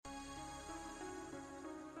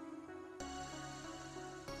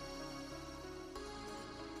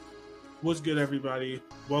What's good, everybody?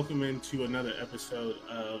 Welcome into another episode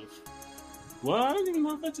of, well, I don't even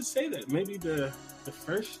know if I should say that. Maybe the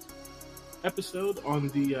first episode on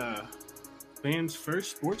the Fans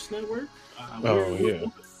First Sports Network.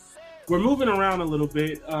 We're moving around a little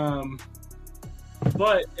bit.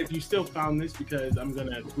 But if you still found this, because I'm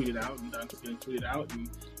gonna tweet it out, and Don's gonna tweet it out,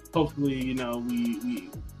 and hopefully, you know,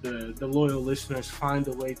 the loyal listeners find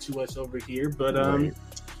a way to us over here. But Right.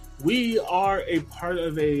 we are a part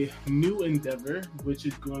of a new endeavor, which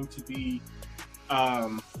is going to be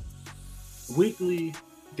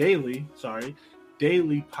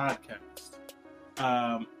daily podcast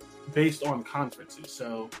based on conferences.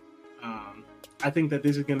 So I think that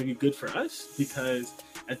this is going to be good for us because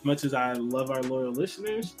as much as I love our loyal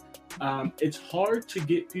listeners, it's hard to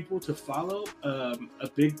get people to follow a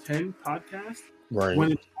Big Ten podcast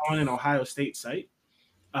when it's on an Ohio State site.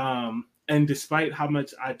 And despite how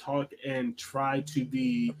much I talk and try to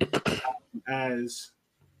be as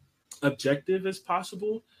objective as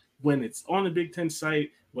possible, when it's on the Big Ten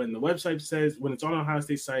site, when the website says, when it's on Ohio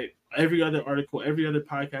State site, every other article, every other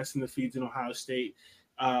podcast in the feeds in Ohio State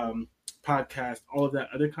podcast, all of that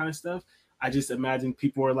other kind of stuff, I just imagine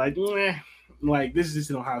people are like, like this is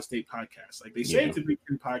just an Ohio State podcast. Like they say it's a Big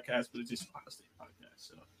Ten podcast, but it's just an Ohio State podcast.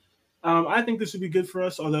 So I think this would be good for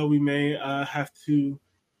us, although we may have to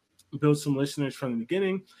build some listeners from the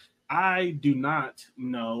beginning. I do not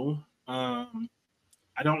know. I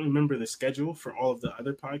don't remember the schedule for all of the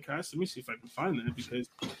other podcasts. Let me see if I can find that, because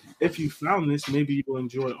if you found this, maybe you will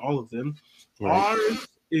enjoy all of them. Right. Ours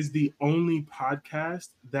is the only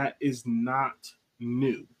podcast that is not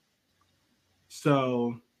new.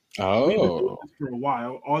 So we've been doing this for a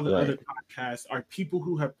while. All the other podcasts are people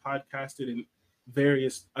who have podcasted in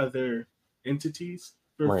various other entities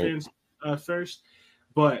for Fans First,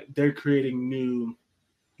 but they're creating new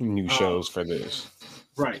shows for this.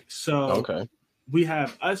 Right. So we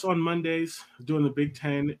have us on Mondays doing the Big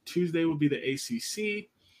Ten. Tuesday will be the ACC.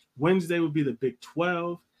 Wednesday will be the Big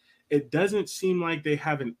 12. It doesn't seem like they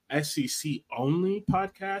have an SEC-only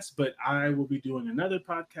podcast, but I will be doing another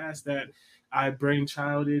podcast that I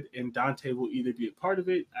brainchilded, and Dante will either be a part of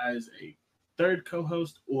it as a third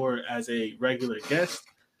co-host or as a regular guest.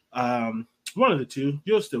 One of the two.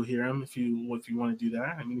 You'll still hear him if you want to do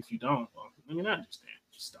that. I mean, if you don't, well, I mean, I understand.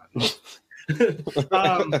 Just stop.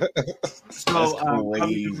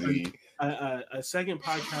 A second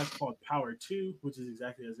podcast called Power 2, which is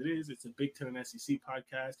exactly as it is. It's a Big Ten and SEC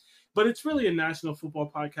podcast, but it's really a national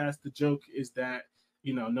football podcast. The joke is that,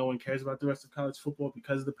 you know, no one cares about the rest of college football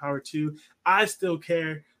because of the Power 2. I still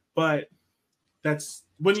care, but that's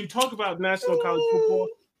when you talk about national college football,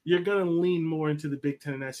 you're going to lean more into the Big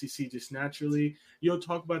Ten and SEC just naturally. You'll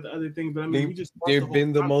talk about the other things, but I mean, they've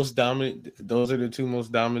been the most dominant. Those are the two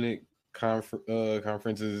most dominant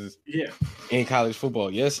conferences in college football.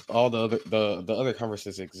 Yes, all the other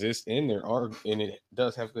conferences exist, and it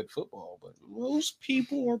does have good football, but most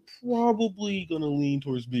people are probably going to lean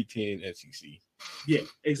towards Big Ten, SEC. Yeah,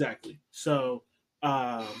 exactly. So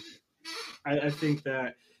I think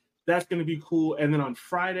that's going to be cool. And then on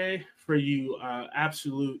Friday, for you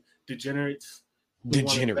absolute degenerates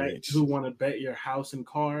who want to bet your house and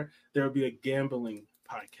car, there will be a gambling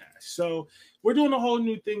podcast. So we're doing a whole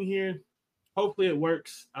new thing here. Hopefully it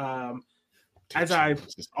works. As I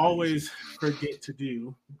always forget to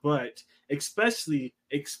do, but especially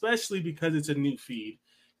because it's a new feed.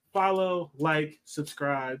 Follow, like,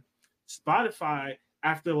 subscribe. Spotify,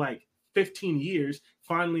 after like 15 years,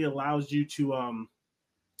 finally allows you to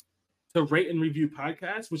rate and review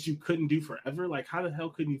podcasts, which you couldn't do forever. Like, how the hell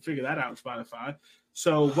couldn't you figure that out, Spotify?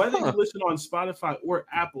 So whether you listen on Spotify or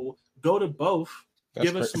Apple, go to both.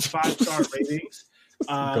 Give us some 5-star ratings.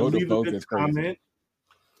 Leave a good comment.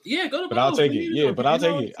 Yeah, go to both. But I'll take it. Yeah, but I'll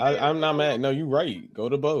take it. I'm not mad. No, you're right. Go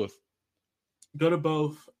to both.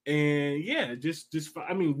 And yeah, just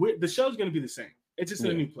I mean, the show's going to be the same. It's just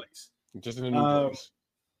in a new place. Just in a new place.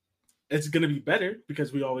 It's going to be better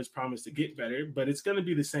because we always promise to get better, but it's going to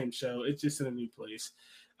be the same show. It's just in a new place.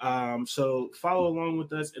 So follow along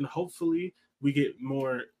with us, and hopefully we get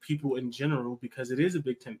more people in general, because it is a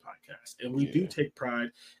Big Ten podcast, and we do take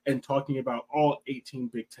pride in talking about all 18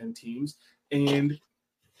 Big Ten teams. And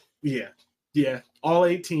all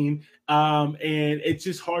 18. And it's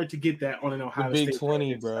just hard to get that on an Ohio State. Big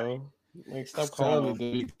 20, bro. Like, stop calling it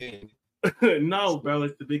the Big Ten. No, bro,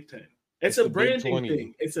 it's the Big Ten. It's a branding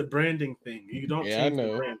thing. It's a branding thing. You don't change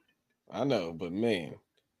the brand. I know, but man,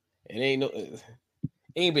 it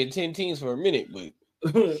ain't been 10 teams for a minute, but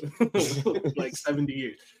like 70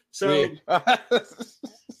 years. So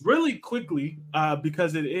really quickly,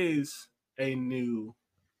 because it is a new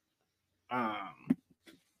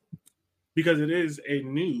because it is a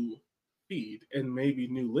new feed and maybe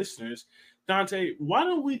new listeners. Dante, why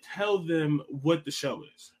don't we tell them what the show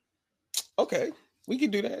is? Okay, we can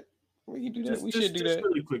do that. We should do that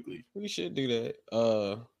really quickly. We should do that.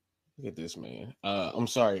 Look at this man. I'm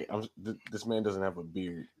sorry. This man doesn't have a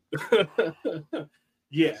beard.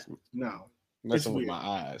 Yeah, no, messing with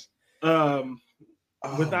my eyes.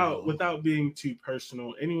 Without being too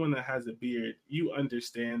personal, anyone that has a beard, you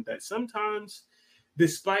understand that sometimes,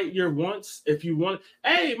 despite your wants, if you want,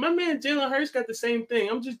 hey, my man Jalen Hurts got the same thing.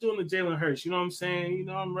 I'm just doing the Jalen Hurts. You know what I'm saying? You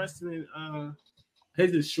know, I'm resting in.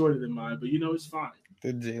 His is shorter than mine, but you know it's fine.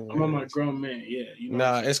 I'm on my grown man. Yeah, you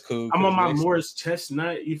know. It's cool. I'm on my Morris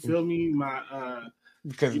Chestnut. You feel me? My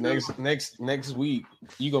because next week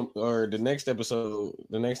you gonna, or the next episode,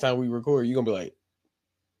 the next time we record, you gonna be like,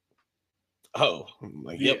 oh, I'm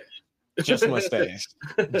like, yep, just mustache,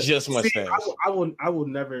 just mustache. See, I will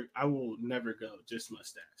never go just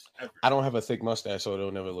mustache. Ever. I don't have a thick mustache, so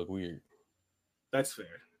it'll never look weird. That's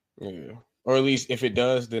fair. Yeah, or at least if it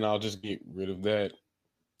does, then I'll just get rid of that.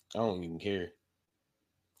 I don't even care.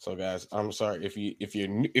 So guys, I'm sorry if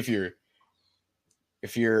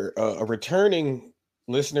you're a returning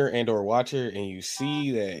listener and or watcher and you see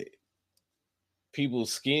that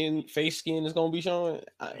people's face skin is gonna be showing.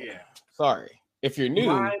 Sorry. If you're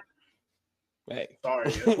new, hey.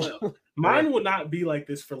 Sorry. Well, mine will not be like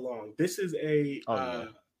this for long. This is a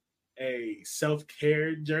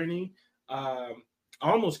self-care journey. I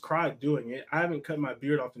almost cried doing it. I haven't cut my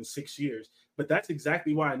beard off in 6 years, but that's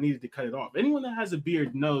exactly why I needed to cut it off. Anyone that has a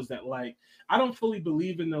beard knows that, like, I don't fully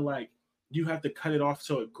believe in the, like, you have to cut it off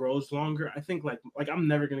so it grows longer. I think like I'm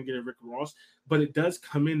never going to get a Rick Ross, but it does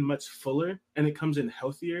come in much fuller and it comes in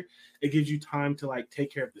healthier. It gives you time to like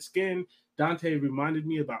take care of the skin. Dante reminded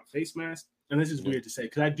me about face masks. And this is weird to say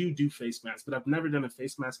because I do face masks, but I've never done a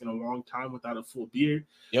face mask in a long time without a full beard.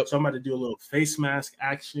 Yep. So I'm about to do a little face mask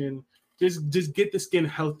action. Just get the skin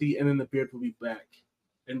healthy and then the beard will be back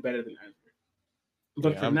and better than ever.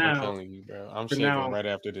 But for now, I'm telling you, bro, I'm shaving right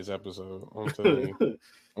after this episode. I'm telling you,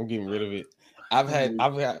 I'm getting rid of it. I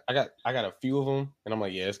got a few of them, and I'm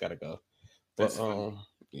like, yeah, it's gotta go. But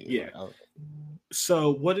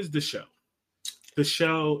So what is the show? The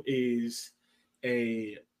show is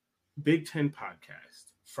a Big Ten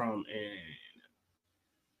podcast from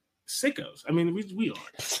sickos. I mean, we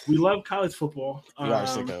love college football. We are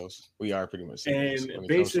sickos. We are pretty much sickos. And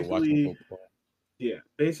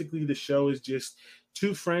basically, the show is just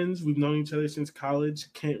two friends. We've known each other since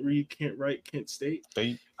college. Can't read, can't write, can't state.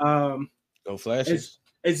 Go Flashes.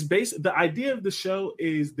 It's the idea of the show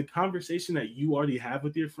is the conversation that you already have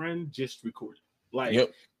with your friend, just recorded. Like,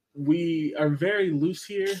 we are very loose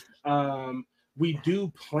here. We do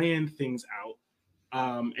plan things out.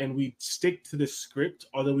 And we stick to the script,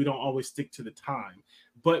 although we don't always stick to the time.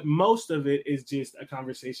 But most of it is just a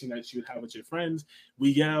conversation that you would have with your friends.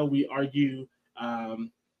 We yell, we argue,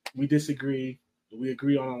 we disagree, we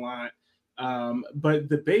agree on a lot. But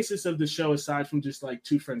the basis of the show, aside from just like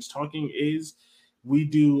two friends talking, is we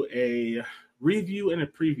do a review and a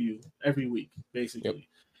preview every week, basically. Yep.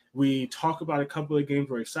 We talk about a couple of games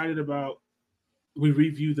we're excited about. We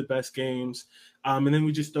review the best games, and then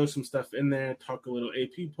we just throw some stuff in there, talk a little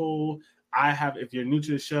AP poll. If you're new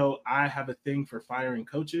to the show, I have a thing for firing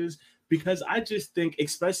coaches because I just think,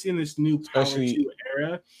 especially in this new Power 2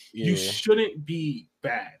 era, you shouldn't be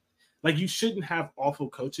bad. Like, you shouldn't have awful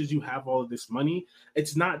coaches. You have all of this money.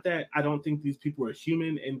 It's not that I don't think these people are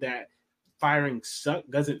human and that firing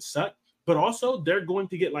doesn't suck, but also they're going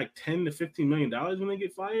to get like $10 to $15 million when they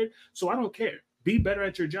get fired. So I don't care. Be better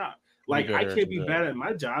at your job. Like, I can't be bad at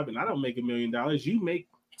my job and I don't make $1 million. You make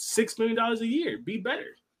 $6 million a year. Be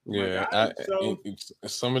better. Yeah.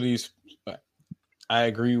 Some of these, I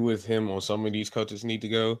agree with him on some of these coaches need to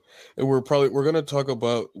go. And we're going to talk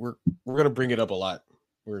about, we're going to bring it up a lot.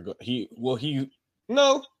 We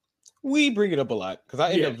bring it up a lot because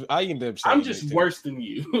I end up saying I'm just worse than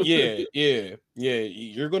you. Yeah.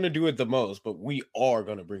 You're going to do it the most, but we are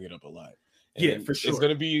going to bring it up a lot. And for sure. It's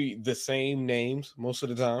going to be the same names most of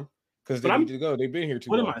the time. Because they need to go. They've been here too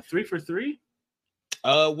long. What am I, 3 for 3?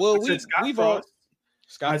 We've all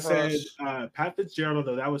Scott Frost. Said Pat Fitzgerald,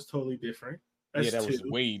 although that was totally different. That's that was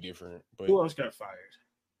way different. But who else got fired?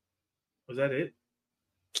 Was that it?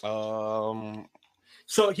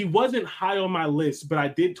 So he wasn't high on my list, but I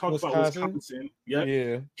did talk about Wisconsin. Yep.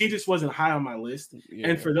 Yeah. He just wasn't high on my list. Yeah.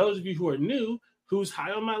 And for those of you who are new, who's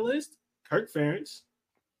high on my list? Kirk Ferentz.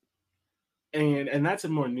 And that's a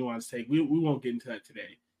more nuanced take. We won't get into that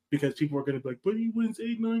today. Because people are going to be like, but he wins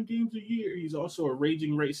 8-9 games a year. He's also a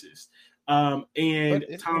raging racist. And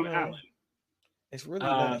Tom Allen. It's really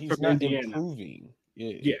not. He's not improving.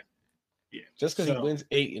 Yeah. Yeah. Just because he wins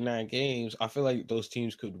 8 and 9 games, I feel like those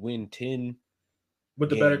teams could win 10 with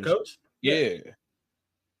the better coach. Yeah.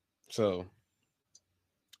 So,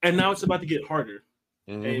 and now it's about to get harder,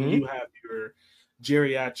 and you have your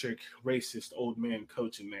geriatric racist old man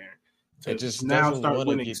coach in there to just now start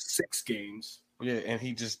winning 6 games. Yeah, and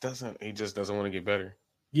he just doesn't want to get better.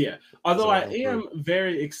 Yeah. Although I am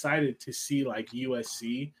very excited to see like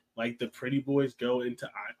USC, like the pretty boys go into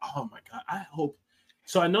oh my God, I hope.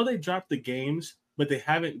 So I know they dropped the games, but they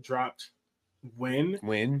haven't dropped when.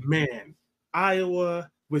 Man, Iowa,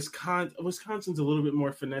 Wisconsin's a little bit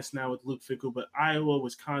more finesse now with Luke Fickell, but Iowa,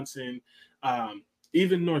 Wisconsin,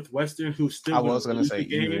 even Northwestern, who's still I was going to say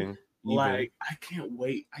even. Like, I can't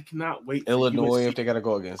wait. I cannot wait. Illinois, if they got to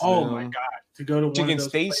go against them. My God. To go to Michigan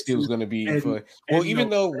State still is going to be fun. Well, even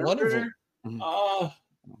though one of them.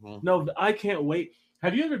 No, I can't wait.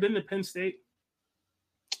 Have you ever been to Penn State?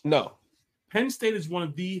 No. Penn State is one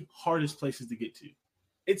of the hardest places to get to.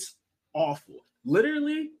 It's awful.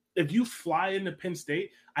 Literally, if you fly into Penn State,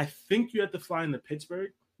 I think you have to fly into Pittsburgh.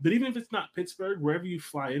 But even if it's not Pittsburgh, wherever you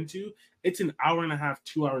fly into, it's an hour and a half,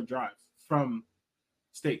 2-hour drive from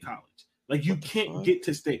State College. Like, you can't get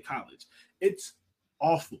to State College. It's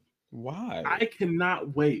awful. Why? I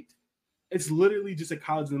cannot wait. It's literally just a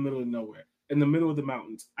college in the middle of nowhere, in the middle of the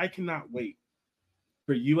mountains. I cannot wait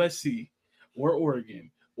for USC or Oregon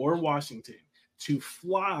or Washington to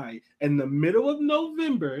fly in the middle of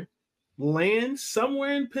November, land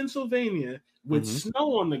somewhere in Pennsylvania with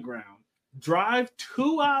snow on the ground, drive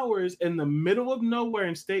 2 hours in the middle of nowhere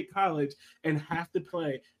in State College, and have to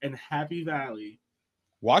play in Happy Valley.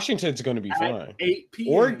 Washington's going to be fine. 8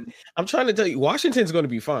 p.m. Or I'm trying to tell you, Washington's going to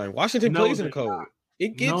be fine. Washington plays in the cold. Not.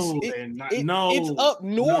 It gets it's up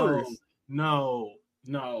north. No.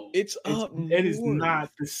 It's up north. It is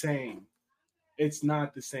not the same. It's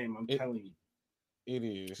not the same. I'm telling you. It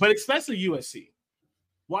is. But especially USC.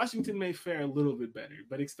 Washington may fare a little bit better,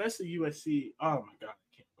 but especially USC. Oh my God,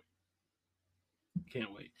 I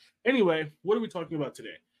can't wait. Anyway, what are we talking about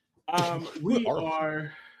today? We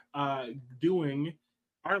are doing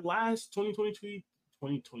our last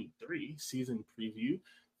 2023 season preview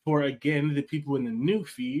for, again, the people in the new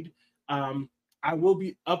feed. I will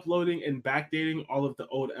be uploading and backdating all of the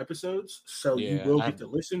old episodes, so you will get to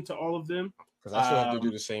listen to all of them. Because I still have to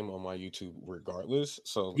do the same on my YouTube regardless.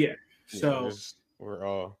 So we're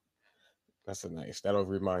all. That's nice. That'll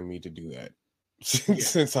remind me to do that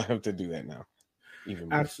since I have to do that now. Even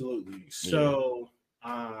more. Absolutely. So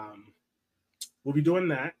we'll be doing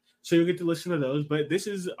that. So you'll get to listen to those. But this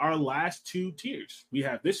is our last 2 tiers. We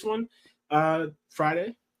have this one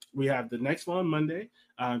Friday. We have the next one on Monday.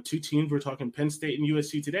 2 teams. We're talking Penn State and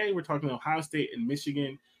USC today. We're talking Ohio State and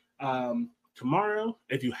Michigan tomorrow.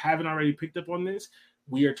 If you haven't already picked up on this,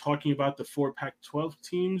 we are talking about the 4 Pac-12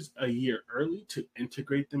 teams a year early to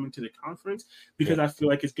integrate them into the conference, because I feel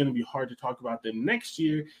like it's going to be hard to talk about them next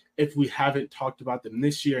year if we haven't talked about them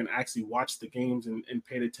this year and actually watched the games and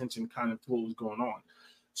paid attention kind of to what was going on.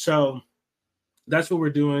 So that's what we're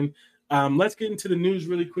doing. Let's get into the news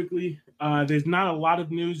really quickly. There's not a lot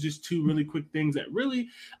of news, just 2 really quick things that really,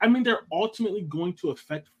 they're ultimately going to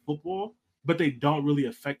affect football, but they don't really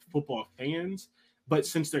affect football fans. But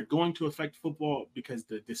since they're going to affect football because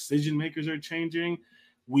the decision makers are changing,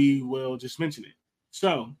 we will just mention it.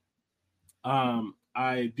 So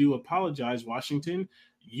I do apologize, Washington.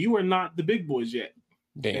 You are not the big boys yet.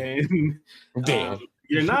 Damn.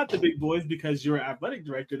 You're not the big boys because your athletic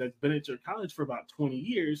director that's been at your college for about 20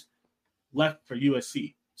 years left for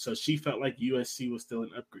USC. So she felt like USC was still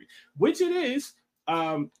an upgrade, which it is.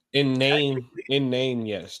 In name,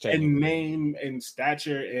 yes. In name and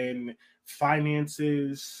stature and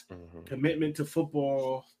finances, commitment to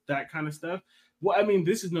football, that kind of stuff. Well,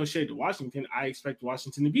 this is no shade to Washington. I expect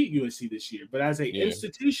Washington to beat USC this year, but as an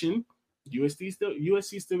institution,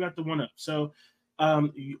 USC still got the one up. So,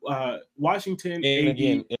 Washington, and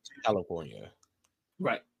again, it's California,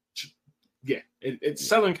 right? Yeah, it's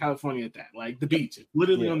Southern California at that, like the beach,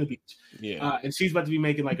 literally on the beach. Yeah, and she's about to be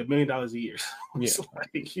making like $1 million a year. So,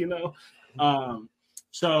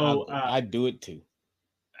 so I'd do it too.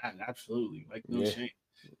 Absolutely, like no shame.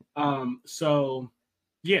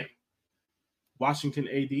 Washington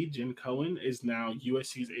AD Jen Cohen is now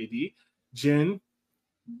USC's AD. Jen,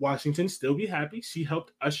 Washington still be happy. She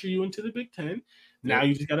helped usher you into the Big Ten. Now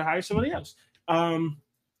you just got to hire somebody else.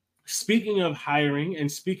 Speaking of hiring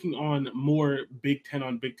and speaking on more Big Ten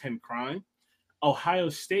on Big Ten crime, Ohio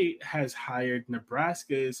State has hired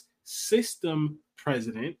Nebraska's system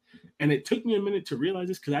president. And it took me a minute to realize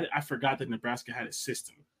this because I forgot that Nebraska had a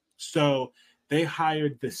system. So they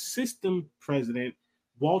hired the system president,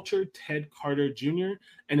 Walter Ted Carter Jr.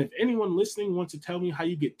 And if anyone listening wants to tell me how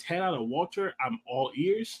you get Ted out of Walter, I'm all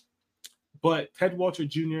ears. But Ted Walter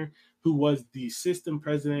Jr., who was the system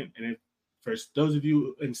president, and for those of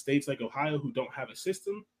you in states like Ohio who don't have a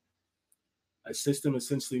system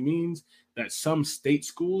essentially means that some state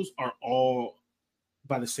schools are all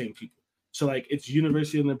by the same people. So like it's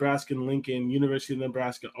University of Nebraska Lincoln, University of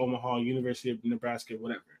Nebraska Omaha, University of Nebraska,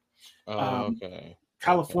 whatever. Okay.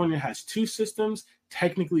 California has two systems.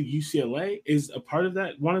 Technically, UCLA is a part of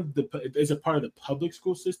that. Is a part of the public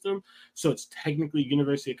school system. So it's technically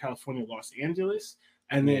University of California, Los Angeles.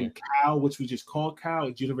 And then Cal, which we just call Cal,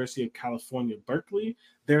 is University of California, Berkeley.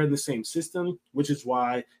 They're in the same system, which is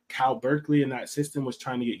why Cal Berkeley in that system was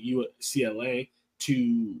trying to get UCLA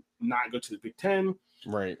to not go to the Big Ten.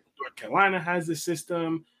 Right. North Carolina has this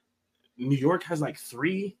system. New York has like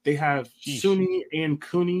three. They have SUNY and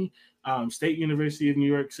CUNY, State University of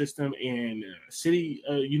New York system, and City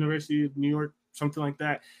University of New York, something like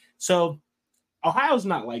that. So Ohio's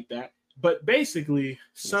not like that. But basically,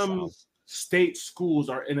 some state schools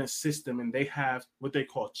are in a system, and they have what they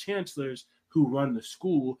call chancellors who run the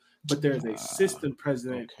school, but there's a system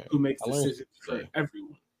president who makes decisions for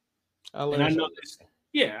everyone. And I know this.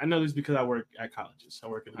 Yeah, I know this because I work at colleges. I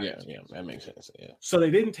work in higher education. Yeah, that makes sense. Yeah. So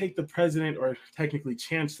they didn't take the president or technically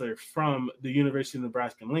chancellor from the University of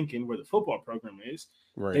Nebraska Lincoln, where the football program is.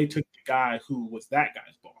 Right. They took the guy who was that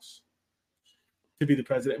guy's boss to be the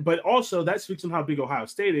president. But also that speaks on how big Ohio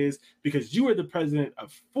State is, because you were the president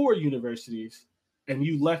of 4 universities and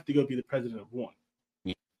you left to go be the president of 1.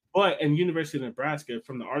 Yeah. But in University of Nebraska,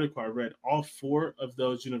 from the article I read, all 4 of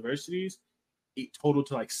those universities total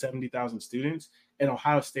to like 70,000 students, and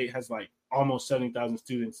Ohio State has like almost 70,000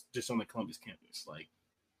 students just on the Columbus campus. Like,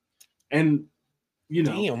 and you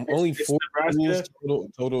know, only 4 schools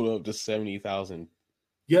total up to 70,000.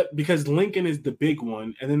 Yep, because Lincoln is the big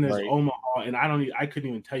one, and then there's Omaha, and I couldn't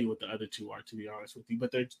even tell you what the other 2 are, to be honest with you.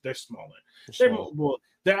 But they're smaller.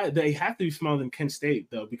 They have to be smaller than Penn State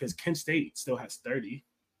though, because Penn State still has 30.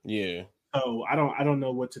 Yeah. So I don't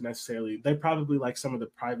know what to necessarily. They're probably like some of the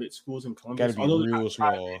private schools in Columbus. Got to be real small.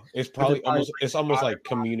 Private, it's probably almost like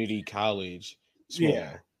community college. Small.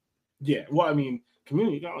 Yeah. Well, I mean,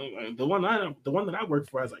 community college. The one that I work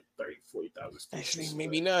for has like 30,000-40,000 students. Actually,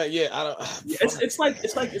 maybe not. Yeah, I don't. Yeah, it's like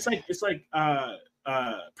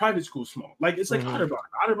private school small. Like it's like Otterbein.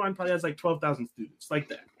 Otterbein probably has like 12,000 students, like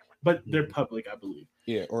that. But they're public, I believe.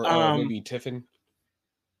 Yeah, or maybe Tiffin.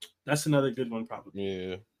 That's another good one, probably.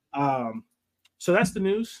 Yeah. So that's the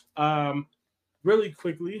news. Really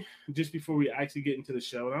quickly, just before we actually get into the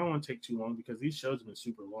show, and I don't want to take too long because these shows have been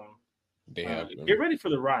super long. They have get ready for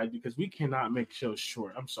the ride because we cannot make shows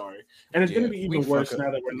short. I'm sorry, and it's going to be even worse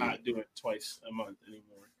now that we're not doing it twice a month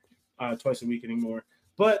anymore, twice a week anymore.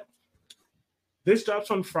 But this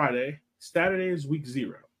drops on Friday. Saturday is week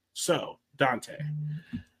 0. So Dante,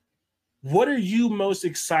 what are you most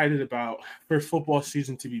excited about for football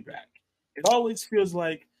season to be back? It always feels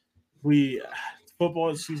like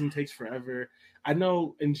football season takes forever. I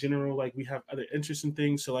know in general, like we have other interesting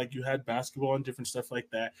things. So like you had basketball and different stuff like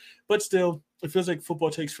that, but still it feels like football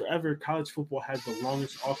takes forever. College football has the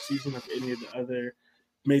longest off season of any of the other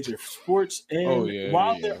major sports. And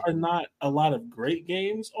while there are not a lot of great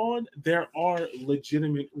games on, there are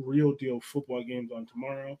legitimate real deal football games on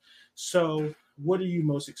tomorrow. So what are you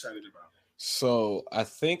most excited about? So I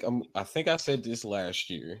think I said this last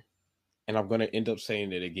year, and I'm going to end up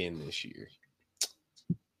saying it again this year.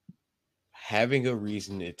 Having a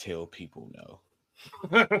reason to tell people no.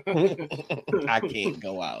 I can't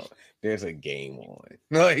go out. There's a game on.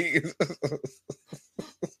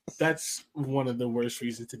 That's one of the worst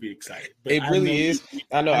reasons to be excited. But it really is.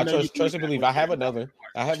 I know. I trust and believe. I have another.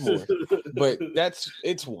 I have more. But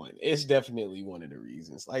it's one. It's definitely one of the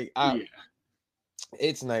reasons. Like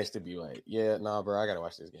it's nice to be like, bro, I gotta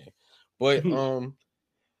watch this game. But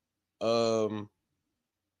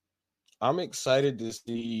I'm excited to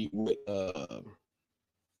see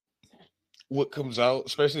what comes out,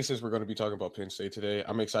 especially since we're going to be talking about Penn State today.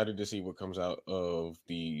 I'm excited to see what comes out of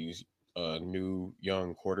these new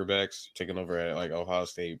young quarterbacks taking over at like Ohio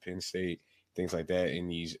State, Penn State, things like that.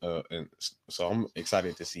 And so I'm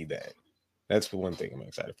excited to see that. That's the one thing I'm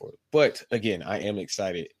excited for. But again, I am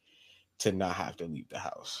excited to not have to leave the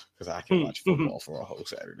house because I can watch football for a whole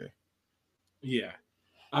Saturday. Yeah.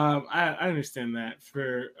 I understand that.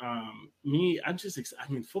 For me,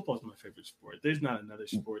 football is my favorite sport. There's not another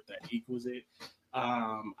sport that equals it.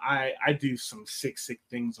 I do some sick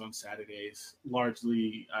things on Saturdays.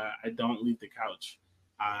 Largely, I don't leave the couch.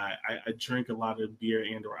 I drink a lot of beer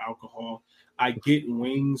and or alcohol. I get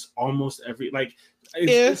wings almost every I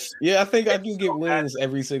think I do get wings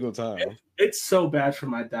every single time. It's so bad for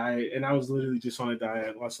my diet, and I was literally just on a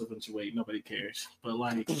diet, lost a bunch of weight. Nobody cares, but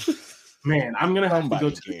like, man, I'm gonna have to go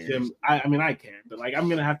to the gym. I mean, I care, but like, I'm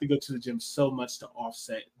gonna have to go to the gym so much to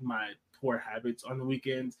offset my poor habits on the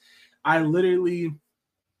weekends. I literally,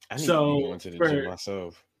 I need to be going to the gym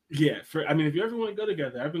myself. Yeah, if you ever want to go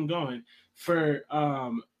together, I've been going for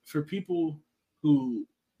people who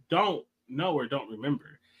don't know or don't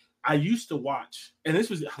remember. I used to watch, and this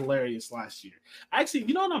was hilarious last year. Actually,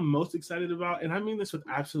 you know what I'm most excited about? And I mean this with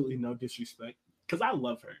absolutely no disrespect, because I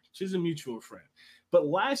love her. She's a mutual friend. But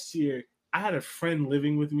last year, I had a friend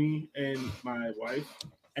living with me and my wife,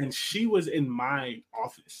 and she was in my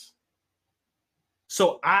office.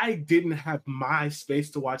 So I didn't have my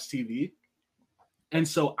space to watch TV. And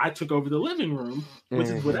so I took over the living room, which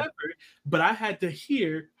is whatever, but I had to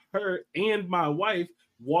hear her and my wife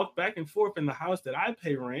walk back and forth in the house that I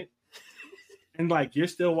pay rent. And like, you're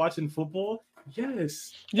still watching football?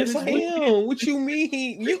 Yes. Yes, I am. What you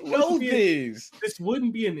mean? You know this. This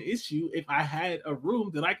wouldn't be an issue if I had a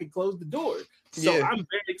room that I could close the door. So I'm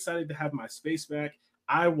very excited to have my space back.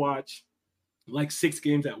 I watch like 6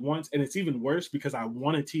 games at once, and it's even worse because I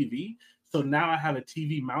want a TV. So now I have a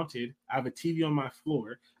TV mounted. I have a TV on my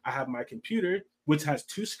floor. I have my computer, which has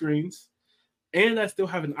 2 screens, and I still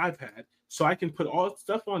have an iPad. So I can put all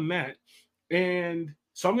stuff on that. And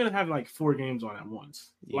so I'm going to have like 4 games on at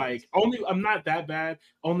once. Yes. Like I'm not that bad.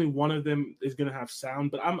 Only one of them is going to have sound,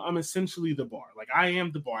 but I'm essentially the bar. Like I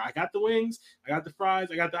am the bar. I got the wings, I got the fries,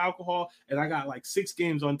 I got the alcohol, and I got like 6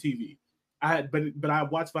 games on TV. But I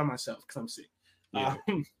watch by myself because I'm sick. Yeah.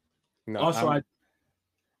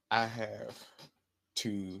 I have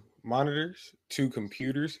 2 monitors, 2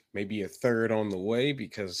 computers, maybe a third on the way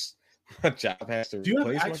because my job has to. Do you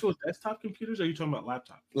have actual desktop computers, or are you talking about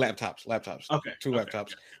laptops? Laptops. Okay. 2 laptops.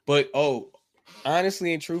 Okay. But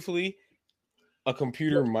honestly and truthfully, a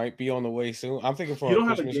computer might be on the way soon. I'm thinking for. You don't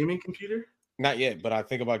have a gaming computer? Not yet, but I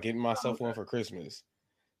think about getting myself one for Christmas.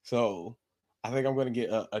 So I think I'm going to get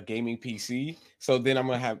a gaming PC. So then I'm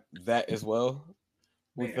going to have that as well,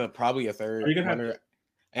 with probably a third. Are you going to have?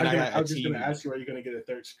 And I was just going to ask you, are you going to get a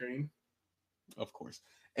third screen? Of course.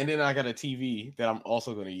 And then I got a TV that I'm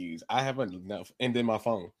also going to use. I have enough. And then my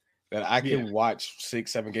phone that I can watch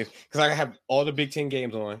 6-7 games. Because I have all the Big Ten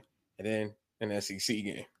games on. And then an SEC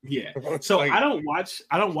game. Yeah. So like, I don't watch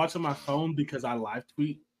on my phone because I live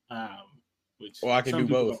tweet. Well, I can do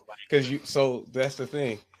both. Because so that's the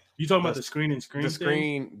thing. You talking about the screen?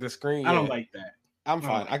 The screen. I don't like that. I'm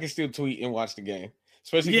fine. I can still tweet and watch the game.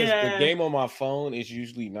 Especially because the game on my phone is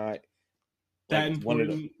usually not that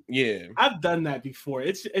important. Yeah, I've done that before.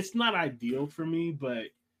 It's not ideal for me, but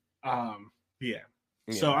yeah.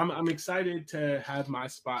 So I'm excited to have my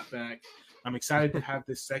spot back. I'm excited to have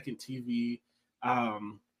this second TV.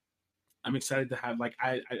 I'm excited to have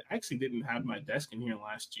I actually didn't have my desk in here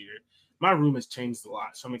last year. My room has changed a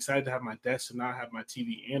lot, so I'm excited to have my desk and now have my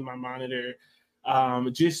TV and my monitor.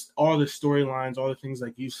 Just all the storylines, all the things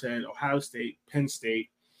like you said, Ohio State, Penn State,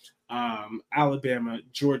 Alabama,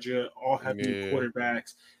 Georgia, all have new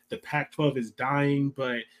quarterbacks. The Pac-12 is dying,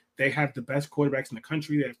 but they have the best quarterbacks in the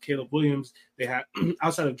country. They have Caleb Williams. They have,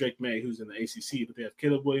 outside of Drake May, who's in the ACC, but they have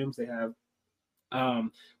Caleb Williams. They have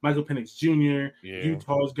Michael Penix Jr.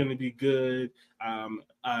 Utah is going to be good.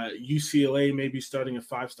 UCLA may be starting a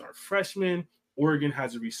 5-star freshman. Oregon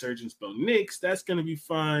has a resurgence. Bo Nix. That's going to be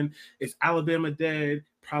fun. Is Alabama dead?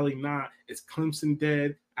 Probably not. Is Clemson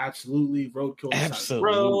dead? Absolutely. Roadkill.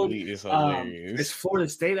 Absolutely. It's hilarious. Is Florida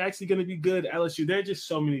State actually going to be good? LSU. There are just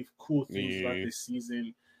so many cool things about this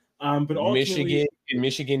season. But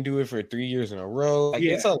Michigan do it for 3 years in a row.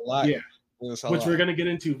 It's a lot. Yeah. Which we're going to get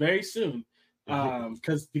into very soon.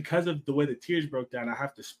 Because of the way the tiers broke down, I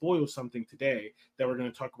have to spoil something today that we're going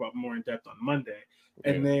to talk about more in depth on Monday.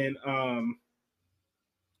 And then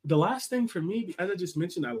the last thing for me, as I just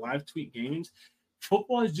mentioned, I live tweet games.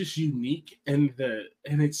 Football is just unique, and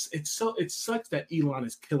it sucks that Elon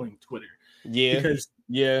is killing Twitter. Yeah, because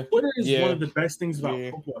Twitter is one of the best things about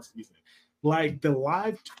football season. Like the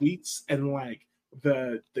live tweets and like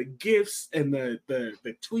the gifts and the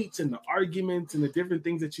tweets and the arguments and the different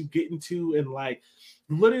things that you get into, and like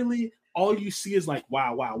literally all you see is like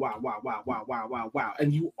wow,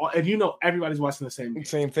 and you know everybody's watching the same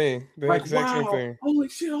thing. The exact same thing. Holy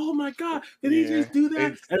shit! Oh my god! Did he just do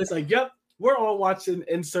that? And it's like, yep, we're all watching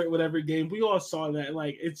insert whatever game. We all saw that.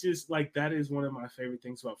 Like, it's just like that is one of my favorite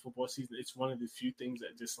things about football season. It's one of the few things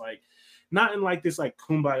that just like not in like this like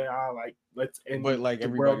kumbaya, like let's end but like the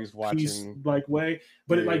everybody's world peace, watching like way,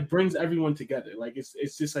 but it like brings everyone together. Like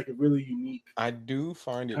it's just like a really unique. I do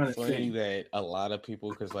find it funny that a lot of people,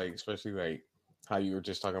 because like especially like how you were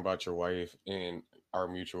just talking about your wife and our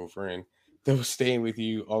mutual friend that was staying with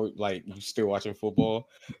you, or like you still watching football.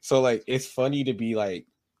 So like it's funny to be like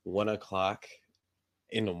 1 o'clock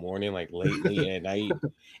in the morning, like late at night,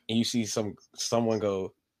 and you see someone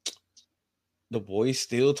go, the boys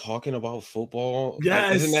still talking about football. Yes,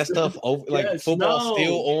 like, isn't that stuff over? Like football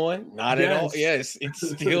still on? Not at all. Yes, it's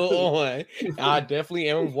still on. I definitely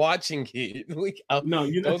am watching it. Like, no,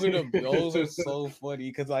 you know, those are so funny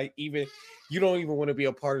because like even you don't even want to be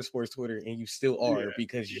a part of sports Twitter, and you still are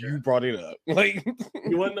because you brought it up. Like,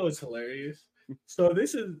 you want to know what's hilarious? So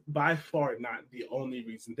this is by far not the only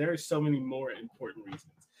reason. There are so many more important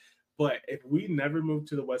reasons. But if we never move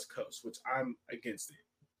to the West Coast, which I'm against it.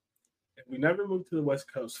 If we never move to the West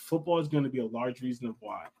Coast, football is going to be a large reason of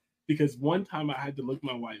why. Because one time I had to look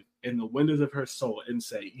my wife in the windows of her soul and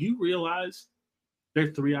say, you realize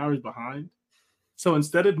they're 3 hours behind? So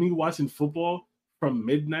instead of me watching football from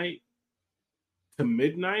midnight to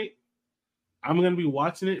midnight, I'm going to be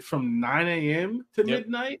watching it from 9 a.m. to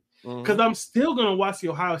midnight because I'm still going to watch the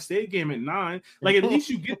Ohio State game at 9. Like, at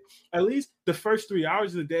least you get at least the first 3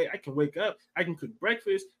 hours of the day. I can wake up. I can cook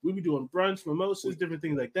breakfast. We'll be doing brunch, mimosas, different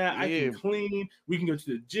things like that. I can clean. We can go to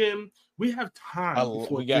the gym. We have time.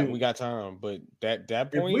 We got time. But that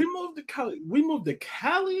point. If we move to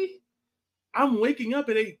Cali, I'm waking up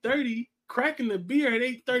at 8:30. Cracking the beer at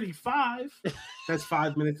 8:35. That's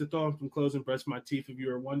 5 minutes to throw from clothes and brush my teeth, if you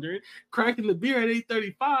were wondering. Cracking the beer at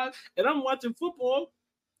 8:35, and I'm watching football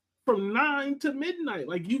from 9 to midnight.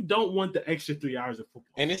 Like, you don't want the extra 3 hours of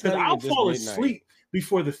football. And it's not I'll fall midnight. asleep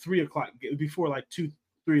before the 3 o'clock, before like 2,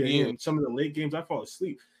 3 a.m. Some of the late games, I fall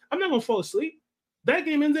asleep. I'm not gonna fall asleep. That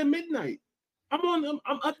game ends at midnight. I'm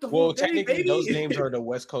up the whole day, technically, baby. those games are the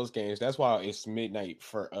West Coast games. That's why it's midnight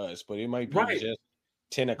for us, but it might be just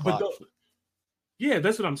 10 o'clock. Yeah,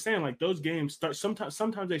 that's what I'm saying. Like, those games start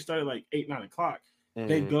sometimes they start at like 8, 9 o'clock.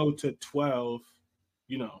 They go to 12,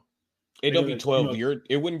 you know. It'll be 12.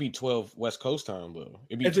 It wouldn't be 12 West Coast time, though.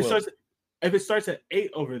 It'd be 12. If it starts at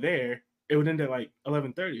 8 over there, it would end at like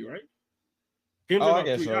 11:30, right? Games are I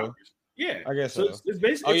guess 3 so. Hours. Yeah, I guess so. It's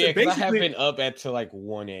basically. Because I have been up to like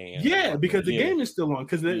 1 a.m. Yeah, because the game is still on.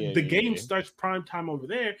 Because the game starts prime time over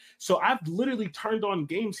there. So I've literally turned on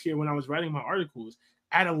games here when I was writing my articles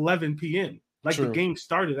at 11 p.m. Like, the game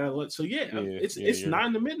started at 11. So it's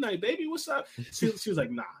 9 to midnight, baby. What's up? She was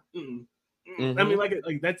like, nah. I mean, like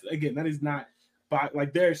that's, again, that is not. But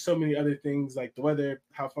like, there are so many other things, like the weather,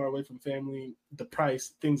 how far away from family, the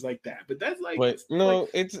price, things like that. But that's like, it's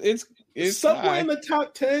somewhere high. in the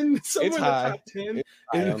top 10. Somewhere in the top 10.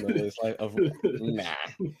 I don't know. It's like, nah.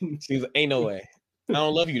 She's like, ain't no way. I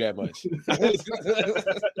don't love you that much.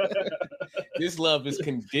 This love is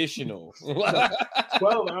conditional.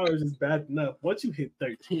 12 hours is bad enough. Once you hit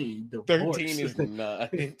 13, divorce. 13 is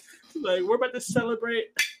not. Like, we're about to celebrate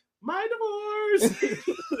my divorce.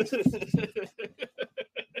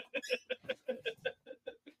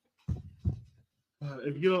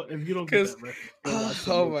 If you don't get that reference,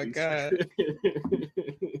 oh my god.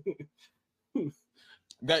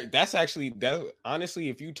 That's actually honestly,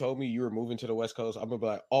 if you told me you were moving to the West Coast, I'm gonna be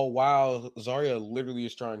like, oh wow, Zaria literally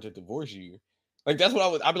is trying to divorce you. Like, that's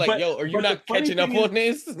what I'd be like, yo, are you not catching up on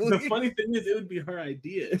this? The funny thing is, it would be her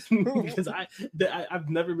idea because I've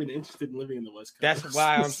never been interested in living in the West Coast. That's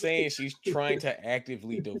why I'm saying she's trying to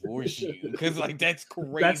actively divorce you, because like that's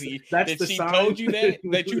crazy that she told you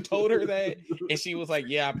that you told her that, and she was like,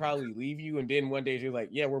 yeah, I'll probably leave you, and then one day she was like,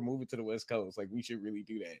 yeah, we're moving to the West Coast, like we should really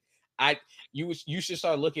do that. You should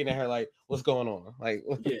start looking at her like, what's going on? Like,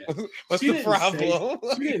 what's the problem?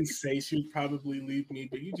 She didn't say she would probably leave me,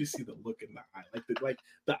 but you just see the look in the eye, like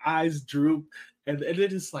the eyes droop, and it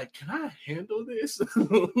is like, can I handle this?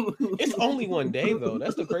 It's only one day though.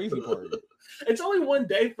 That's the crazy part. It's only one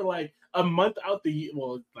day for like a month out the year.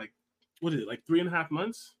 Well, like, what is it? Like 3.5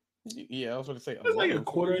 months? Yeah, I was going to say it's like a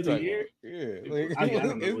quarter of the year. Yeah, like, I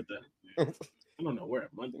don't know what that. I don't know where a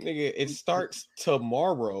month. Nigga, it starts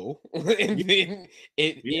tomorrow and then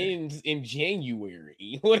it ends in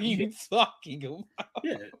January. What are you talking about?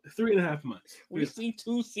 Yeah, 3.5 months. We see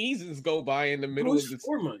 2 seasons go by in the middle of this.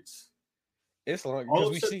 4 months. It's long. All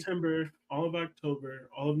of September, all of October,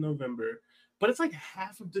 all of November, but it's like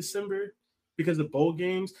half of December because of bowl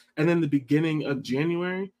games, and then the beginning of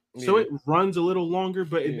January. So it runs a little longer,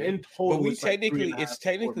 but in total, but it's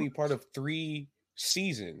technically part of 3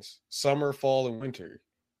 seasons: summer, fall, and winter.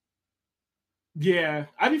 Yeah,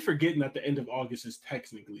 I be forgetting that the end of August is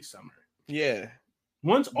technically summer. Yeah.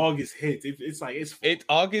 Once August hits, it's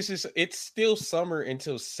August is it's still summer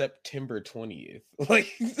until September 20th.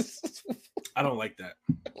 Like, I don't like that.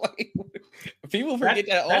 Like, people forget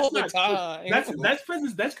that all the time. That's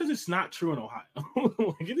because it's not true in Ohio.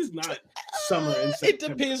 Like, it is not summer in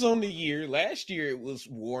September. It depends on the year. Last year it was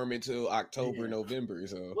warm until October, November.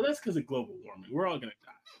 So well, that's because of global warming. We're all gonna die.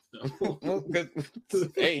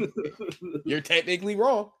 So. Hey, you're technically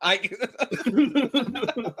wrong.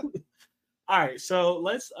 All right, so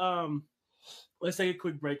let's take a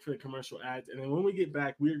quick break for the commercial ads, and then when we get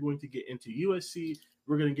back, we are going to get into USC.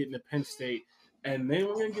 We're going to get into Penn State, and then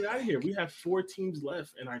we're going to get out of here. We have 4 teams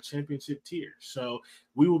left in our championship tier, so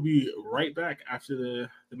we will be right back after the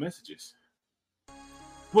messages.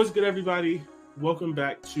 What's good, everybody? Welcome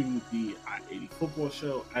back to the I-80 football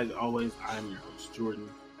show. As always, I'm your host, Jordan.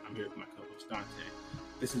 I'm here with my co-host, Dante.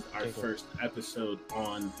 This is our first episode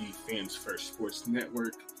on the Fans First Sports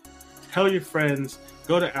Network. Tell your friends,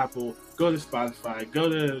 go to Apple, go to Spotify, go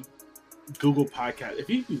to Google Podcast. If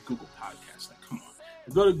you use Google Podcasts, like, come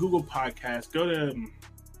on. Go to Google Podcasts, go to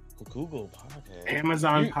Google Podcast,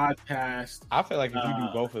 Amazon Podcast. I feel like if you do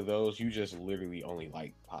both of those, you just literally only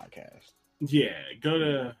like podcasts. Yeah, go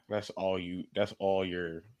to that's all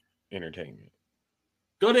your entertainment.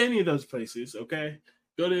 Go to any of those places, okay?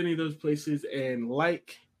 Go to any of those places and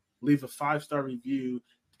leave a 5-star review.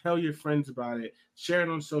 Tell your friends about it. Share it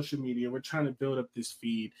on social media. We're trying to build up this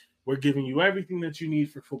feed. We're giving you everything that you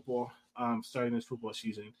need for football, starting this football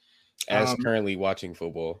season. As currently watching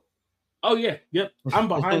football. Oh, yeah. Yep. I'm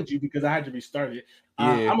behind you because I had to restart it.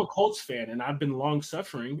 I'm a Colts fan, and I've been long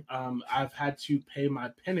suffering. I've had to pay my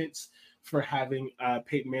penance for having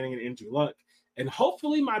Peyton Manning and Andrew Luck. And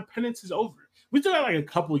hopefully my penance is over. We still got like a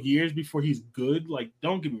couple years before he's good. Like,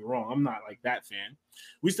 don't get me wrong. I'm not like that fan.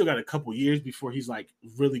 We still got a couple years before he's like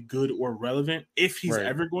really good or relevant, if he's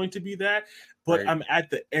ever going to be that. But I'm at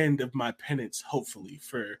the end of my penance, hopefully,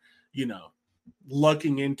 for,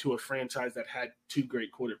 lucking into a franchise that had 2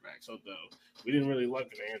 great quarterbacks. Although we didn't really luck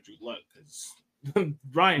at Andrew Luck because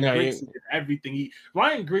Ryan Grigson did everything.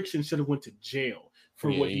 Ryan Grigson should have went to jail for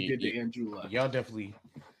what he did to Andrew Luck. Y'all definitely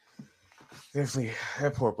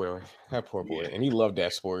that poor boy, and he loved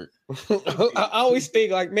that sport. I always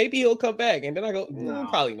think like maybe he'll come back, and then I go, no,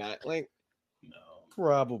 probably not. Like, no,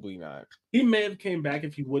 probably not. He may have came back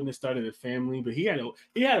if he wouldn't have started a family, but he had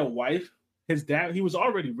a wife. His dad, he was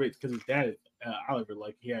already rich because his dad, Oliver,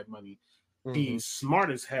 like he had money. Mm-hmm. He's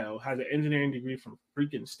smart as hell. Has an engineering degree from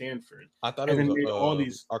freaking Stanford. I thought it was all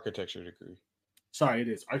these architecture degree. Sorry, it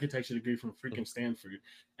is architecture degree from freaking Stanford,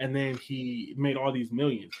 and then he made all these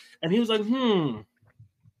millions, and he was like,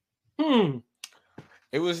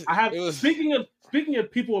 It was. Speaking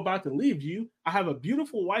of people about to leave you, I have a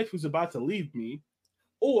beautiful wife who's about to leave me,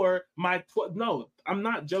 or no, I'm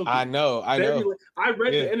not joking. I know. I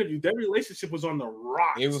read the interview. Their relationship was on the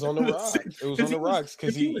rocks. It was on the rocks. It was on the rocks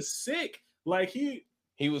because he was sick. Like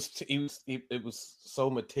it was so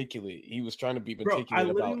meticulous. He was trying to be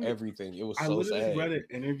meticulous about everything. It was so sad. I literally read an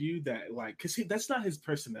interview that because that's not his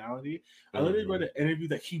personality. I literally read an interview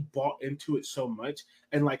that he bought into it so much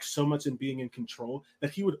and like so much in being in control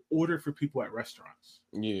that he would order for people at restaurants.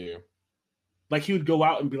 Yeah. Like he would go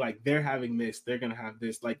out and be like, they're having this, they're going to have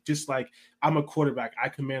this. Like, just like I'm a quarterback, I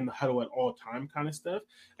command the huddle at all time kind of stuff.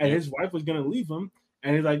 And his wife was going to leave him.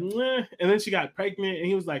 And he's like, meh. And then she got pregnant and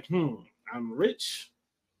he was like, I'm rich.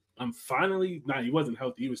 I'm finally, he wasn't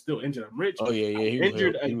healthy. He was still injured. I'm rich. Oh, yeah. I'm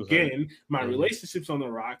injured again. My relationship's on the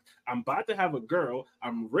rock. I'm about to have a girl.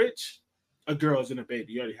 I'm rich. A girl isn't a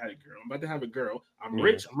baby. You already had a girl. I'm about to have a girl. I'm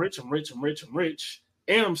rich. I'm rich. I'm rich. I'm rich. I'm rich.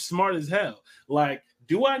 And I'm smart as hell. Like,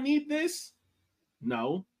 do I need this?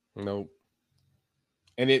 No. Nope.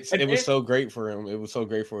 And it was so great for him. It was so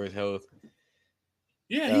great for his health.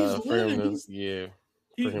 Yeah, he's winning.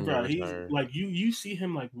 He's like you see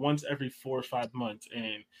him like once every 4 or 5 months,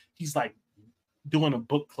 and he's like doing a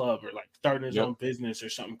book club or like starting his own business or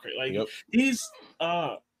something crazy. Like he's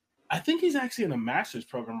I think he's actually in a master's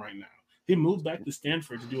program right now. He moved back to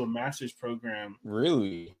Stanford to do a master's program.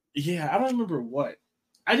 Really? Yeah, I don't remember what.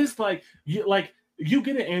 I just you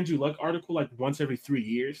get an Andrew Luck article like once every 3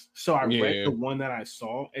 years. So I read the one that I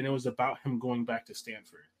saw, and it was about him going back to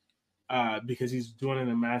Stanford. Because he's doing it in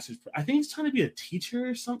a master's. I think he's trying to be a teacher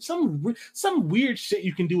or some weird shit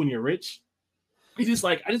you can do when you're rich. He's just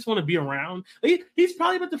like, I just want to be around. He's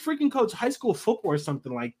probably about to freaking coach high school football or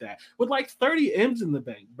something like that with like 30 M's in the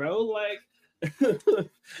bank, bro. Like,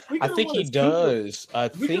 I think he does. I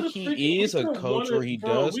think he is a coach where he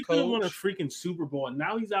does we coach. We could have won a freaking Super Bowl, and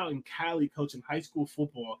now he's out in Cali coaching high school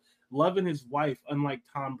football, loving his wife, unlike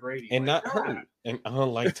Tom Brady. And not hurt. And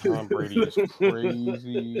unlike Tom Brady is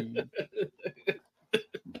crazy.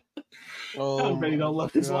 Tom Brady don't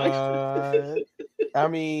love his wife. I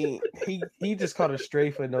mean, he just caught a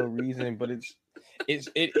stray for no reason, but it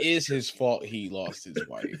is his fault he lost his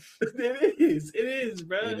wife. It is,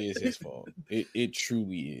 bro. It is his fault. It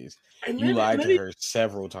truly is. You lied to her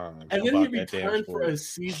several times. And then he returned for a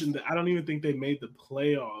season that I don't even think they made the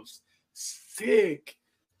playoffs. Sick.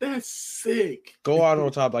 That's sick. Go out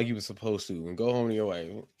on top like you were supposed to and go home to your wife.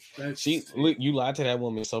 You lied to that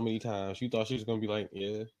woman so many times. You thought she was gonna be like,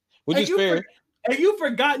 yeah. Which is fair. And you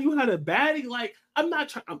forgot you had a baddie. Like, I'm not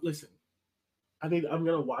trying. Listen, I'm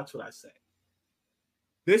gonna watch what I say.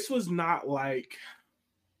 This was not like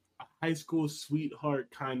a high school sweetheart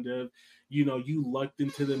kind of, you lucked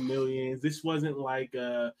into the millions. This wasn't like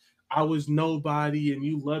I was nobody and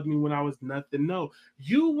you loved me when I was nothing. No,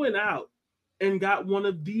 you went out and got one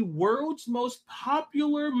of the world's most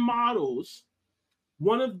popular models,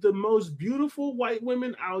 one of the most beautiful white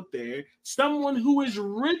women out there, someone who is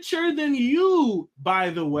richer than you,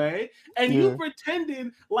 by the way, and you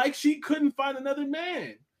pretended like she couldn't find another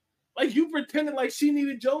man. Like you pretended like she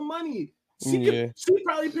needed your money. She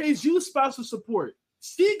probably pays you spousal support.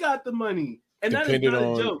 She got the money. And that is not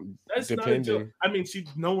a joke. That's not a joke. I mean,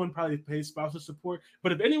 no one probably pays spousal support,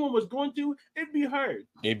 but if anyone was going to, it'd be her.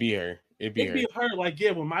 It'd be her. Like,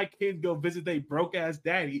 yeah, when my kids go visit their broke ass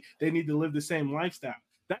daddy, they need to live the same lifestyle.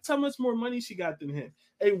 That's how much more money she got than him.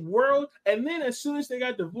 And then as soon as they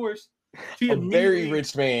got divorced, a very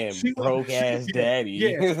rich man, broke ass daddy.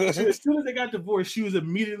 Yeah. So as soon as they got divorced, she was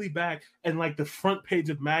immediately back and like the front page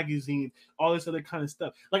of magazines, all this other kind of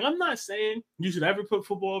stuff. Like, I'm not saying you should ever put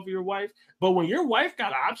football over your wife, but when your wife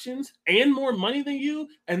got options and more money than you,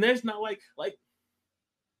 and there's not like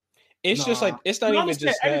it's just like it's not even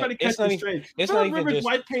just everybody that. It's not even his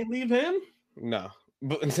wife can't leave him. No,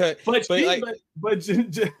 but what is her name?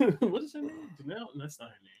 Janelle? That's not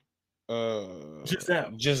her name.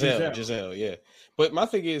 Giselle, yeah. But my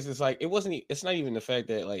thing is, it's like it's not even the fact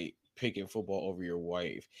that like picking football over your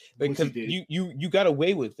wife, because you got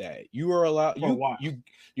away with that. You were allowed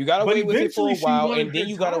you got away with it for a while, and then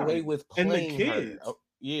you got away with playing her.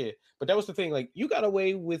 Yeah, but that was the thing. Like, you got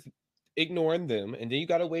away with ignoring them, and then you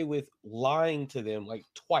got away with lying to them like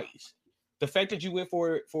twice. The fact that you went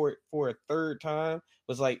for a third time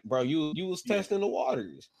was like, bro, you was testing the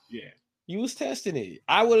waters. Yeah. You was testing it.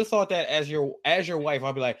 I would have thought that as your wife,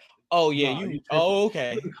 I'd be like, oh yeah,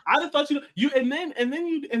 okay. I'd have thought and then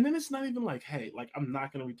it's not even like, hey, like, I'm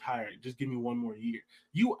not gonna retire. Just give me one more year.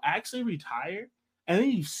 You actually retire, and then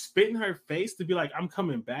you spit in her face to be like, I'm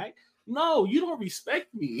coming back. No, you don't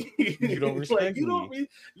respect me. You don't respect me.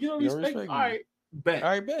 You don't respect me. All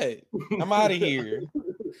right, bet. I'm out of here.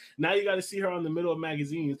 Now you got to see her on the middle of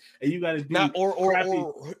magazines, and you got to do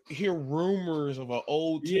or hear rumors of an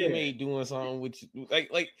old teammate doing something with you.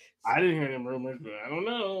 Like I didn't hear them rumors, but I don't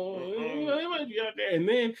know. They might be out there.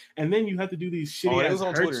 And then you have to do these shitty. Oh, it was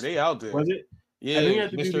on Twitter. They out there. Was it? Yeah, and then you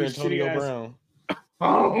have to Mr. Antonio Brown.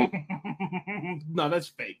 No, that's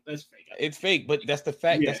fake. That's fake. It's fake, but that's the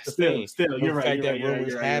fact. Yeah, that's the thing. Still, you're right. The fact that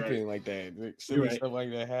rumors right, happening like that, silly stuff like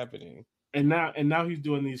that happening. And now he's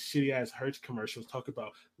doing these shitty ass Hurts commercials. Talk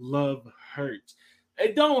about love hurts.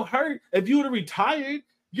 It don't hurt. If you would have retired,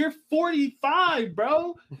 you're 45,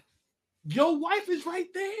 bro. Your wife is right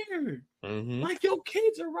there. Mm-hmm. Like, your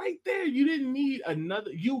kids are right there. You didn't need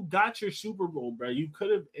another. You got your Super Bowl, bro. You could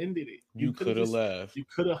have ended it. You could have left. You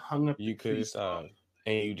could have hung up. You could have stopped.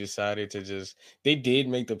 And you decided to they did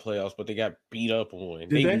make the playoffs, but they got beat up on.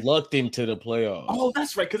 They lucked into the playoffs. Oh,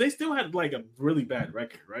 that's right. Because they still had like a really bad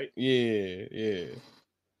record, right? Yeah.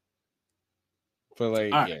 But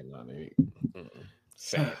like,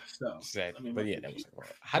 sad. Sad. But yeah, that was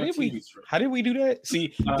how did we do that?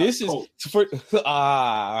 See, this Colts. is for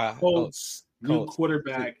Colts, new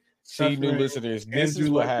quarterback. See, new listeners, this is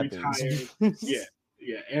what happens.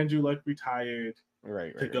 Yeah. Andrew Luck retired.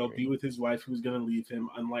 Right. To go be with his wife who's going to leave him,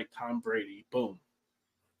 unlike Tom Brady. Boom.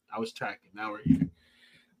 I was tracking. Now we're here.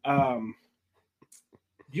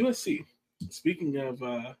 USC. Speaking of,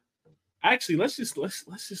 actually, let's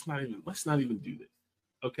not even do this.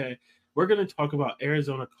 Okay, we're going to talk about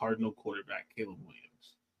Arizona Cardinal quarterback Caleb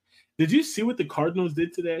Williams. Did you see what the Cardinals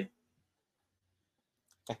did today?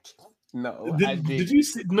 No, did you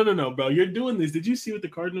see? No, bro. You're doing this. Did you see what the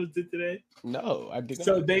Cardinals did today? No, I did not.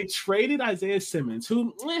 So they traded Isaiah Simmons,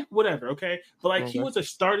 who, whatever, okay? But, like, he was a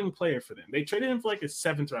starting player for them. They traded him for, like, a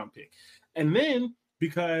 7th-round pick. And then,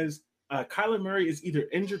 because Kyler Murray is either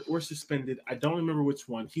injured or suspended. I don't remember which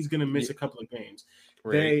one. He's going to miss a couple of games.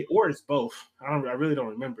 Right. Or it's both. I really don't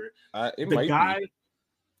remember.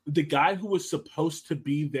 The guy who was supposed to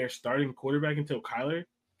be their starting quarterback until Kyler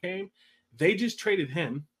came, they just traded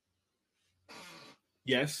him.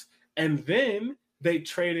 Yes. And then they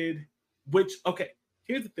traded,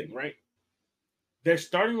 here's the thing, right? Their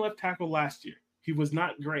starting left tackle last year, he was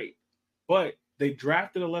not great, but they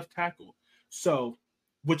drafted a left tackle. So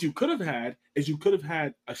what you could have had is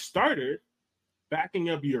a starter backing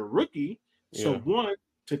up your rookie. So one,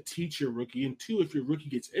 to teach your rookie, and two, if your rookie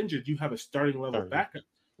gets injured, you have a starting level backup.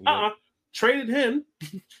 Traded him.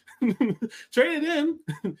 Traded him.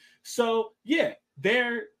 So yeah,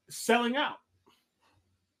 they're selling out.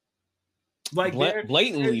 Like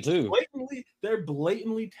blatantly too. They're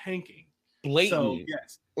blatantly tanking. Blatantly. So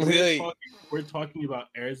yes, we're talking about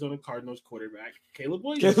Arizona Cardinals quarterback Caleb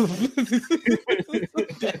Williams.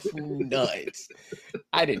 That's nuts.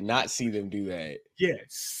 I did not see them do that. Yeah,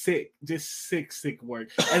 sick work.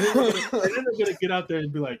 And then they're gonna get out there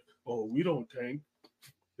and be like, "Oh, we don't tank.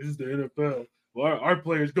 This is the NFL. Well, our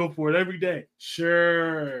players go for it every day."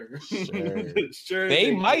 Sure.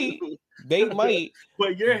 They might.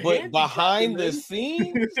 But behind the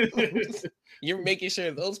scenes, you're making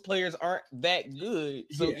sure those players aren't that good.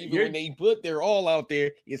 So even when they put their all out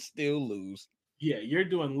there, you still lose. Yeah, you're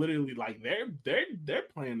doing literally like they're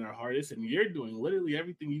playing their hardest, and you're doing literally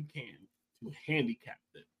everything you can to handicap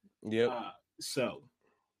them. Yep. So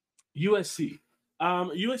USC.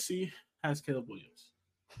 USC has Caleb Williams.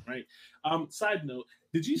 Right. Side note,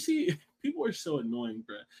 did you see people are so annoying,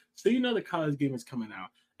 bro? So the college game is coming out,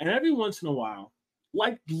 and every once in a while,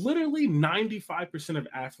 like literally 95% of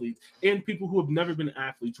athletes and people who have never been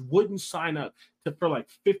athletes wouldn't sign up for like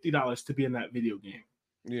 $50 to be in that video game.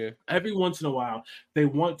 Yeah. Every once in a while, they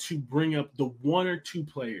want to bring up the 1 or 2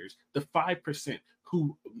 players, the 5%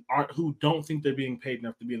 who don't think they're being paid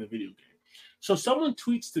enough to be in the video game. So someone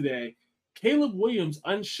tweets today, Caleb Williams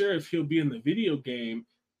unsure if he'll be in the video game.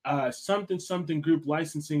 Something group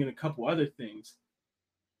licensing and a couple other things.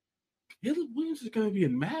 Caleb Williams is going to be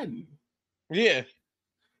in Madden. Yeah.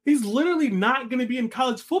 He's literally not going to be in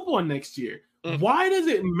college football next year. Why does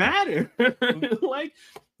it matter?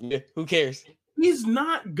 Who cares? He's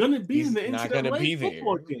not going to be in the NCAA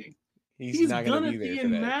football game. He's not going to be in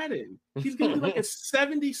Madden. He's going to be like a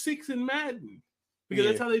 76 in Madden because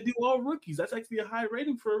that's how they do all rookies. That's actually a high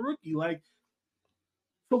rating for a rookie.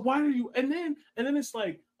 So why are you? And then it's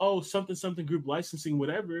like, oh, something group licensing,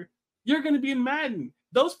 whatever. You're going to be in Madden.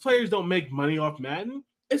 Those players don't make money off Madden.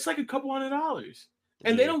 It's like a couple $100,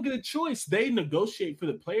 and they don't get a choice. They negotiate for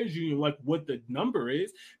the players union, like what the number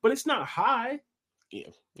is, but it's not high. Yeah,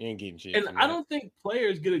 you ain't getting shit. And I don't think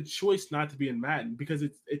players get a choice not to be in Madden because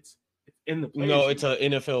it's in the players. No, it's an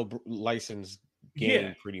NFL license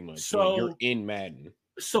game, pretty much. So you're in Madden.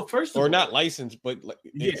 So first of all, or not licensed, but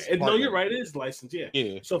no, you're right. It is licensed.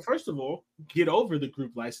 Yeah. So first of all, get over the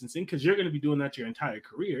group licensing because you're going to be doing that your entire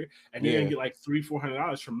career, and you're going to get like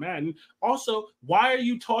 $300-$400 from Madden. Also, why are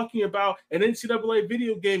you talking about an NCAA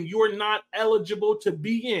video game you're not eligible to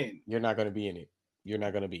be in? You're not going to be in it. You're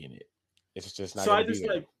not going to be in it. It's just not. So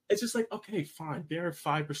it's just like okay, fine. There are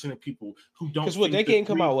 5% of people who don't. Because that game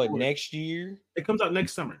come out next year? It comes out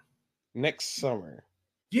next summer. Next summer.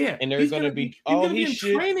 Yeah, and they're going to be. In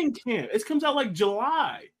training camp. It comes out like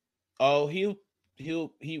July. Oh, he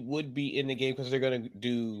would be in the game because they're going to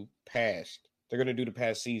do past. They're going to do the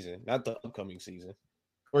past season, not the upcoming season.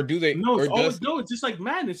 Or do they? No, it's just like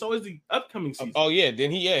Madden. It's always the upcoming season. Oh yeah,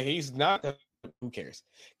 then he's not. Who cares?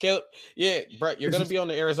 Caleb, bro, you're going to be on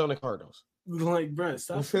the Arizona Cardinals. Like, bro,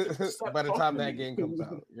 stop by the time that game comes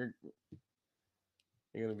out, you're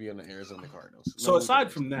going to be on the Arizona Cardinals. So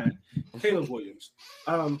aside from that, Caleb Williams.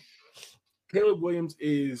 Caleb Williams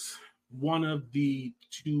is one of the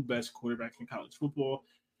 2 best quarterbacks in college football.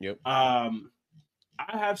 Yep. I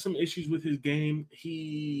have some issues with his game.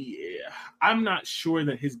 I'm not sure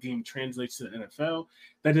that his game translates to the NFL.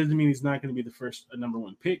 That doesn't mean he's not going to be the first number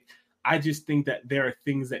 1 pick. I just think that there are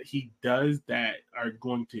things that he does that are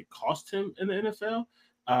going to cost him in the NFL,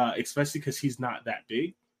 especially because he's not that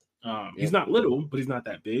big. He's not little, but he's not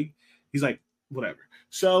that big. He's like whatever.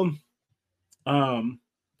 So, but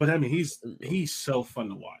I mean, he's so fun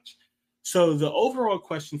to watch. So the overall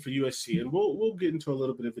question for USC, and we'll get into a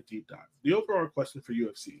little bit of a deep dive. The overall question for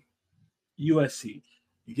USC,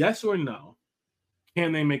 yes or no,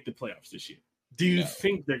 can they make the playoffs this year? Do you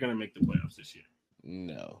think they're going to make the playoffs this year?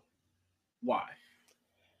 No. Why?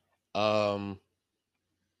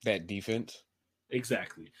 That defense.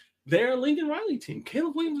 Exactly. They're a Lincoln Riley team.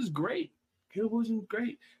 Caleb Williams is great.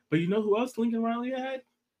 But you know who else Lincoln Riley had?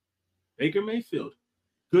 Baker Mayfield,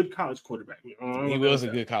 good college quarterback. He was a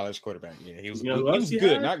good college quarterback. Yeah, he was. You know He was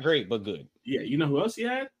good, not great, but good. Yeah, you know who else he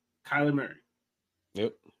had? Kyler Murray.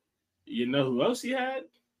 Yep. You know who else he had?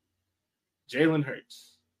 Jalen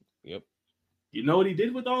Hurts. Yep. You know what he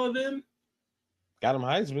did with all of them? Got him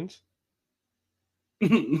Heisman's.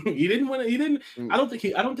 He didn't win it. He didn't. I don't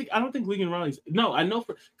think Lincoln Riley's. No, I know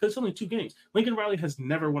because it's only 2 games. Lincoln Riley has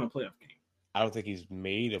never won a playoff game. I don't think he's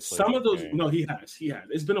made a playoff Some of those. game. No, he has.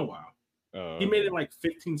 It's been a while. He made it like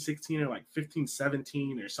 15-16 or like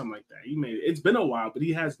 15-17 or something like that. He made it. It's been a while, but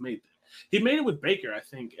he has made it. He made it with Baker, I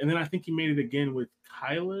think, and then I think he made it again with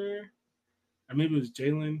Kyler, or maybe it was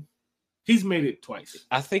Jalen. He's made it twice.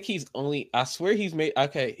 I think I swear he's made.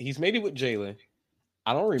 Okay, he's made it with Jalen.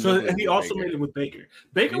 I don't remember. So and he also made it with Baker.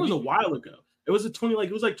 Baker was a while ago. It was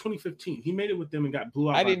 2015. He made it with them and got blew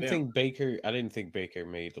out. I didn't think Baker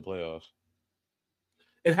made the playoffs.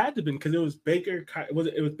 It had to have been because it was Baker. It was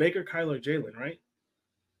Baker, Kyler, Jalen, right?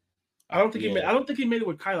 I don't think he made it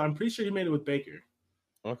with Kyler. I'm pretty sure he made it with Baker.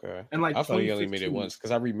 Okay. And like I thought he only made it once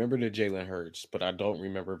because I remember the Jalen Hurts, but I don't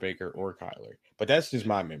remember Baker or Kyler. But that's just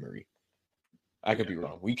my memory. I could be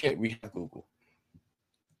wrong. We have Google.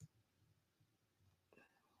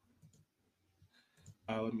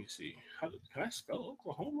 Let me see. Can I spell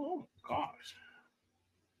Oklahoma? Oh my gosh.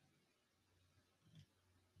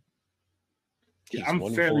 Yeah,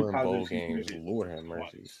 I'm fairly positive. Bowl games. Lord have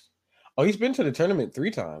mercy. Oh, he's been to the tournament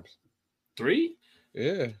 3 times. 3?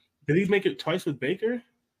 Yeah. Did he make it twice with Baker?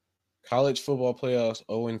 College football playoffs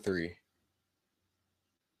 0-3.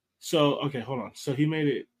 So, okay, hold on. So he made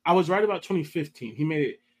it. I was right about 2015. He made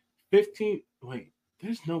it 15. Wait,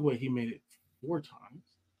 there's no way he made it 4 times.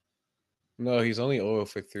 No, he's only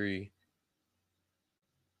 0-3.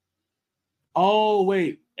 Oh,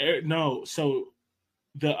 wait. No. So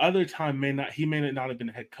the other time he may not have been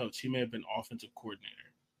a head coach. He may have been offensive coordinator.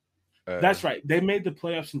 That's right. They made the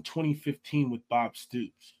playoffs in 2015 with Bob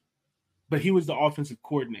Stoops, but he was the offensive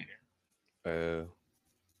coordinator.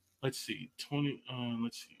 Let's see. 10.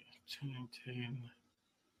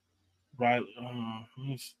 Riley.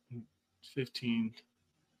 15.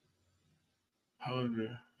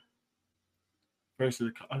 However,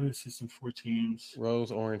 versus the other assistant 4 teams.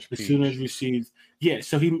 Rose, orange, peach. The Sooners received. Yeah,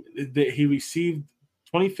 so he received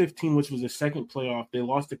 2015, which was the second playoff. They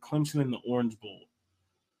lost to Clemson in the Orange Bowl.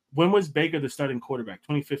 When was Baker the starting quarterback?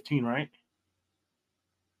 2015, right?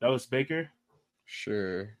 That was Baker?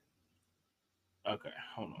 Sure. Okay,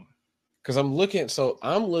 hold on. Because I'm looking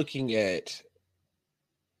at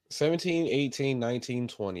 17, 18, 19,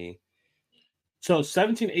 20. So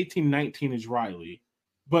 17, 18, 19 is Riley.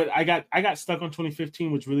 But I got stuck on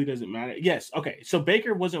 2015, which really doesn't matter. Yes, okay. So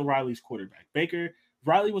Baker wasn't Riley's quarterback.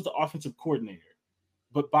 Riley was the offensive coordinator.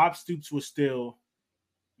 But Bob Stoops was still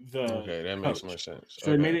the Okay, that makes more sense.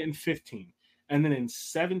 So they made it in 15. And then in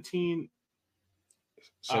 17,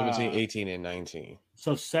 18, and 19.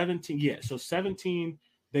 So 17,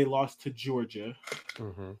 they lost to Georgia.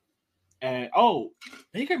 Mm-hmm. And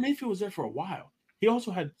Baker Mayfield was there for a while. He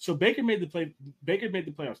also had Baker made the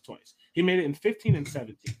playoffs twice. He made it in 15 and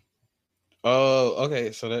 17. Oh,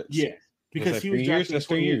 okay. So that's because he was 3 years. That's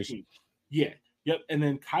 3 years. Yeah. Yep. And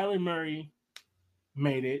then Kyler Murray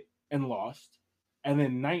made it and lost. And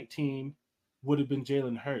then 19 would have been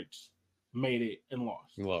Jalen Hurts, made it and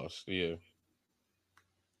lost. Yeah.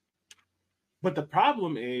 But the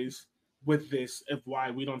problem is with this, of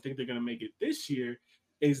why we don't think they're going to make it this year,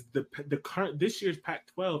 is the current this year's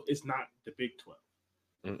Pac-12 is not the Big 12.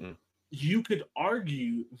 Mm-mm. You could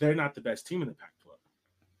argue they're not the best team in the Pac-12.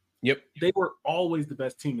 Yep. They were always the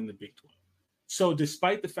best team in the Big 12. So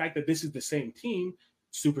despite the fact that this is the same team,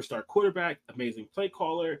 superstar quarterback, amazing play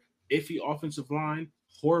caller, iffy offensive line,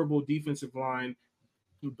 horrible defensive line,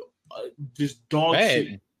 just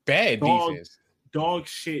defense. Dog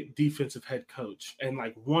shit defensive head coach, and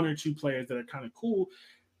like 1 or 2 players that are kind of cool,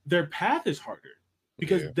 their path is harder.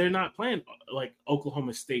 Because they're not playing like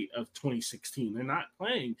Oklahoma State of 2016. They're not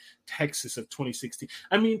playing Texas of 2016.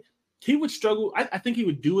 I mean, he would struggle. I think he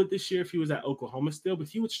would do it this year if he was at Oklahoma still, but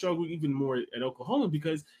he would struggle even more at Oklahoma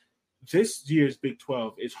because this year's Big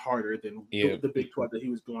 12 is harder than the Big 12 that he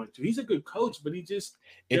was going to. He's a good coach, but it's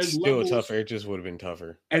still tougher. It just would have been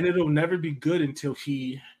tougher. And it'll never be good until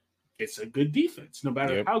he gets a good defense, no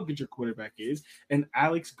matter how good your quarterback is. And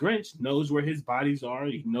Alex Grinch knows where his bodies are.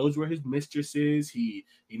 He knows where his mistress is. He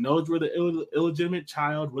knows where the illegitimate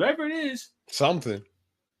child, whatever it is. Something.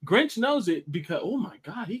 Grinch knows it because, oh my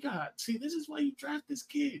God, this is why you draft this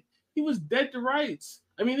kid. He was dead to rights.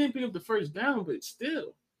 I mean, he didn't pick up the first down, but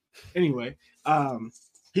still. Anyway,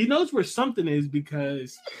 he knows where something is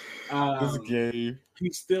because this game. He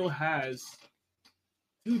still has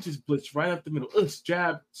Dude just blitzed right up the middle.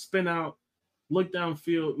 Jab, spin out, look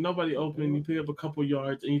downfield, nobody open. You pick up a couple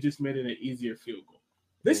yards, and you just made it an easier field goal.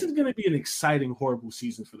 This is going to be an exciting, horrible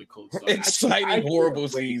season for the Colts. Exciting, horrible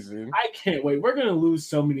season. I can't wait. We're going to lose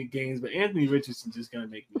so many games, but Anthony Richardson's just going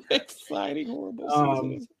to make me happy. Exciting, horrible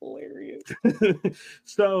season is hilarious.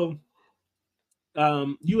 So,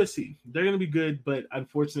 USC, they're going to be good, but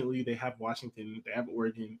unfortunately, they have Washington, they have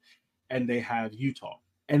Oregon, and they have Utah.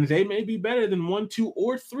 And they may be better than 1, 2,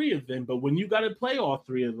 or 3 of them, but when you got to play all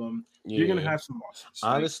 3 of them, you're going to have some losses.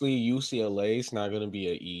 Honestly, UCLA is not going to be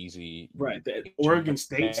an easy. Right. Oregon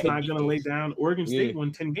State's not going to lay down. Oregon State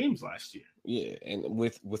won 10 games last year. Yeah, and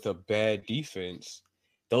with a bad defense,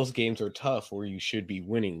 those games are tough where you should be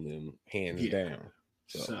winning them hands down.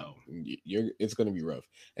 So it's going to be rough.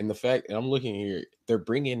 And the fact, and I'm looking here, they're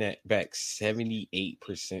bringing that back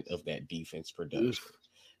 78% of that defense production.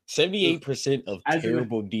 78% of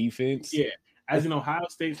terrible defense. Yeah. As an Ohio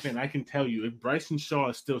State fan, I can tell you, if Bryson Shaw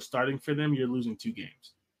is still starting for them, you're losing 2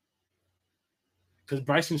 games. Because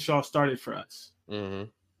Bryson Shaw started for us. Mm-hmm.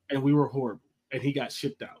 And we were horrible. And he got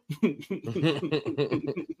shipped out. They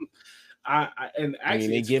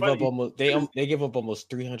give up almost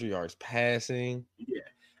 300 yards passing. Yeah.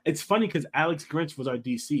 It's funny because Alex Grinch was our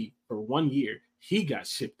DC for 1 year. He got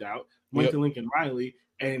shipped out, went to Lincoln Riley.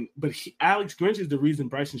 But Alex Grinch is the reason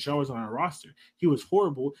Bryson Shaw was on our roster. He was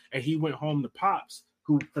horrible, and he went home to Pops,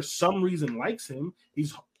 who for some reason likes him.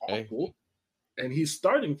 He's awful, and he's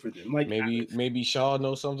starting for them. Like maybe Shaw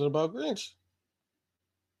knows something about Grinch.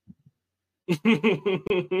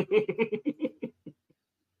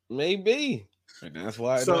 Maybe, and that's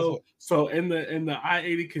why. So in the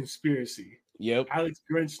I-80 conspiracy, Alex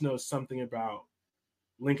Grinch knows something about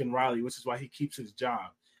Lincoln Riley, which is why he keeps his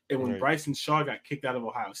job. And when Bryson Shaw got kicked out of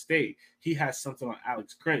Ohio State, he has something on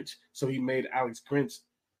Alex Grinch. So he made Alex Grinch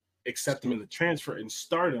accept him in the transfer and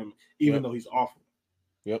start him, even though he's awful.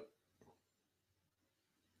 Yep.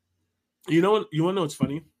 You know what? You want to know what's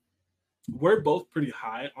funny? We're both pretty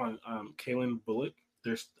high on Kalen Bullock,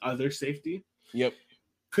 their other safety. Yep.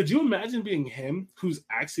 Could you imagine being him, who's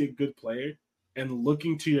actually a good player, and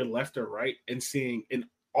looking to your left or right and seeing an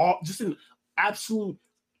absolute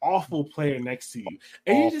awful player next to you,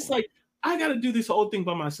 and you're just like, I got to do this whole thing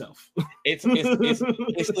by myself. It's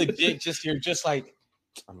legit. You're just like,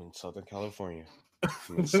 I'm in Southern California.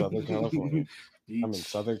 I'm in Southern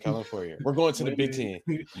California. We're going to the Big Ten.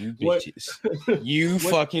 You bitches. You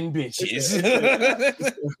fucking bitches.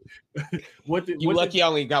 You lucky I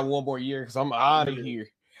only got 1 more year because I'm out of here.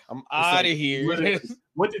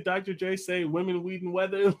 What did Dr. J say? Women, weed, and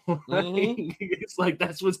weather. It's like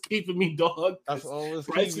that's what's keeping me, dog. That's always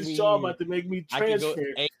Bryson Shaw about to make me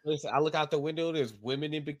transfer. I look out the window. There's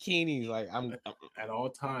women in bikinis. Like I'm at all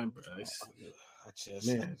time, bro. I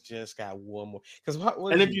just got 1 more.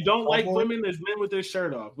 And if you don't like women, there's men with their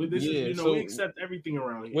shirt off. We accept everything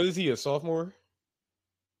around here. What is he? A sophomore?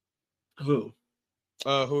 Who? Who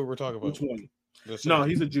are we talking about? Which one? No,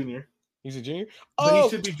 he's a junior. He's a junior? But he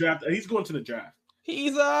should be drafted. He's going to the draft.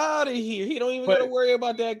 He's out of here. He don't even got to worry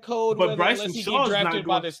about that code. But Bryson Shaw's get drafted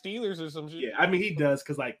by the Steelers or some shit. Yeah, I mean, he does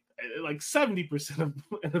because like 70% of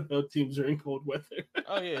NFL teams are in cold weather.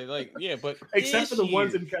 But except for the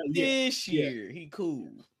ones in this year, he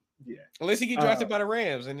cool. Yeah, unless he get drafted by the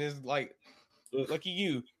Rams, and it's like,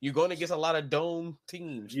 lucky you're going against a lot of dome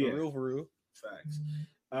teams. For real. Facts.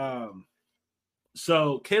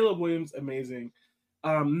 So Caleb Williams, amazing.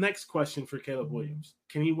 Next question for Caleb Williams: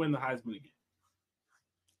 can he win the Heisman again?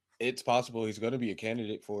 It's possible. He's going to be a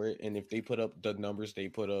candidate for it, and if they put up the numbers they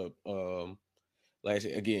put up last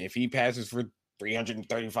year, again, if he passes for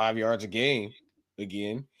 335 yards a game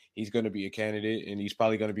again, he's going to be a candidate, and he's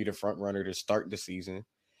probably going to be the front runner to start the season.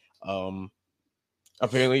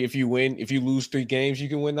 Apparently, if you lose 3 games, you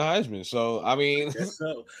can win the Heisman. So, I mean,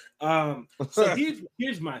 so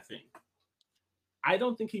here's my thing. I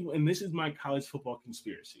don't think and this is my college football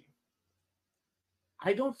conspiracy.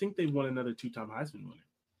 I don't think they won another 2-time Heisman winner.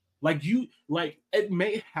 It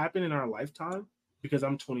may happen in our lifetime because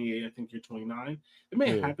I'm 28. I think you're 29. It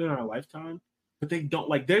may happen in our lifetime, but they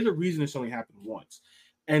don't. There's a reason it's only happened once.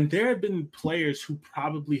 And there have been players who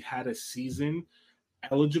probably had a season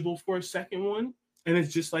eligible for a second one. And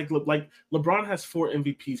it's just like LeBron has 4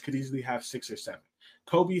 MVPs, could easily have 6 or 7.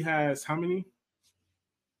 Kobe has how many?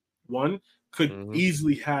 1. Could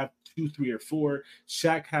easily have 2, 3, or 4.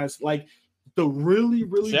 Shaq has the really,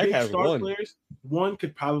 really big star players. 1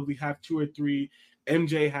 could probably have 2 or 3.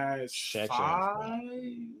 MJ has 5.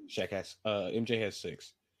 MJ has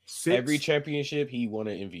 6. Every championship he won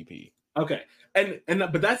an MVP. Okay,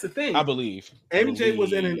 but that's the thing. I believe MJ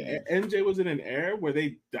was in an era where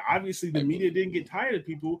obviously the media didn't get tired of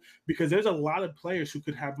people because there's a lot of players who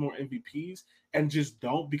could have more MVPs and just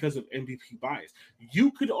don't because of MVP bias.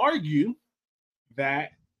 You could argue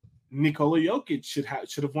that Nikola Jokic should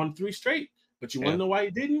have won 3 straight. But you want to know why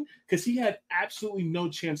he didn't? Because he had absolutely no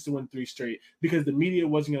chance to win 3 straight because the media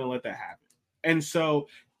wasn't going to let that happen. And so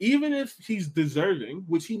even if he's deserving,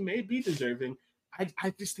 which he may be deserving,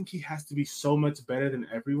 I just think he has to be so much better than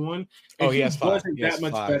everyone. And he has 5. Wasn't he has that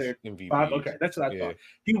much 5 better. MVPs. 5, okay, that's what I thought.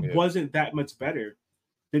 He wasn't that much better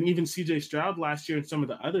than even CJ Stroud last year and some of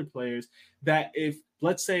the other players that if,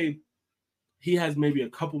 let's say, he has maybe a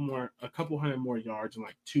couple hundred more yards and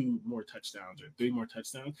like 2 more touchdowns or 3 more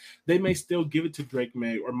touchdowns, they may still give it to Drake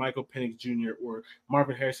May or Michael Penix Jr. or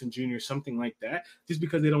Marvin Harrison Jr., something like that, just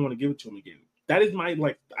because they don't want to give it to him again. That is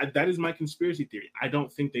my conspiracy theory. I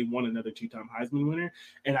don't think they want another 2-time Heisman winner,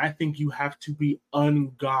 and I think you have to be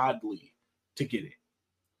ungodly to get it.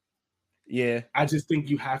 Yeah. I just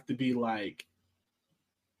think you have to be like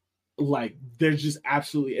there's just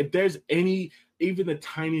absolutely, if there's even the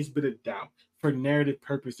tiniest bit of doubt, for narrative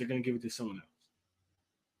purpose, they're going to give it to someone else.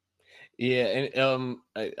 Yeah, and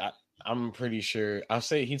I'm pretty sure I'll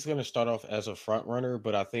say he's going to start off as a front runner,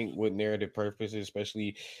 but I think with narrative purposes,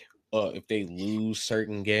 especially if they lose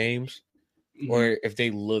certain games, or if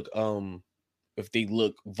they look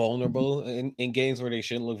vulnerable in games where they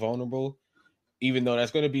shouldn't look vulnerable, even though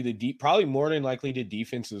that's going to be probably more than likely the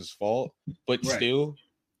defense's fault, but still,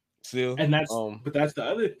 and that's the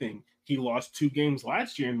other thing. He lost 2 games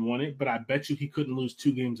last year and won it, but I bet you he couldn't lose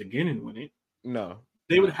 2 games again and win it. No,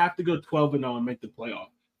 they would have to go 12-0 and make the playoff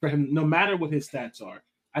for him, no matter what his stats are.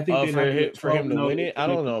 I think for him to win it, I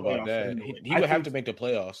don't know about that. He would have to make the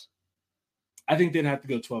playoffs. I think they'd have to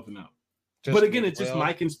go 12-0. But again, it's just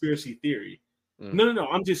my conspiracy theory. No.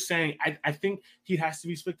 I'm just saying. I think he has to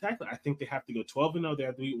be spectacular. I think they have to go 12-0. They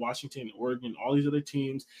have to beat Washington, Oregon, all these other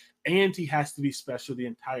teams, and he has to be special the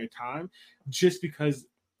entire time. Just because,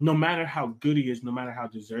 no matter how good he is, no matter how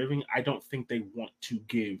deserving, I don't think they want to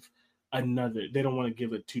give another. They don't want to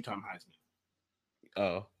give a 2-time Heisman.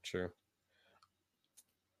 Oh, true.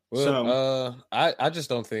 Well, I just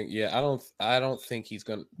don't think. Yeah, I don't think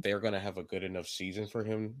they're gonna have a good enough season for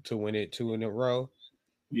him to win it 2 in a row.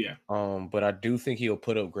 Yeah. But I do think he'll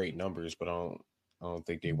put up great numbers, but I don't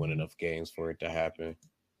think they win enough games for it to happen.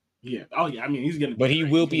 Yeah. Oh yeah. I mean, he's gonna. But he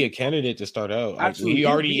will be a candidate to start out. Absolutely. He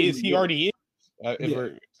already is.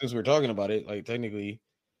 Since we're talking about it, like technically,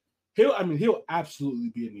 he'll absolutely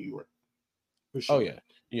be in New York. For sure. Oh yeah.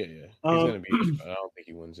 He's gonna be. I don't think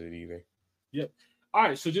he wins it either. Yep. All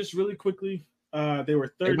right. So just really quickly, they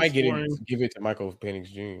were third. They might give it to Michael Penix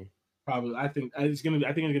Jr. Probably. I think it's gonna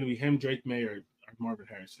be him, Drake May, or Marvin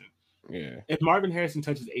Harrison. Yeah. If Marvin Harrison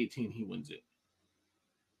touches 18, he wins it.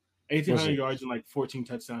 1,800 yards and like 14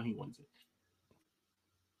 touchdowns, he wins it.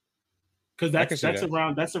 Because that's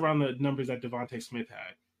around the numbers that Devontae Smith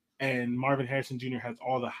had, and Marvin Harrison Jr. has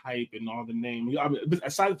all the hype and all the name. But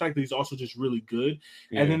aside from the fact that he's also just really good,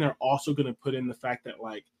 and then they're also going to put in the fact that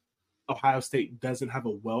like Ohio State doesn't have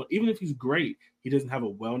even if he's great, he doesn't have a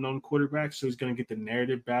well-known quarterback, so he's going to get the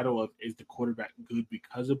narrative battle of, is the quarterback good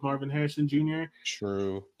because of Marvin Harrison Jr.?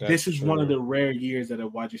 True. This is one of the rare years that a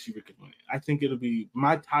wide receiver could win it. I think it'll be,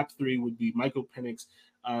 my top 3 would be Michael Penix,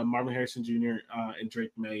 Marvin Harrison Jr., and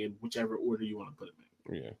Drake May, in whichever order you want to put him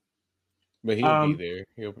in. Yeah. But he'll be there.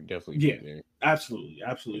 He'll definitely be there. Absolutely.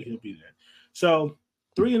 He'll be there. So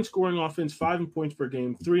 3 in scoring offense, 5 in points per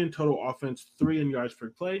game, 3 in total offense, 3 in yards per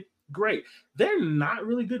play. Great. They're not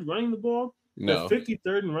really good running the ball. No. They're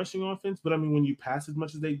 53rd in rushing offense, but I mean, when you pass as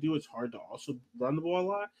much as they do, it's hard to also run the ball a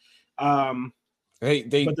lot.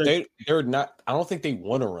 They're not. I don't think they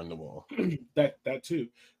want to run the ball. that too.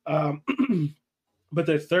 But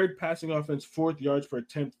their 3rd passing offense, 4th yards per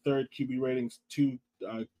attempt, 3rd QB ratings,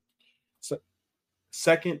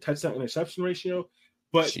 2nd touchdown interception ratio.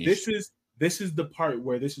 But Sheesh. This is the part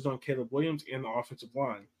where this is on Caleb Williams and the offensive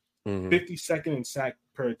line. 52nd in sack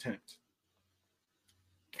per attempt.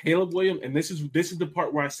 Caleb Williams, and this is the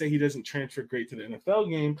part where I say he doesn't transfer great to the NFL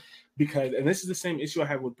game, because, and this is the same issue I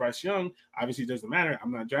have with Bryce Young. Obviously, it doesn't matter.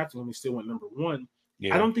 I'm not drafting him. He still went number 1.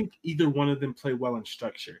 Yeah. I don't think either one of them play well in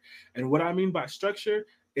structure. And what I mean by structure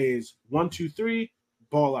is 1, 2, 3,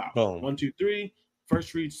 ball out. Boom. 1, 2, 3,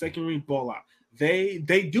 first read, second read, ball out. They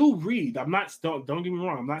do read. Don't get me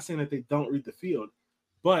wrong. I'm not saying that they don't read the field,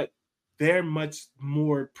 but they're much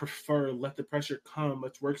more prefer, let the pressure come.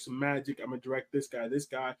 Let's work some magic. I'm going to direct this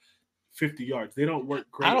guy 50 yards. They don't work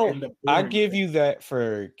great. I give you that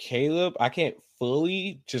for Caleb. I can't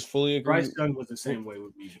fully agree. Bryce Young was the same way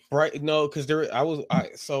with me. Right? No, because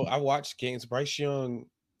I watched games. Bryce Young,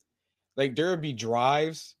 like there'd be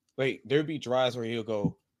drives where he'll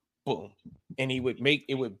go, boom, and it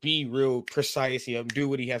would be real precise. He'll do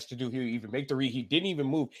what he has to do. He'll even make the read. He didn't even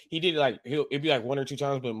move. He did it'd be like one or two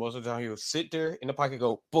times, but most of the time he'll sit there in the pocket,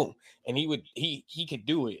 go boom, and he could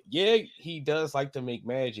do it. Yeah, he does like to make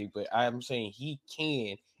magic, but I'm saying he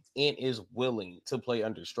can and is willing to play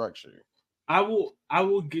under structure. I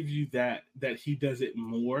will give you that he does it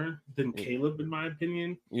more than Caleb, in my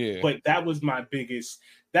opinion. Yeah. But that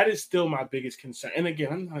is still my biggest concern. And again,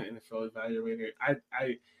 I'm not an NFL evaluator.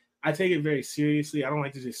 I take it very seriously. I don't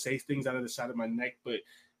like to just say things out of the side of my neck, but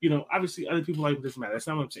obviously other people like this matter. That's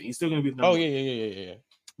not what I'm saying. He's still gonna be the number. Oh yeah.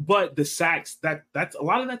 But the sacks, that's a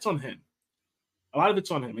lot of that's on him. A lot of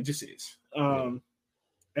it's on him. It just is.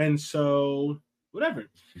 And so whatever.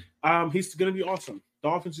 He's gonna be awesome. The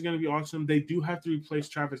offense is going to be awesome. They do have to replace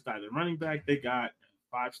Travis Dye, the running back. They got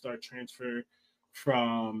a 5-star transfer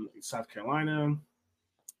from South Carolina.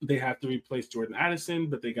 They have to replace Jordan Addison,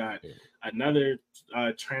 but they got another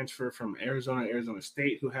transfer from Arizona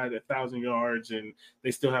State, who had 1,000 yards, and they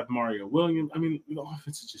still have Mario Williams. I mean, the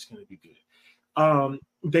offense is just going to be good.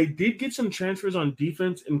 They did get some transfers on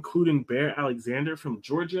defense, including Bear Alexander from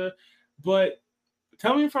Georgia, but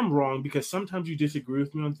tell me if I'm wrong, because sometimes you disagree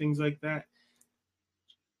with me on things like that.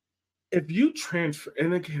 If you transfer,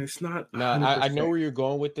 and again, it's not. I know where you're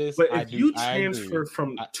going with this. But if you transfer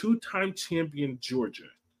from two-time champion Georgia,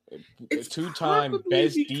 it's two-time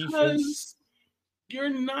best defense. You're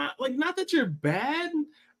not that you're bad,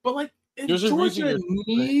 but like if there's Georgia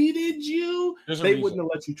needed you, they wouldn't have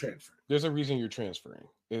let you transfer. There's a reason you're transferring.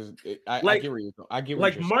 I get where you're going. I get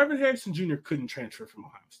like Marvin Harrison Jr. couldn't transfer from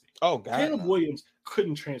Ohio State. Oh God, Caleb Williams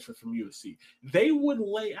couldn't transfer from USC. They would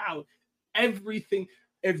lay out everything.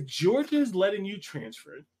 If Georgia's letting you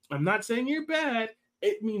transfer, I'm not saying you're bad.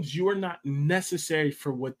 It means you're not necessary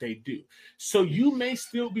for what they do. So you may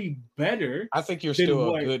still be better. I think you're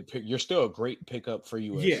still a good pick. You're still a great pickup for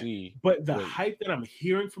USC. Yeah, but the hype that I'm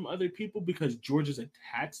hearing from other people, because Georgia's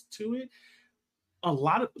attached to it, a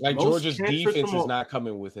lot of Georgia's defense is not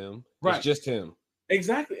coming with him. Right. It's just him.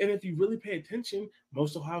 Exactly. And if you really pay attention,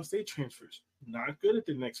 most Ohio State transfers not good at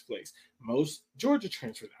the next place. Most Georgia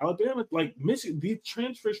transfers, Alabama, like missing these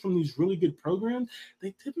transfers from these really good programs,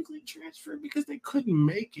 they typically transfer because they couldn't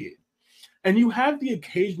make it. And you have your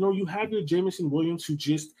Jamison Williams, who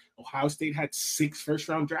Ohio State had 6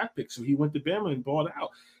 first-round draft picks, so he went to Bama and balled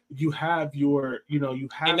out. You have your Michael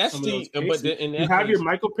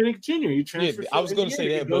Penix Jr. You transfer. Yeah, I was going to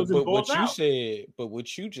say that, but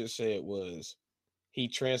what you just said was he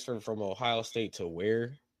transferred from Ohio State to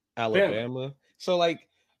where? Alabama. Bama. So like,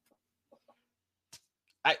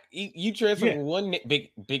 you transferred from one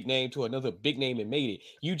big name to another big name and made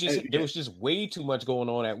it. There was just way too much going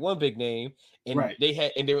on at one big name, and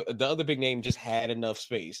the other big name just had enough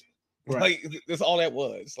space. Right. Like that's all that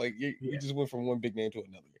was. Like you just went from one big name to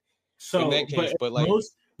another. So in that case,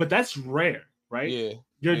 but that's rare, right? Yeah.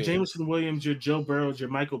 Your Jameson Williams, your Joe Burrows, your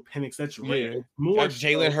Michael Penix, that's rare. Yeah. More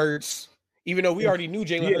Jalen Hurts. Even though we already knew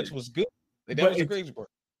Jalen Hurts was good. That was the crazy part.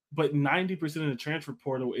 But 90% of the transfer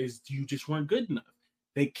portal is you just weren't good enough.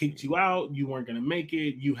 They kicked you out. You weren't going to make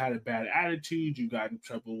it. You had a bad attitude. You got in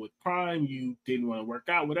trouble with crime. You didn't want to work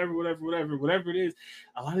out. Whatever it is.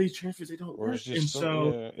 A lot of these transfers, they don't work.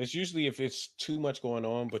 It's usually if it's too much going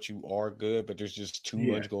on, but you are good, but there's just too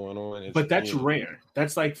much going on. But that's rare.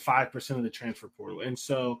 That's like 5% of the transfer portal. And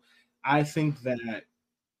so I think that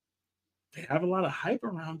they have a lot of hype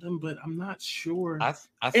around him, but I'm not sure. I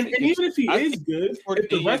think even if he is good, if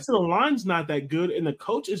the rest of the line's not that good and the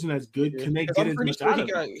coach isn't as good, can they get as much out of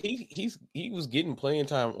him? He was getting playing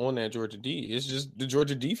time on that Georgia D. It's just the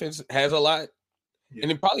Georgia defense has a lot. Yeah.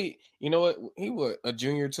 And it probably, you know what, he was a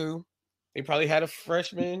junior too. They probably had a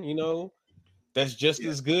freshman, that's just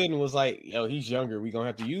as good and was like, he's younger. We're going to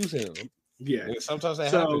have to use him. Yeah. And sometimes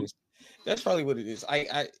that happens. That's probably what it is.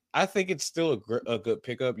 I think it's still a good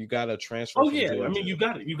pickup. You got to transfer. Oh yeah, Georgia. I mean you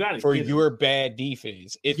got it for your bad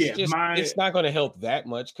defense. It's not going to help that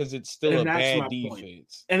much because it's still a bad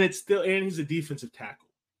defense, and he's a defensive tackle.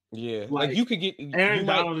 Yeah, like you could get Aaron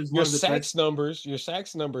Donald is your sacks numbers. Your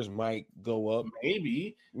sacks numbers might go up.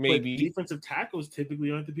 Maybe. But defensive tackles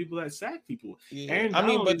typically aren't the people that sack people. Yeah. Aaron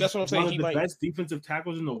Donald, but that's what I'm saying. One of the best defensive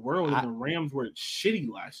tackles in the world, and the Rams were shitty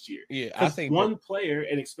last year. Yeah, I think one player,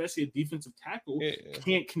 and especially a defensive tackle,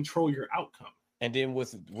 can't control your outcome. And then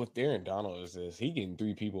with Aaron Donald is he getting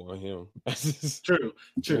 3 people on him. True.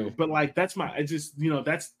 Yeah. But that's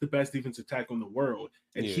that's the best defensive tackle in the world,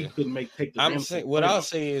 and he couldn't take the. I'll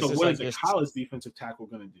say is, so what is a college defensive tackle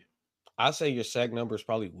going to do? I say your sack numbers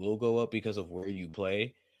probably will go up because of where you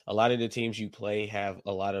play. A lot of the teams you play have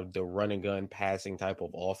a lot of the run and gun passing type of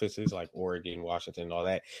offenses like Oregon, Washington, and all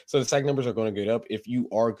that. So the sack numbers are going to get up if you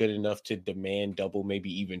are good enough to demand double,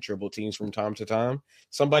 maybe even triple teams from time to time.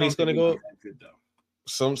 Somebody's going to go up. Good though.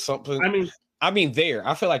 Something. I mean,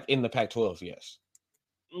 I feel like in the Pac-12, yes.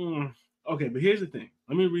 Okay, but here's the thing.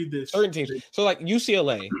 Let me read this. Certain teams. So like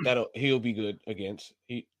UCLA, he'll be good against.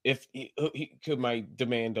 He could might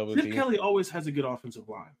demand double Chip teams. Kelly always has a good offensive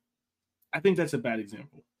line. I think that's a bad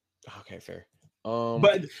example. Okay, fair.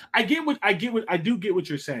 But I do get what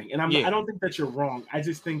you're saying, and I don't think that you're wrong. I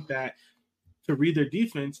just think that to read their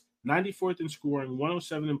defense, 94th in scoring,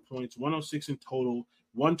 107 in points, 106 in total,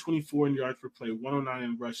 124 in yards per play, 109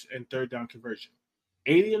 in rush and third down conversion,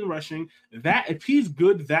 80 in rushing. That if he's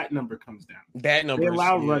good, that number comes down. That number. They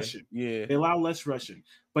allow rushing. Yeah, they allow less rushing,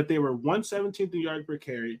 but they were 117th in yards per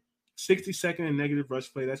carry. 62nd in negative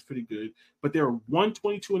rush play. That's pretty good. But they were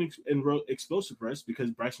 122 in explosive rush because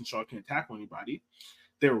Bryson Shaw can't tackle anybody.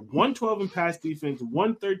 They were 112 in pass defense,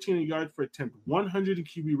 113 in yards per attempt, 100 in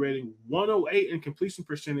QB rating, 108 in completion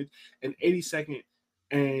percentage, and 82nd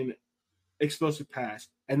in explosive pass.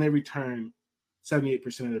 And they return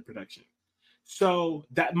 78% of their production. So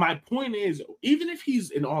that my point is, even if he's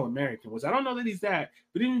an All-American, which I don't know that he's that,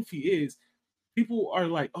 but even if he is, people are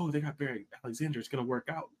like, "Oh, they got Barry Alexander. It's going to work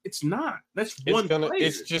out." It's not. That's one player.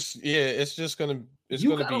 It's just going to. It's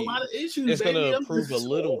going to be a lot of issues. It's going to improve a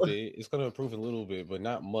little bit. It's going to improve a little bit, but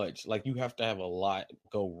not much. Like you have to have a lot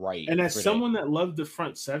go right. And as someone that loved the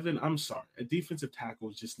front seven, I'm sorry, a defensive tackle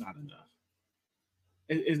is just not enough.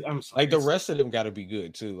 I'm sorry. Like the rest of them got to be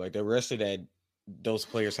good too. Like the rest of that. Those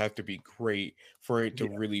players have to be great for it to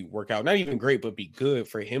really work out. Not even great, but be good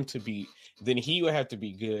for him to be. Then he would have to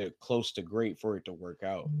be good, close to great for it to work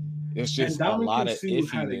out. It's just a lot of iffiness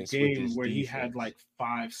had a game with where defense. He had like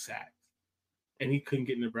 5 sacks, and he couldn't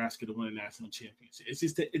get Nebraska to win a national championship.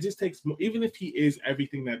 It just takes more. Even if he is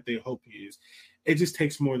everything that they hope he is, it just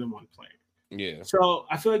takes more than one player. Yeah. So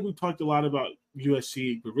I feel like we talked a lot about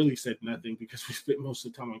USC, but really said nothing because we spent most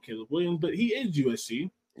of the time on Caleb Williams. But he is USC.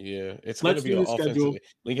 Yeah, it's going to be an offensive.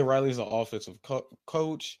 Lincoln Riley is an offensive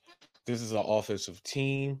coach. This is an offensive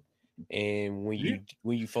team, and when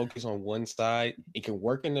you focus on one side, it can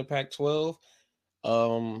work in the Pac-12.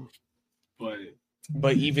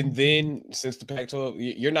 But even then, since the Pac-12,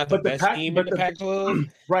 you're not the best team in the Pac-12,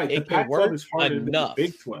 right? It can work enough.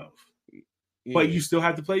 Big 12. Yeah. But you still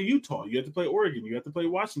have to play Utah. You have to play Oregon. You have to play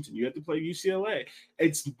Washington. You have to play UCLA.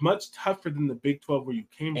 It's much tougher than the Big 12 where you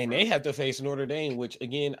came from. And they have to face Notre Dame, which,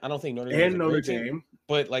 again, I don't think Notre Dame and Notre Dame.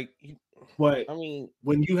 But, like, I mean,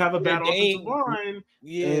 when you have a bad offensive line,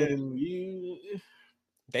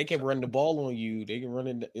 they can run the ball on you. They can run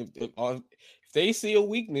it. If they see a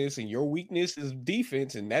weakness and your weakness is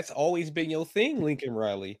defense, and that's always been your thing, Lincoln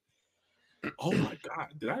Riley. Oh my God!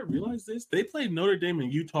 Did I realize this? They played Notre Dame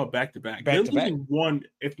and Utah back to back. They're losing one,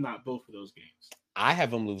 if not both, of those games. I have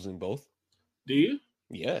them losing both. Do you?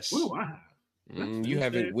 Yes. What do I have? You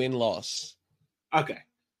have it win-loss. Okay.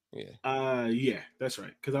 Yeah. Yeah, that's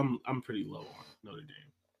right. Because I'm pretty low on Notre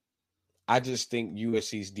Dame. I just think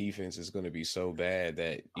USC's defense is going to be so bad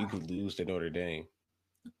that you could lose to Notre Dame.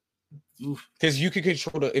 Because you can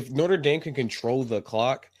control if Notre Dame can control the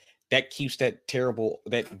clock. That keeps that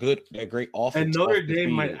great offense. And Notre Dame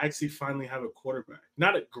might actually finally have a quarterback.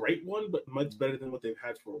 Not a great one, but much better than what they've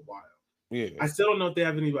had for a while. Yeah. I still don't know if they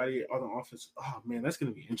have anybody on the offense. Oh, man, that's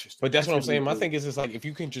going to be interesting. But that's what I'm saying. My thing is like if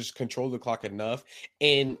you can just control the clock enough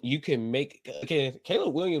and you can make –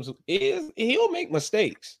 Caleb Williams, he'll make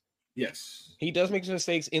mistakes. Yes. He does make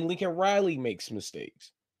mistakes, and Lincoln Riley makes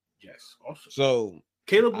mistakes. Yes, also. So –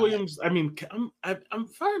 Caleb Williams, if I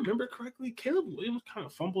remember correctly, Caleb Williams kind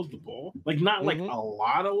of fumbles the ball. Like, not like a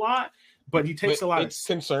lot, but he takes a lot of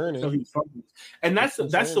concerning. So he fumbles. And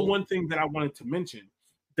that's the one thing that I wanted to mention.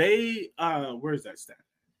 They, where is that stat?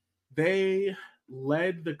 They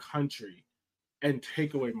led the country in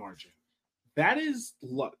takeaway margin. That is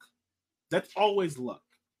luck. That's always luck.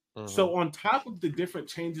 Mm-hmm. So on top of the different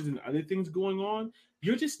changes and other things going on,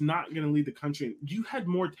 you're just not going to lead the country. You had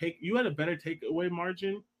a better takeaway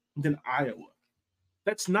margin than Iowa.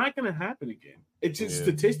 That's not going to happen again. It's just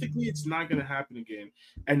statistically, it's not going to happen again.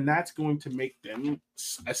 And that's going to make them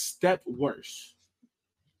a step worse.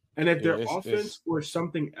 And if their offense or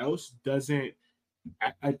something else doesn't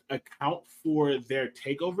account for their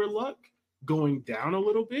takeover luck going down a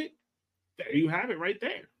little bit, there you have it right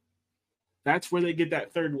there. That's where they get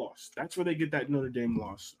that third loss. That's where they get that Notre Dame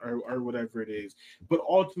loss or whatever it is. But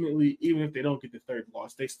ultimately, even if they don't get the third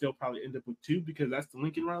loss, they still probably end up with 2 because that's the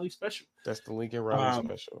Lincoln Riley special. That's the Lincoln Riley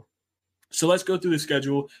special. So let's go through the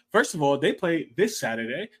schedule. First of all, they play this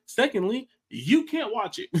Saturday. Secondly, you can't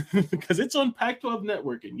watch it because it's on Pac-12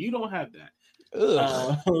 Network, and you don't have that.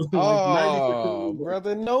 Oh,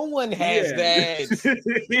 brother, no one has that.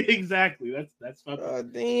 Exactly. That's my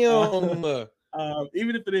point. Damn.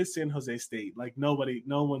 Even if it is San Jose State, like no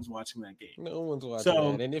one's watching that game. No one's watching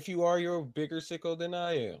that. And if you are, you're a bigger sicko than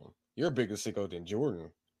I am. You're a bigger sicko than Jordan.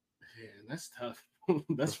 Yeah, that's tough.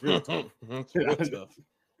 That's real tough. That's real tough.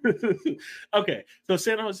 Okay, so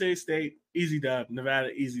San Jose State, easy dub.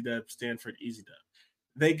 Nevada, easy dub. Stanford, easy dub.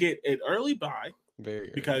 They get an early bye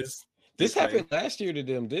because this happened last year to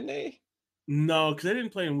them, didn't they? No, because they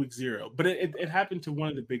didn't play in week 0. But it happened to one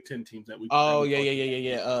of the Big Ten teams that we. Oh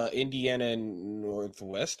yeah. Indiana and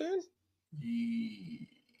Northwestern.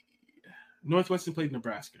 Northwestern played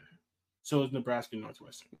Nebraska, so it was Nebraska and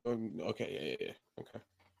Northwestern. Okay, yeah. Okay.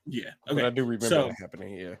 Yeah. Okay. But I do remember that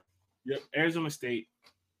happening. Yeah. Yep. Arizona State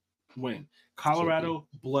win. Colorado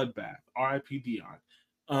bloodbath. R.I.P.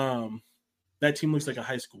 Dion. That team looks like a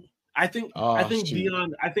high school. I think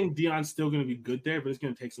Dion's still going to be good there, but it's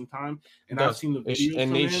going to take some time. And I've seen the videos and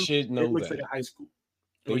from they him. should know it looks like a high school.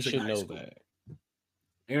 They should know that.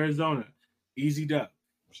 Arizona, easy dub.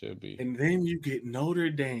 Should be. And then you get Notre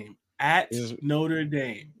Dame at Notre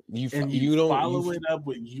Dame. You follow it up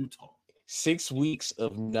with Utah. 6 weeks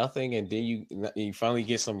of nothing, and then you finally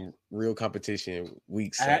get some real competition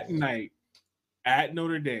week 7. At night, at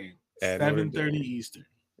Notre Dame, 7:30 Eastern.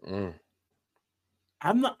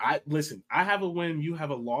 Listen, I have a win, you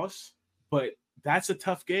have a loss, but that's a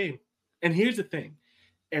tough game. And here's the thing.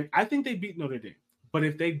 And I think they beat Notre Dame, but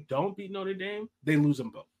if they don't beat Notre Dame, they lose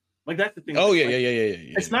them both. Like, that's the thing. Oh, yeah.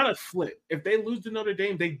 It's not a flip. If they lose to Notre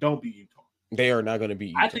Dame, they don't beat Utah. They are not going to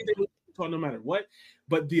beat Utah. I think they lose to Utah no matter what.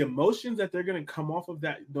 But the emotions that they're going to come off of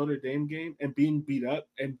that Notre Dame game and being beat up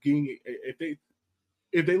and being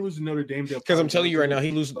if they lose to Notre Dame, because I'm telling you right now,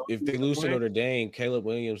 if they lose to Notre Dame, Caleb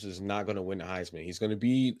Williams is not going to win the Heisman. He's going to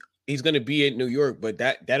be in New York, but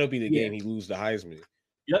that'll be the game he loses the Heisman.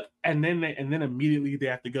 Yep, and then immediately they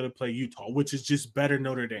have to go to play Utah, which is just better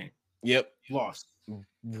Notre Dame. Yep, lost.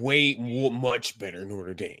 Way much better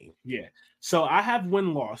Notre Dame. Yeah. So I have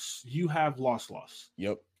win-loss. You have loss.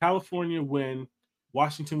 Yep. California win.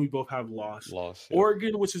 Washington, we both have loss. Yeah.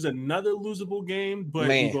 Oregon, which is another losable game, but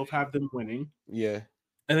we both have them winning. Yeah.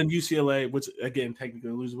 And then UCLA, which again, technically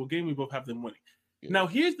a losable game, we both have them winning. Yeah. Now,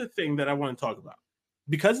 here's the thing that I want to talk about.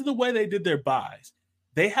 Because of the way they did their buys,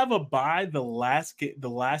 they have a bye the last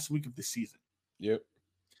week of the season. Yep.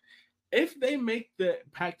 If they make the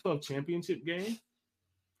Pac-12 championship game,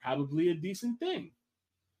 probably a decent thing.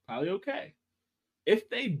 Probably okay. If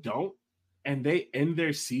they don't, and they end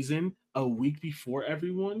their season a week before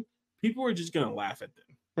everyone, people are just going to laugh at them.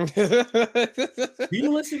 Do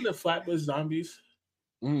you listen to Flatbush Zombies?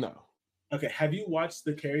 No. Okay, have you watched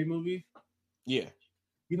the Carrie movie? Yeah.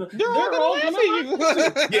 You know, they're all going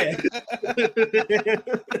to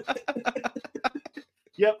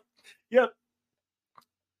Yeah. Yep.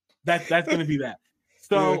 That's going to be that.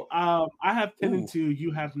 So I have 10-2.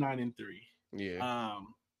 You have 9-3. Yeah.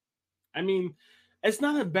 I mean, it's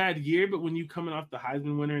not a bad year, but when you coming off the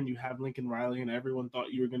Heisman winner and you have Lincoln Riley and everyone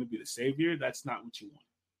thought you were going to be the savior, that's not what you want.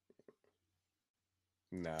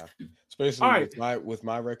 Nah. Especially with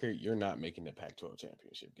my record, you're not making the Pac-12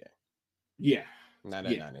 championship game. Yeah. Not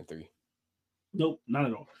at 9-3. Nope, not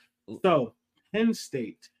at all. So, Penn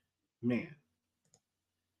State, man.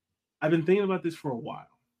 I've been thinking about this for a while,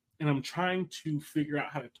 and I'm trying to figure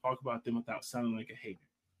out how to talk about them without sounding like a hater.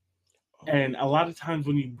 And a lot of times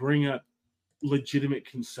when you bring up legitimate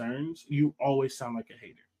concerns, you always sound like a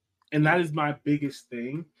hater. And that is my biggest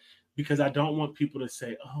thing, because I don't want people to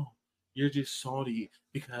say, oh, you're just salty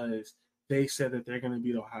because they said that they're going to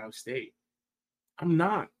beat Ohio State. I'm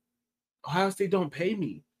not. Ohio State don't pay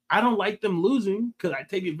me. I don't like them losing because I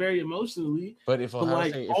take it very emotionally. But if Ohio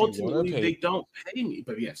State, ultimately they don't pay me.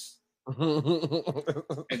 But yes,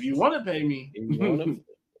 if you want to pay me,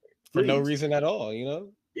 for no reason at all,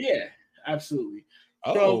 Yeah, absolutely.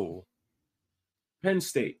 Oh, so, Penn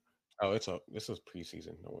State. Oh, this was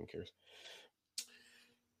preseason. No one cares.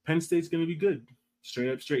 Penn State's going to be good,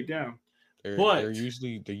 straight up, straight down. They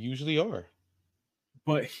usually are.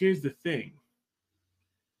 But here's the thing.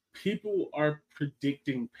 People are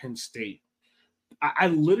predicting Penn State. I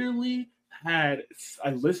literally I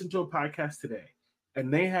listened to a podcast today,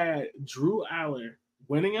 and they had Drew Aller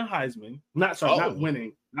winning a Heisman. Not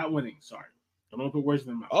winning. Sorry. I don't want to put words in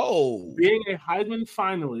their mouth. Oh. Being a Heisman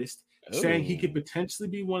finalist, saying he could potentially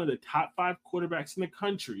be one of the top 5 quarterbacks in the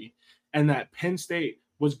country, and that Penn State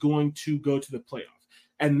was going to go to the playoff.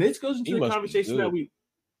 And this goes into the conversation that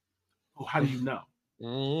how do you know?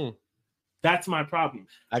 Mm-hmm. That's my problem.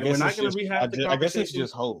 I guess we're not going to rehab the conversation. I guess it's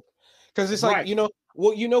just hope. Because it's like,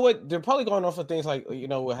 well, you know what? They're probably going off of things like,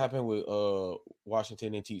 what happened with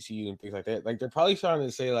Washington and TCU and things like that. Like, they're probably trying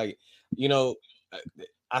to say, like,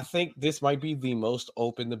 I think this might be the most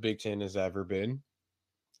open the Big Ten has ever been.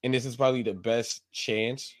 And this is probably the best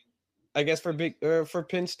chance, I guess, for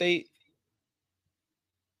Penn State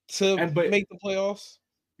to make the playoffs.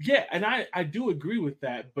 Yeah, and I do agree with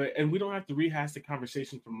that, and we don't have to rehash the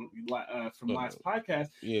conversation from last podcast.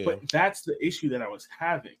 Yeah. But that's the issue that I was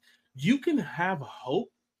having. You can have hope,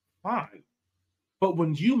 fine, but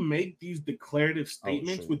when you make these declarative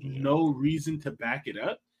statements with no reason to back it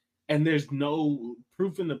up, and there's no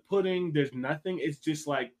proof in the pudding, there's nothing. It's just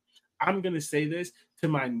like, I'm gonna say this to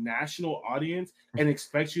my national audience and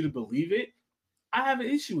expect you to believe it. I have an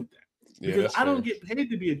issue with that. Because I don't get paid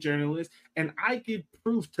to be a journalist, and I get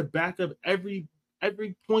proof to back up every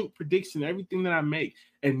point prediction, everything that I make.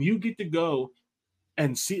 And you get to go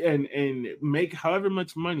and see and make however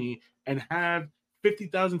much money and have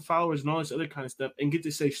 50,000 followers and all this other kind of stuff and get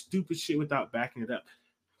to say stupid shit without backing it up.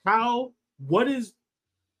 What is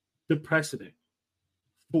the precedent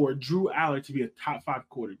for Drew Aller to be a top 5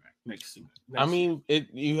 quarterback next season? I don't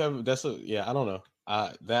know.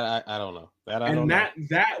 I don't know.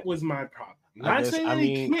 That was my problem. Not saying that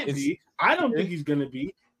he can't be. I don't think he's gonna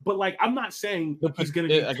be. But like, I'm not saying he's gonna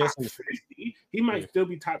be top 50. He might still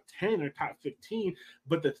be top 10 or top 15.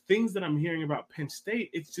 But the things that I'm hearing about Penn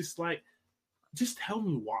State, it's just like, just tell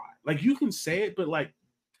me why. Like, you can say it, but like,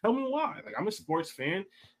 tell me why. Like, I'm a sports fan.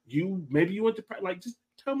 Maybe you went to just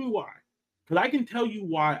tell me why. Because I can tell you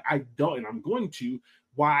why I don't, and I'm going to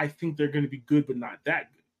why I think they're going to be good, but not that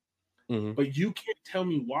good. Mm-hmm. But you can't tell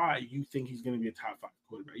me why you think he's going to be a top 5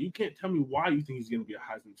 quarterback. You can't tell me why you think he's going to be a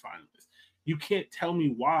Heisman finalist. You can't tell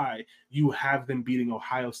me why you have them beating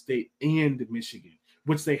Ohio State and Michigan,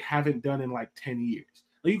 which they haven't done in like 10 years.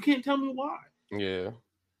 Like, you can't tell me why. Yeah.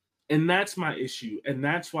 And that's my issue. And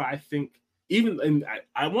that's why I think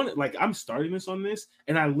I want it, like, I'm starting this on this,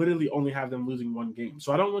 and I literally only have them losing 1 game.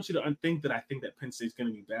 So I don't want you to think that I think that Penn State's going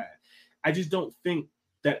to be bad. I just don't think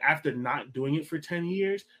that after not doing it for 10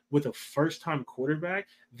 years with a first-time quarterback,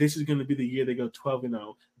 this is going to be the year they go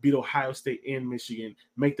 12-0, beat Ohio State and Michigan,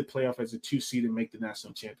 make the playoff as a 2 seed, and make the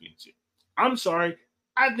national championship. I'm sorry.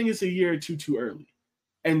 I think it's a year or two too early.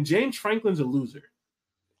 And James Franklin's a loser.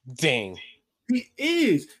 Dang. He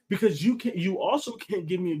is, because you also can't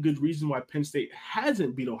give me a good reason why Penn State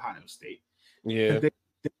hasn't beat Ohio State. Yeah.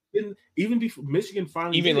 Even before Michigan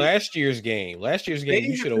finally. Even last year's game,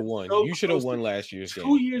 you should have won. You should have won last year's game.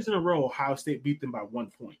 2 years in a row, Ohio State beat them by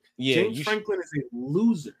 1 point. Yeah, James Franklin is a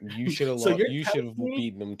loser. You should have lost. You should have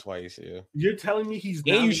beaten them twice. Yeah. You're telling me he's.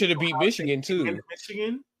 And you should have beat Michigan too.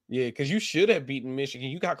 Michigan. Yeah, because you should have beaten Michigan.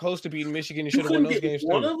 You got close to beating Michigan. You should have won those games.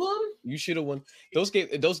 One of them. You should have won those games.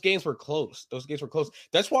 Those games were close.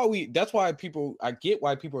 That's why people. I get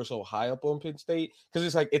why people are so high up on Penn State, because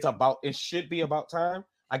it's like it should be about time.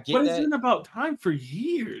 I get but that. It's been about time for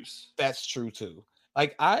years. That's true too.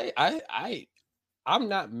 Like I'm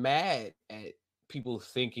not mad at people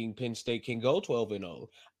thinking Penn State can go 12-0.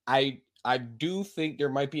 I do think there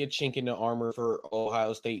might be a chink in the armor for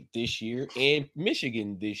Ohio State this year and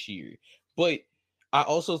Michigan this year. But I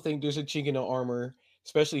also think there's a chink in the armor,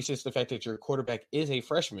 especially since the fact that your quarterback is a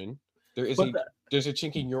freshman. There's a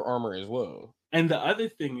chink in your armor as well. And the other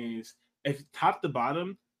thing is, if top to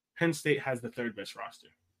bottom, Penn State has the 3rd best roster.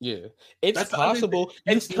 Yeah, it's possible.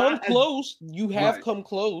 It's come close. You have come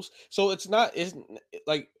close. So it's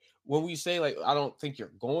like when we say, like, I don't think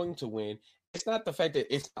you're going to win, it's not the fact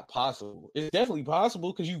that it's not possible. It's definitely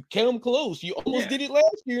possible because you came close. You almost did it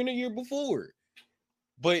last year and the year before.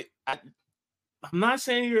 But I'm not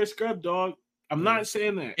saying you're a scrub dog. I'm not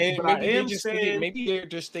saying that. And but I am saying maybe they're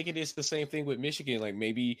just thinking it's the same thing with Michigan. Like,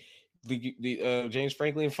 maybe the James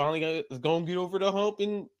Franklin finally going to get over the hump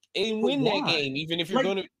and win that game, even if you're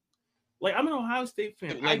going to. Like, I'm an Ohio State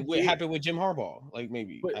fan. Like, what happened with Jim Harbaugh? Like,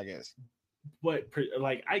 maybe, I guess. But,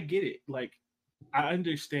 like, I get it. Like, I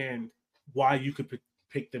understand why you could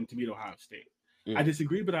pick them to beat Ohio State. Yeah. I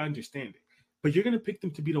disagree, but I understand it. But you're going to pick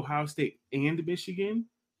them to beat Ohio State and Michigan?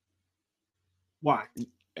 Why?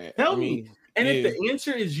 Tell me. And if the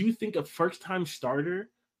answer is you think a first-time starter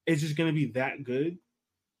is just going to be that good,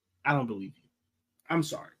 I don't believe you. I'm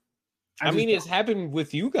sorry. It's happened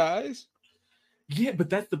with you guys. Yeah, but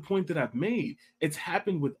that's the point that I've made. It's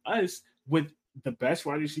happened with us, with the best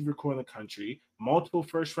wide receiver core in the country, multiple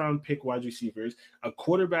first-round pick wide receivers, a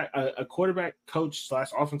quarterback coach /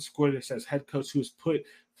 offensive coordinator / head coach who has put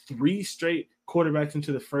 3 straight quarterbacks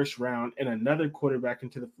into the first round and another quarterback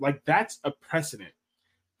into the, like, that's a precedent.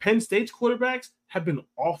 Penn State's quarterbacks have been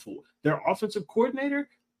awful. Their offensive coordinator,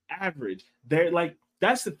 average. They're like,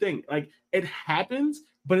 that's the thing. Like, it happens,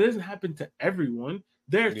 but it doesn't happen to everyone.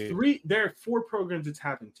 There are 4 programs it's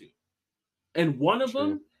happened to. And one of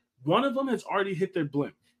them has already hit their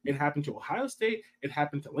blimp. It happened to Ohio State. It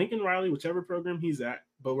happened to Lincoln Riley, whichever program he's at.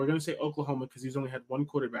 But we're going to say Oklahoma because he's only had one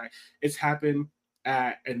quarterback. It's happened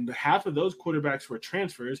and half of those quarterbacks were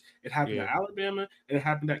transfers. It happened at Alabama and it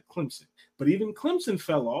happened at Clemson. But even Clemson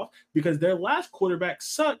fell off because their last quarterback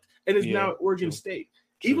sucked and is now at Oregon State.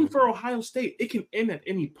 Even for Ohio State, it can end at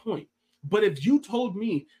any point. But if you told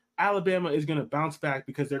me Alabama is going to bounce back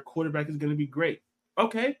because their quarterback is going to be great,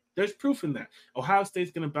 okay, there's proof in that. Ohio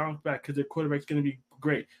State's going to bounce back because their quarterback's going to be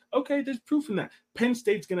great. Okay, there's proof in that. Penn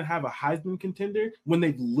State's going to have a Heisman contender when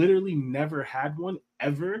they've literally never had one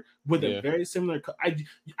ever with a very similar.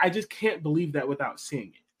 I just can't believe that without seeing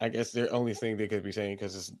it. I guess the only thing they could be saying,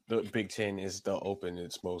 because the Big Ten is the open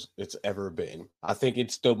it's ever been. I think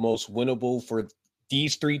it's the most winnable for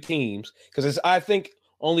these 3 teams because I think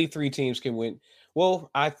only 3 teams can win. Well,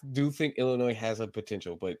 I do think Illinois has a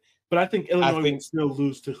potential, but I think Illinois would still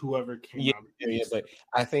lose to whoever came out. Yeah, but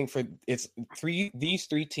I think for these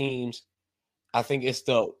 3 teams, I think it's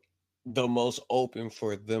the most open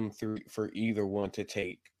for them for either one to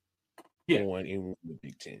take on in the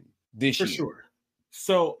Big Ten this year. For sure.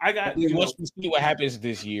 So I got once we see what happens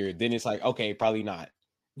this year, then it's like, okay, probably not.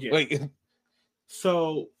 Yeah. Like,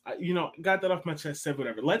 so got that off my chest, said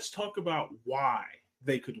whatever. Let's talk about why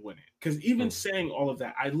they could win it. Because even saying all of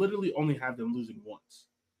that, I literally only have them losing once.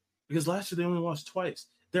 Because last year they only lost twice.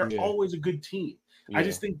 They're always a good team. Yeah. I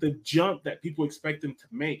just think the jump that people expect them to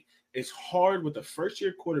make is hard with a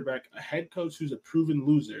first-year quarterback, a head coach who's a proven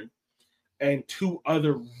loser, and 2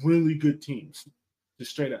 other really good teams.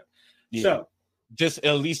 Just straight up. Yeah. So just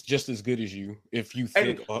at least just as good as you. If you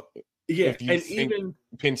think even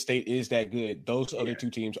Penn State is that good, those other 2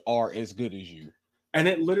 teams are as good as you. And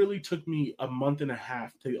it literally took me a month and a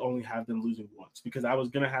half to only have them losing once because I was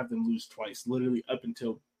going to have them lose twice, literally up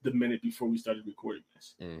until the minute before we started recording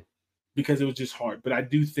this because it was just hard. But I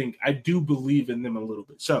do believe in them a little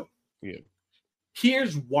bit. So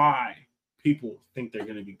here's why people think they're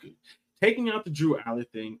going to be good. Taking out the Drew Allen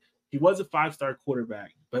thing, he was a 5-star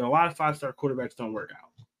quarterback, but a lot of 5-star quarterbacks don't work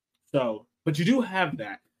out. So, but you do have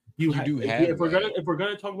that. If we're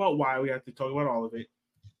going to talk about why, we have to talk about all of it.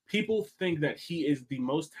 People think that he is the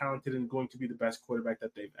most talented and going to be the best quarterback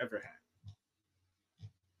that they've ever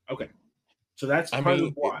had. Okay. So that's part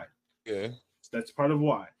of why. Yeah. That's part of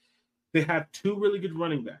why. They have 2 really good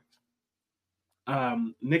running backs.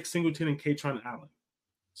 Nick Singleton and Katron Allen.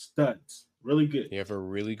 Studs. Really good. They have a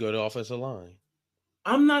really good offensive line.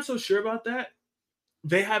 I'm not so sure about that.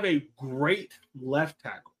 They have a great left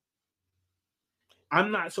tackle.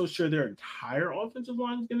 I'm not so sure their entire offensive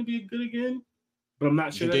line is going to be good again. But I'm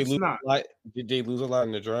not sure Did they lose a lot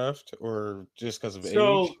in the draft or just because of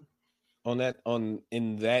age in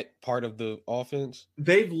that part of the offense?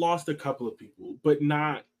 They've lost a couple of people, but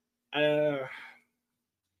not I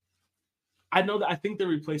think they're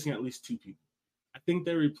replacing at least 2 people. I think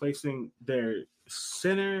they're replacing their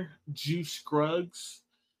center, Juice Scruggs,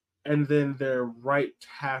 and then their right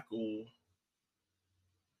tackle.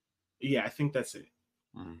 Yeah, I think that's it.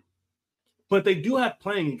 Mm-hmm. But they do have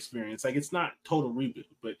playing experience. Like, it's not total reboot,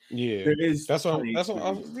 but there is. It's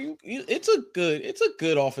a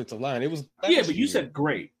good offensive line. It was. But you said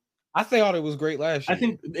great. I thought it was great last year. I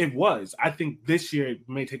think it was. I think this year it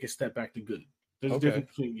may take a step back to good. There's a difference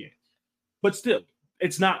between but still,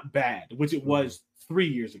 it's not bad, which it was 3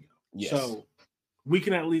 years ago. Yes. So we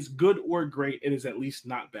can at least good or great. It is at least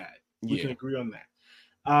not bad. We can agree on that.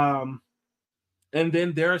 And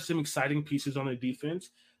then there are some exciting pieces on the defense.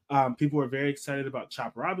 People are very excited about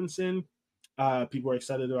Chop Robinson. People are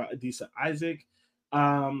excited about Adisa Isaac.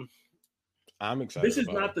 I'm excited. This is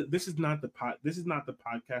not the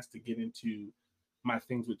podcast to get into my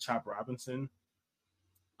things with Chop Robinson.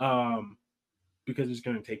 Because it's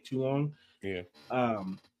going to take too long. Yeah.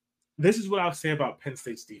 This is what I'll say about Penn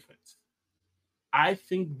State's defense. I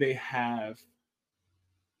think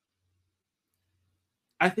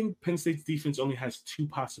Penn State's defense only has 2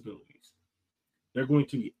 possibilities. They're going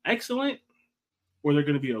to be excellent or they're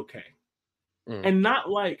going to be okay. And not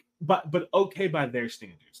like, but okay by their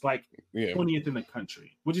standards, like 20th in the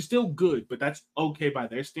country, which is still good, but that's okay by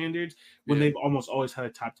their standards when they've almost always had a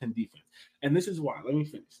top 10 defense. And this is why. Let me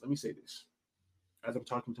finish. Let me say this as I'm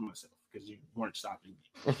talking to myself because you weren't stopping me.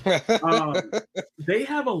 They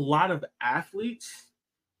have a lot of athletes,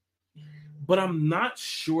 but I'm not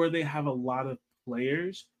sure they have a lot of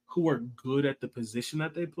players who are good at the position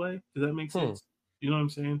that they play. Does that make sense? You know what I'm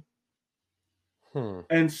saying?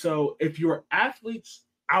 And so if your athletes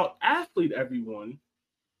out-athlete everyone,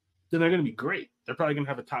 then they're going to be great. They're probably going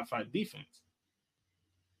to have a top 5 defense.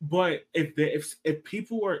 But if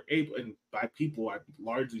people are able, and by people I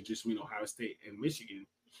largely just mean Ohio State and Michigan,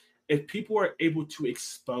 if people are able to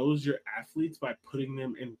expose your athletes by putting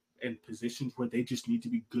them in positions where they just need to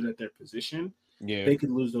be good at their position, they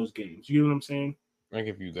could lose those games. You know what I'm saying? I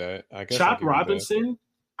give you that. I guess Chop Robinson,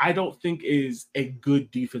 I don't think is a good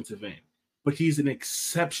defensive end, but he's an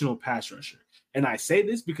exceptional pass rusher. And I say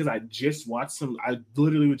this because I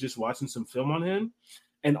literally was just watching some film on him,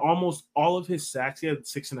 and almost all of his sacks, he had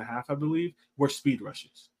 6.5, I believe, were speed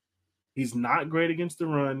rushes. He's not great against the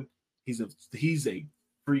run. He's a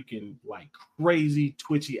freaking like crazy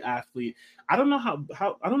twitchy athlete. I don't know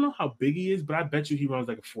how big he is, but I bet you he runs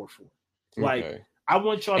like a 4.4. Like I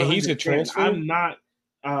want y'all to understand. He's a transfer. I'm not.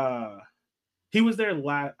 He was there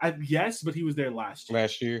yes, but he was there last year.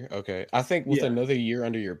 Last year, okay. I think with another year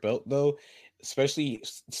under your belt, though, especially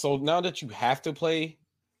so now that you have to play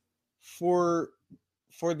for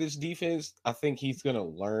this defense, I think he's gonna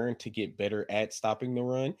learn to get better at stopping the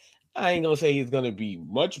run. I ain't gonna say he's gonna be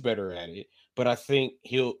much better at it, but I think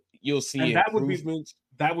you'll see improvements.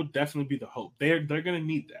 That would definitely be the hope. They're gonna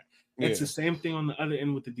need that. It's the same thing on the other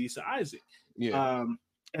end with Adisa Isaac. Yeah.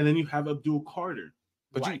 And then you have Abdul Carter.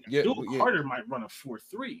 But Abdul Carter might run a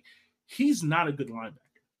 4.3. He's not a good linebacker.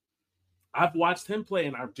 I've watched him play,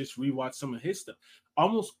 and I've just rewatched some of his stuff.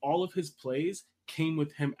 Almost all of his plays came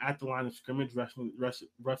with him at the line of scrimmage,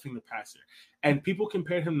 roughing the passer. And people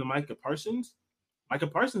compared him to Micah Parsons. Micah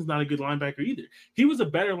Parsons is not a good linebacker either. He was a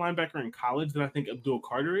better linebacker in college than I think Abdul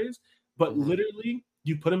Carter is. But literally,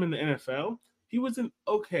 you put him in the NFL, he was an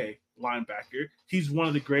okay linebacker. He's one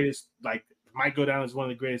of the greatest, might go down as one of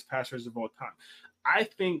the greatest pass rushers of all time. I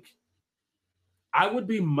think I would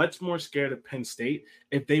be much more scared of Penn State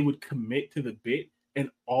if they would commit to the bit and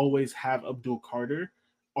always have Abdul Carter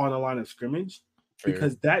on a line of scrimmage,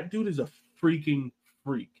 because that dude is a freaking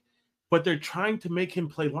freak. But they're trying to make him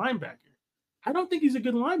play linebacker. I don't think he's a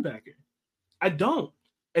good linebacker. I don't.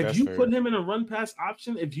 If you put him in a run-pass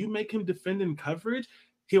option, if you make him defend in coverage,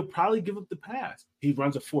 he'll probably give up the pass. He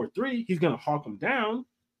runs a 4.3. He's going to hawk him down,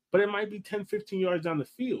 but it might be 10, 15 yards down the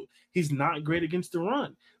field. He's not great against the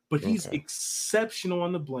run, but he's exceptional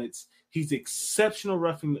on the blitz. He's exceptional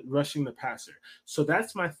rushing the passer. So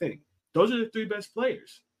that's my thing. Those are the 3 best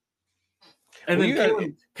players. And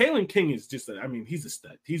then Kalen King is just he's a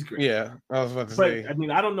stud. He's great. Yeah, I was about to say.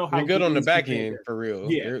 I don't know how you're good on the back end for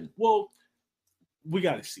real. Yeah. Well, we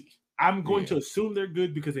got to see. I'm going to assume they're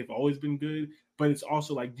good because they've always been good. But it's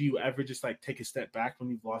also do you ever just take a step back when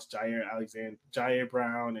you've lost Jair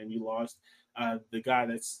Brown, and you lost the guy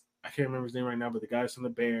that's, I can't remember his name right now, but the guy that's on the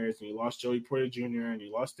Bears, and you lost Joey Porter Jr., and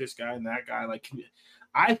you lost this guy and that guy.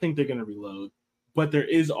 I think they're going to reload, but there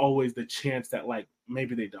is always the chance that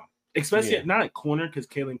maybe they don't. Especially not at corner, because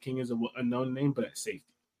Kalen King is a known name, but at safety.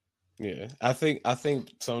 Yeah, I think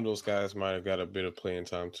some of those guys might have got a bit of playing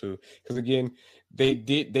time too, because again,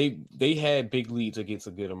 they had big leads against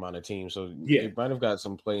a good amount of teams, so they might have got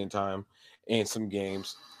some playing time in some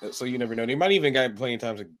games. So you never know; they might even got playing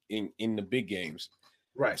times in the big games.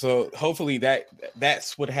 Right. So hopefully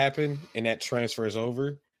that's what happened, and that transfer is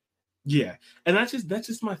over. Yeah, and that's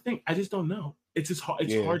just my thing. I just don't know. It's just hard.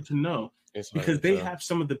 It's hard to know. Because they have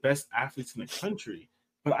some of the best athletes in the country,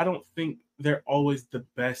 but I don't think they're always the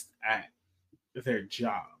best at their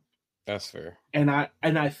job. That's fair. And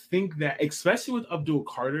I think that, especially with Abdul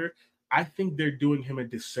Carter, I think they're doing him a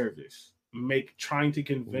disservice, trying to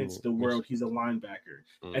convince the world he's a linebacker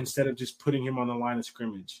instead of just putting him on the line of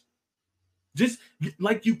scrimmage. Just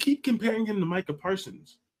you keep comparing him to Micah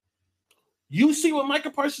Parsons. You see what Micah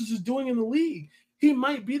Parsons is doing in the league. He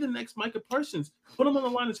might be the next Micah Parsons. Put him on the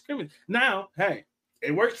line of scrimmage. Now, hey,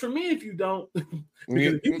 it works for me if you don't. Because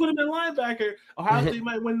if you put him in linebacker, Ohio State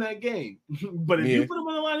might win that game. But if you put him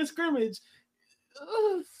on the line of scrimmage,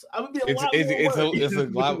 I would be a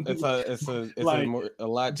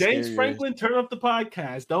lot. James scarier. Franklin, turn up the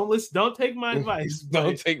podcast. Don't take my advice.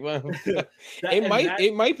 Don't take my.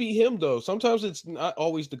 It might be him though. Sometimes it's not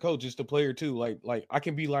always the coach; it's the player too. Like I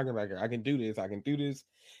can be linebacker. I can do this.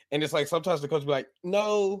 And it's sometimes the coach be like,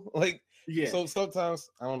 no, So sometimes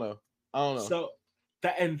I don't know. So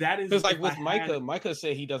that is because with Micah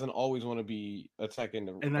said he doesn't always want to be attacking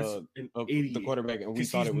the quarterback, and we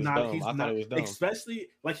thought it was dumb. I thought it was dumb. Especially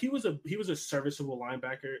he was a serviceable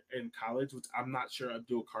linebacker in college, which I'm not sure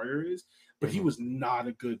Abdul Carter is, but he was not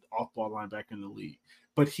a good off-ball linebacker in the league.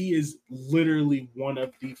 But he is literally one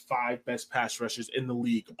of the 5 best pass rushers in the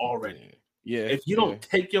league already. Yeah. If you don't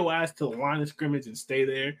take your ass to the line of scrimmage and stay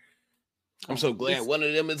there, I'm so glad one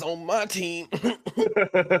of them is on my team.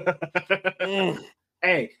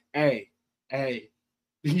 Hey,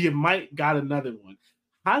 you might got another one.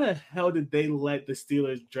 How the hell did they let the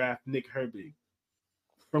Steelers draft Nick Herbig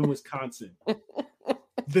from Wisconsin?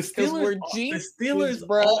 The Steelers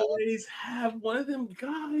always have one of them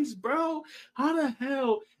guys, bro. How the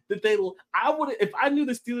hell did they? I would, if I knew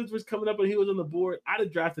the Steelers was coming up and he was on the board, I'd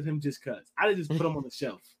have drafted him just cause. I'd have just put him on the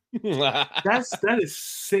shelf. That is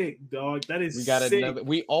sick, dog. That is sick.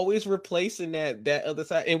 We always replacing that other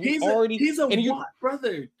side, and he's a Watt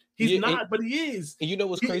brother. He's not, but he is. And you know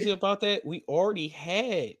what's crazy about that? We already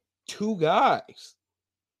had two guys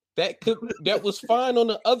that was fine on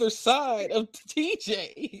the other side of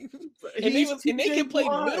TJ, and they can play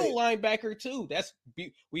middle linebacker too.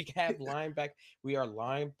 We have linebacker. We are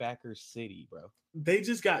linebacker city, bro. They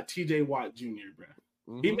just got TJ Watt Jr., bro.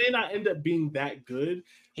 Mm-hmm. He may not end up being that good.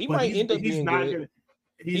 He might end up being good.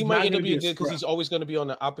 He might end up being good because he's always going to be on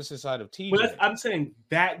the opposite side of TJ. But I'm saying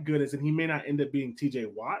that good as in he may not end up being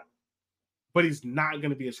TJ Watt, but he's not going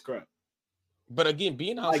to be a scrub. But again,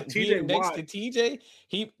 being next to TJ,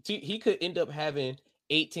 he could end up having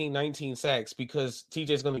 18, 19 sacks because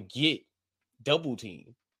TJ's going to get double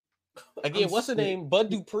team. Again, what's the name? Bud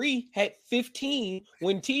Dupree had 15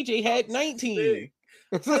 when TJ had 19.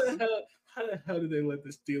 How the hell did they let the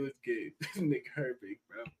Steelers get Nick Herbig,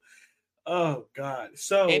 bro? Oh God!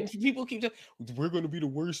 So and people keep saying we're going to be the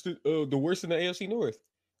worst in the AFC North.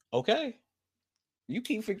 Okay. You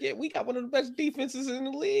keep forgetting we got one of the best defenses in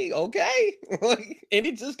the league, okay? And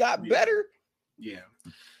it just got better. Yeah.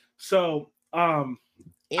 So, I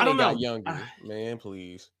don't know. Younger, man,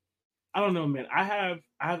 please. I don't know, man. I have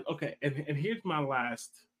okay, and here's my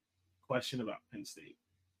last question about Penn State.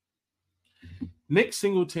 Nick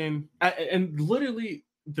Singleton, and literally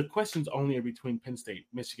the questions only are between Penn State,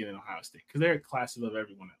 Michigan, and Ohio State because they're a class above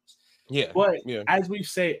everyone else. Yeah. But as we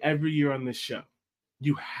say every year on this show,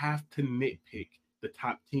 you have to nitpick the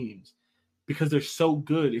top teams because they're so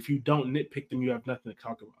good. If you don't nitpick them, you have nothing to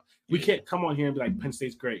talk about. We can't come on here and be like, Penn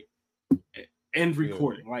State's great. End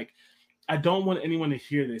recording. Like, I don't want anyone to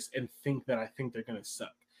hear this and think that I think they're going to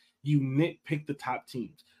suck. You nitpick the top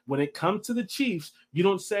teams. When it comes to the Chiefs, you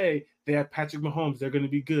don't say they have Patrick Mahomes, they're going to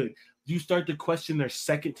be good. You start to question their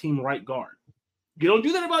second team right guard. You don't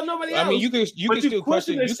do that about nobody else. I mean, you can still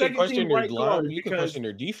question their line. You can question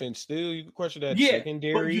their defense still. You can question that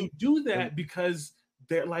secondary. But you do that because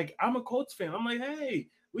they're like, I'm a Colts fan. I'm like, hey,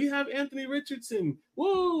 we have Anthony Richardson.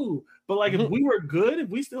 Woo! But like, if we were good, if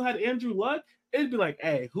we still had Andrew Luck, it'd be like,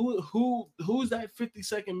 hey, who's that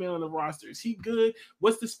 52nd man on the roster? Is he good?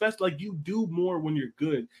 What's the special? Like, you do more when you're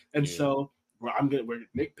good. And so we're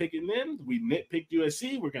nitpicking them. We nitpicked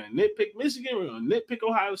USC. We're gonna nitpick Michigan. We're gonna nitpick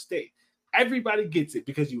Ohio State. Everybody gets it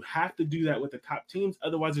because you have to do that with the top teams.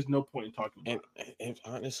 Otherwise, there's no point in talking about it. And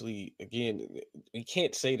honestly, again, we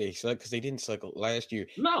can't say they suck because they didn't suck last year.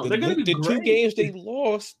 No, they're going to be great. The 2 games they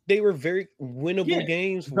lost, they were very winnable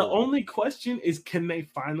games. The only question is, can they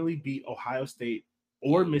finally beat Ohio State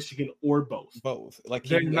or Michigan or both? Both. Like,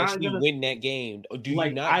 can you actually win that game? Or do you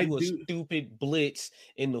not do a stupid blitz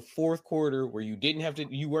in the fourth quarter where you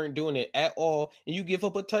weren't doing it at all, and you give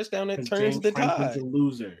up a touchdown that turns the tide? A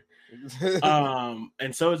loser.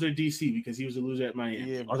 And so is their DC because he was a loser at Miami.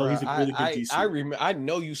 Yeah, although he's a really good DC. I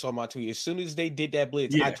know you saw my tweet. As soon as they did that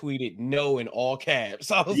blitz, I tweeted no in all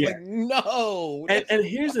caps. I was like, no. And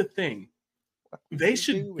here's the thing. They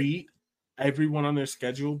should beat everyone on their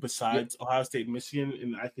schedule besides Ohio State and Michigan,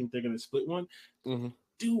 and I think they're going to split one. Mm-hmm.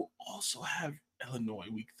 Do also have Illinois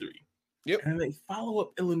week 3. Yep. And they follow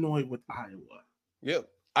up Illinois with Iowa. Yep.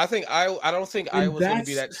 I don't think Iowa's going to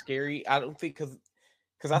be that scary. I don't think because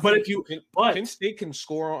Penn State can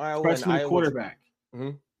score on Iowa and Iowa quarterback.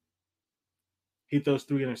 He throws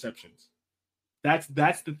 3 interceptions. That's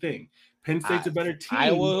the thing. Penn State's a better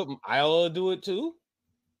team. Iowa do it too.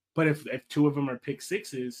 But if 2 of them are pick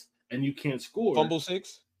sixes and you can't score, fumble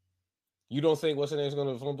 6. You don't think what's the name's going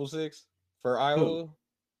to fumble 6 for Iowa?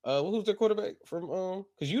 Who's their quarterback from?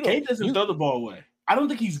 Because Kate doesn't throw the ball away. I don't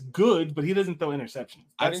think he's good, but he doesn't throw interceptions.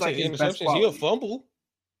 I didn't say interceptions. He'll fumble.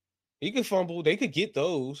 He could fumble. They could get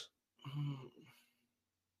those.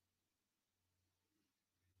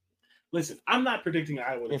 Listen, I'm not predicting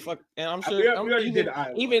Iowa. And I'm sure we already did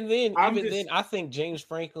Iowa. Even then, I think James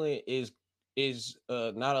Franklin is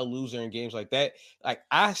not a loser in games like that. Like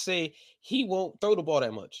I say, he won't throw the ball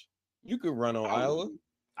that much. You could run on Iowa.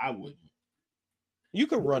 I wouldn't. You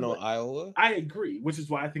could run on Iowa. I agree, which is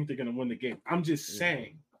why I think they're going to win the game. I'm just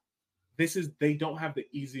saying they don't have the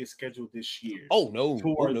easiest schedule this year. Oh no,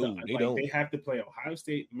 they don't. They have to play Ohio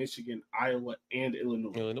State, Michigan, Iowa, and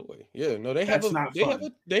Illinois. Yeah, no, they have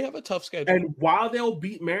a tough schedule. And while they'll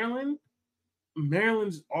beat Maryland,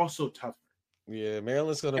 Maryland's also tougher. Yeah,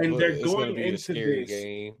 Maryland's gonna they're going going to be a scary this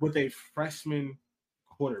game with a freshman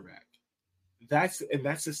quarterback. That's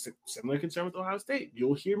a similar concern with Ohio State.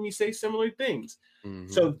 You'll hear me say similar things. Mm-hmm.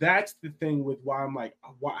 So that's the thing with why I'm like,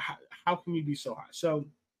 how can you be so high? So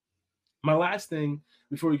my last thing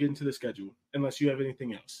before we get into the schedule, unless you have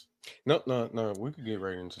anything else. No, we could get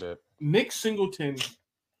right into that. Nick Singleton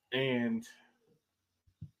and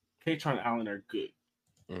Kaytron Allen are good.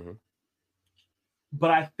 Mm-hmm.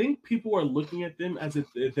 But I think people are looking at them as if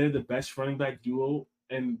they're the best running back duo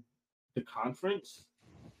in the conference.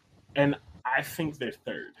 And I think they're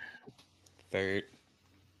third.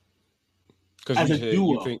 Because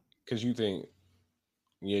you think,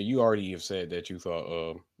 yeah, you already have said that you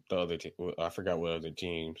thought the other team. I forgot what other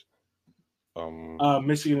teams.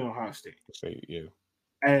 Michigan and Ohio State. Yeah.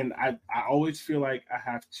 And I always feel like I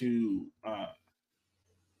have to.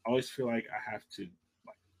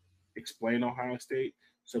 Explain Ohio State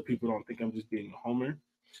so people don't think I'm just being a homer.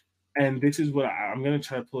 And this is what I'm going to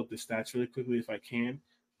try to pull up the stats really quickly if I can.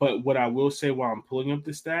 But what I will say while I'm pulling up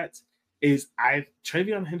the stats is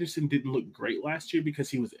Travion Henderson didn't look great last year because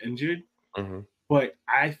he was injured. Mm-hmm. But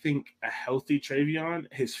I think a healthy Travion,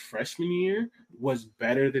 his freshman year, was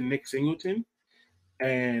better than Nick Singleton.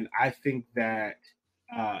 And I think that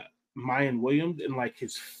Mayan Williams in like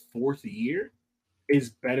his fourth year is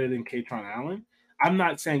better than Kaytron Allen. I'm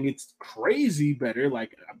not saying it's crazy better.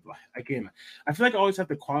 Like, again, I feel like I always have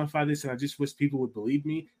to qualify this, and I just wish people would believe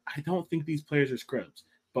me. I don't think these players are scrubs,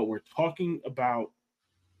 but we're talking about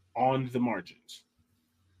on the margins.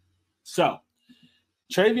 So,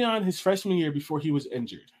 Travion, his freshman year before he was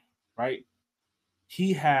injured, right?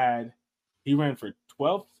 He ran for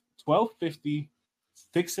 1250,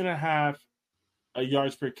 6.5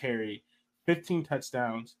 yards per carry, 15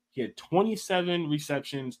 touchdowns. He had 27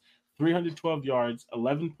 receptions, 312 yards,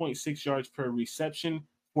 11.6 yards per reception,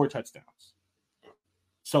 4 touchdowns.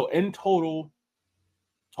 So in total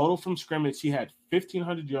from scrimmage, he had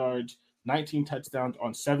 1,500 yards, 19 touchdowns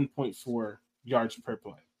on 7.4 yards per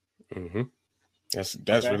play. Mm-hmm.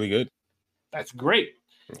 That's really good. That's great.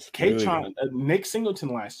 Kaytron, Nick Singleton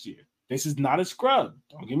last year. This is not a scrub.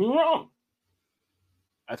 Don't get me wrong.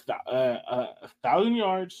 1,000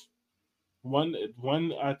 yards,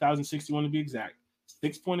 1,061 to be exact.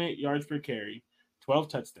 6.8 yards per carry, 12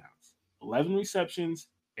 touchdowns, 11 receptions,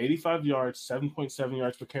 85 yards, 7.7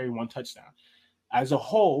 yards per carry, 1 touchdown. As a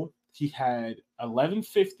whole, he had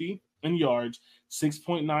 1,150 in yards,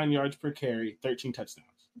 6.9 yards per carry, 13 touchdowns.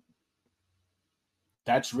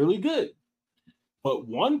 That's really good. But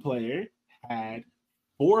one player had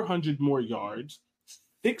 400 more yards,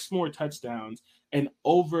 6 more touchdowns, and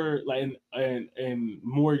and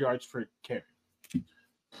more yards per carry.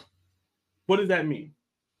 What does that mean?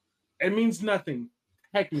 It means nothing,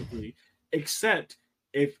 technically, except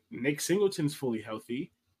if Nick Singleton's fully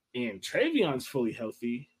healthy and Travion's fully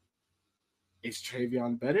healthy. Is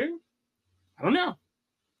Travion better? I don't know.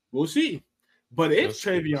 We'll see. But if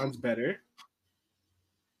Travion's better,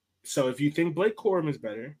 so if you think Blake Corum is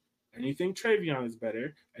better, and you think Travion is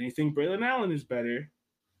better, and you think Braylon Allen is better,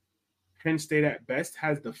 Penn State at best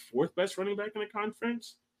has the 4th best running back in the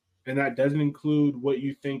conference, and that doesn't include what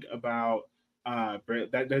you think about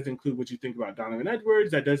that doesn't include what you think about Donovan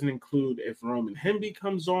Edwards. That doesn't include if Roman Hemby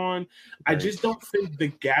comes on. I just don't think the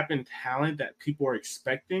gap in talent that people are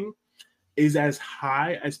expecting is as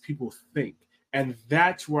high as people think. And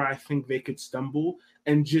that's where I think they could stumble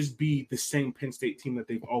and just be the same Penn State team that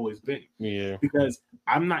they've always been. Yeah. Because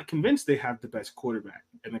I'm not convinced they have the best quarterback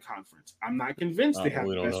in the conference. I'm not convinced they have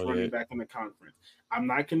the best running back in the conference. I'm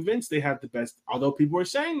not convinced they have the best, although people are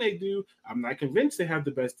saying they do, I'm not convinced they have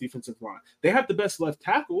the best defensive line. They have the best left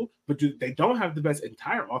tackle, but they don't have the best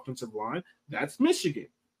entire offensive line. That's Michigan.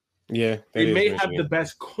 Yeah. They may have the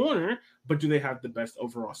best corner, but do they have the best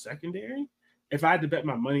overall secondary? If I had to bet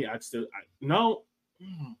my money, no.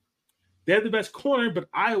 They have the best corner, but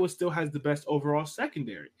Iowa still has the best overall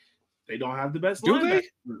secondary. They don't have the best linebacker.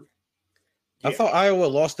 Do they? I thought Iowa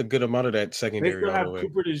lost a good amount of that secondary. They still have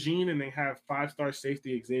Cooper DeJean, and they have 5-star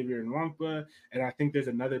safety Xavier Nwangba, and I think there's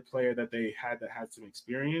another player that they had that had some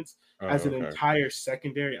experience. As an entire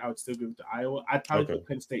secondary, I would still give it to Iowa. I'd probably put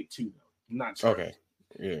Penn State too, though. Not sure. Okay.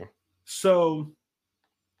 Yeah. So,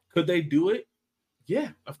 could they do it? Yeah,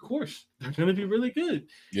 of course. They're going to be really good.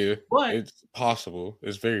 Yeah, but it's possible.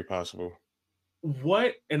 It's very possible.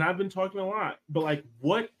 And I've been talking a lot, but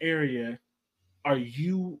what area are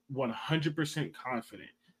you 100% confident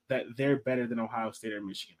that they're better than Ohio State or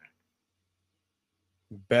Michigan at?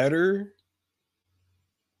 Better?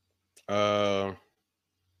 I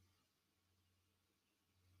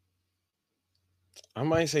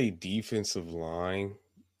might say defensive line.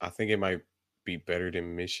 I think it might be better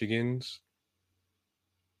than Michigan's.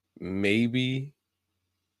 Maybe.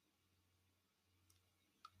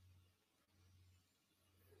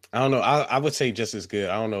 I don't know. I would say just as good.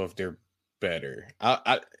 I don't know if they're better.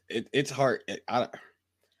 It's hard.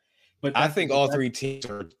 But I think all three teams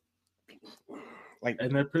are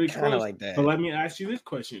and they're pretty close like that. But let me ask you this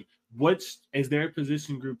question: is there a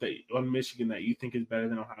position group that on Michigan that you think is better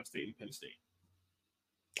than Ohio State and Penn State?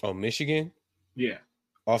 Oh, Michigan? Yeah.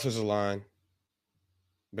 Offensive line,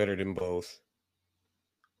 better than both.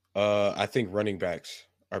 I think running backs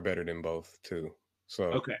are better than both too. So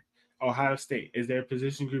okay. Ohio State, is there a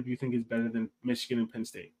position group you think is better than Michigan and Penn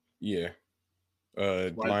State? Yeah.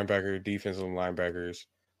 Linebacker, defensive linebackers,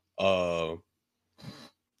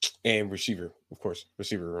 and receiver, of course,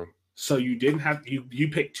 receiver room. So you didn't have you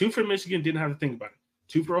picked two for Michigan, didn't have to think about it.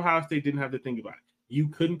 Two for Ohio State, didn't have to think about it. You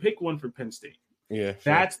couldn't pick one for Penn State. Yeah,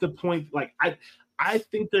 that's the point. Like I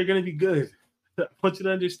think they're going to be good. I want you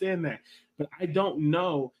to understand that, but I don't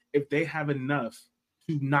know if they have enough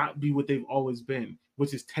to not be what they've always been,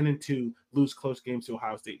 which is 10-2, lose close games to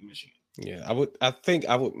Ohio State and Michigan. Yeah, I would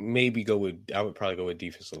probably go with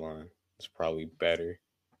defensive line. It's probably better.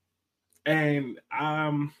 And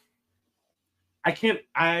I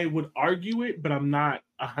would argue it, but I'm not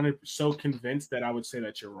 100% so convinced that I would say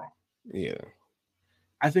that you're wrong. Yeah.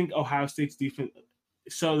 I think Ohio State's defense.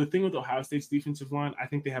 So the thing with Ohio State's defensive line, I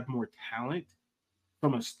think they have more talent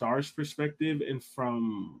from a stars perspective, and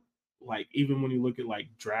from like even when you look at like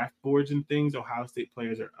draft boards and things, Ohio State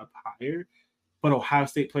players are up higher, but Ohio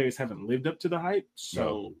State players haven't lived up to the hype,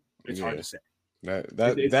 so it's hard to say.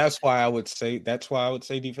 That's why I would say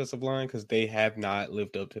defensive line, because they have not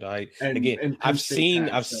lived up to the hype. And I've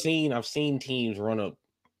seen teams run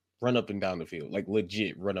up and down the field, like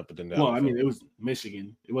legit run up and down. Well, I mean, it was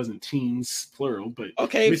Michigan. It wasn't teams plural, but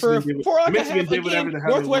okay, Michigan did whatever the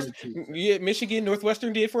hell Northwestern. Yeah, Michigan,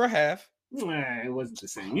 Northwestern did for a half. It wasn't the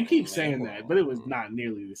same. You keep saying that, but it was not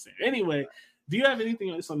nearly the same. Anyway, do you have anything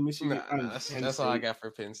else on Michigan? That's all I got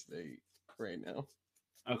for Penn State right now.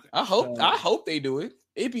 Okay. I hope they do it.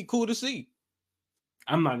 It'd be cool to see.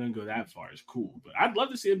 I'm not gonna go that far. It's cool, but I'd love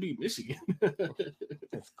to see it beat Michigan.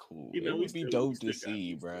 That's cool. It would be dope to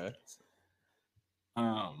see, bro.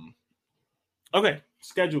 Okay.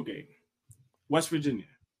 Schedule game. West Virginia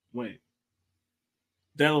win.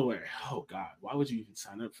 Delaware. Oh God, why would you even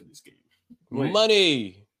sign up for this game? Win.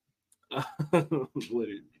 Money.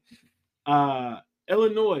 Literally.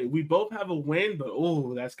 Illinois, we both have a win, but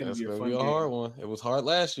that's gonna be a fun game. Hard one. It was hard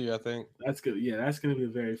last year, I think. That's good. Yeah, that's gonna be a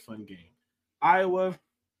very fun game. Iowa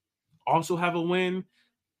also have a win,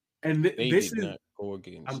 and this is.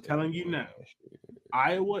 I'm telling you now,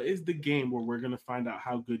 Iowa is the game where we're gonna find out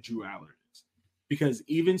how good Drew Aller is, because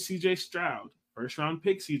even C.J. Stroud, first round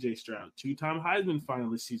pick C.J. Stroud, 2-time Heisman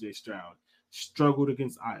finalist C.J. Stroud, struggled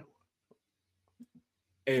against Iowa.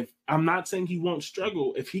 If I'm not saying he won't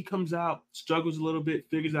struggle, if he comes out, struggles a little bit,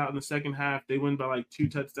 figures out in the second half, they win by like 2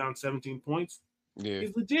 touchdowns, 17 points. Yeah,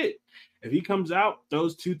 he's legit. If he comes out,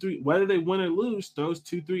 those 2-3, whether they win or lose, those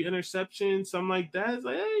 2-3 interceptions, something like that, it's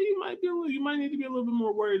like, hey, you might need to be a little bit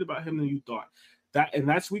more worried about him than you thought.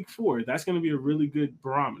 That's week 4. That's going to be a really good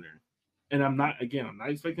barometer. And I'm not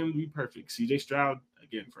expecting him to be perfect. CJ Stroud,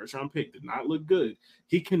 again, first round pick, did not look good.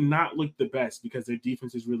 He cannot look the best because their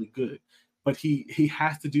defense is really good. But he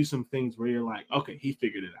has to do some things where you're like, okay, he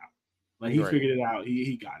figured it out. Like, he figured it out.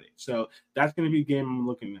 He got it. So that's going to be a game I'm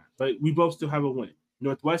looking at. But we both still have a win.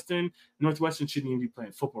 Northwestern shouldn't even be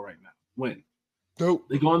playing football right now. Win. Nope.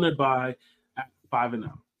 They go on their bye at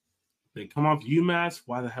 5-0. They come off UMass.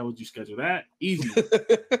 Why the hell would you schedule that? Easy.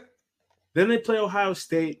 Then they play Ohio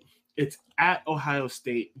State. It's at Ohio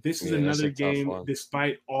State. This is another game,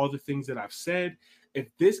 despite all the things that I've said. If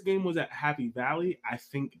this game was at Happy Valley, I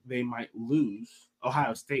think they might lose.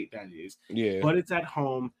 Ohio State, that is. Yeah. But it's at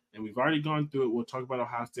home, and we've already gone through it. We'll talk about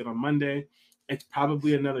Ohio State on Monday. It's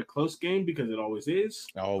probably another close game because it always is.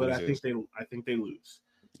 I think they lose.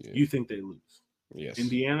 Yeah. You think they lose? Yes.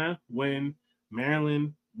 Indiana win.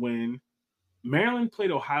 Maryland win. Maryland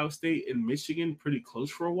played Ohio State and Michigan pretty close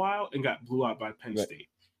for a while and got blew out by Penn State.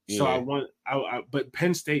 So but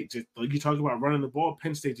Penn State just, like you talked about running the ball,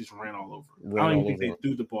 Penn State just ran all over. I don't even think they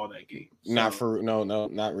threw the ball that game. So,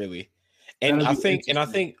 not really. And I think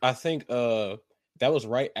that was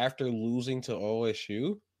right after losing to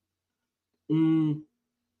OSU.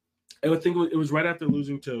 I think it was right after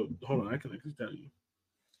losing to. Hold on, I can tell you.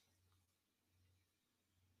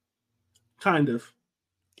 Kind of.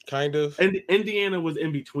 And Indiana was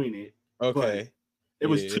in between it. Okay. It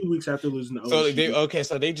was 2 weeks after losing to OSU.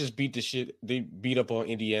 So they just beat the shit. They beat up on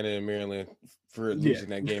Indiana and Maryland for losing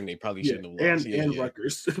that game. They probably shouldn't have lost. And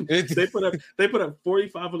Rutgers. they put up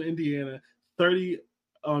 45 on Indiana, 30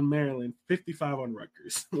 on Maryland, 55 on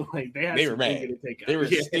Rutgers. Like they were mad. To take out. They were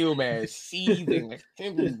still mad, seething.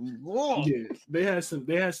 They had some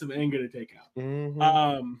anger to take out.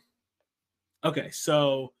 Mm-hmm. Okay,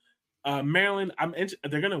 so Maryland,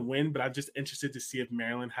 they're gonna win, but I'm just interested to see if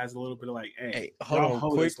Maryland has a little bit of like, hey hold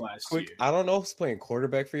on, quick. I don't know who's playing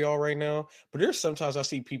quarterback for y'all right now, but there's sometimes I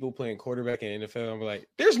see people playing quarterback in the NFL. I'm like,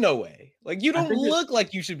 there's no way. Like you don't look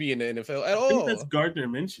like you should be in the NFL at all. I think that's Gardner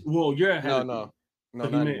Minshew. Well, you're ahead. No,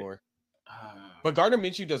 not anymore. But Gardner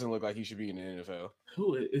Minshew doesn't look like he should be in the NFL.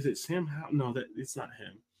 Who is it? Sam Howell? No, it's not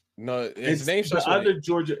him. No, his name's the other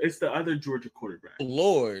Georgia. It's the other Georgia quarterback.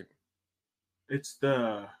 Lord, it's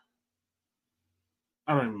the.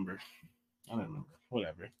 I don't remember.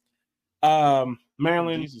 Whatever.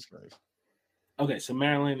 Maryland. Jesus Christ. Okay, so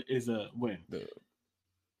Maryland is a win.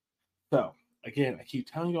 So again, I keep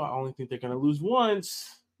telling you, I only think they're going to lose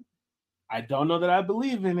once. I don't know that I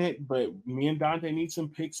believe in it, but me and Dante need some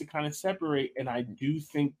picks to kind of separate. And I do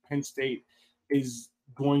think Penn State is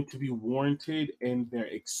going to be warranted in their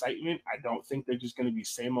excitement. I don't think they're just going to be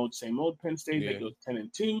same old Penn State. They go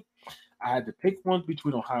 10-2. I had to pick one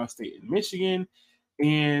between Ohio State and Michigan,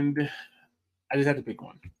 and I just had to pick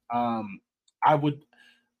one. I would,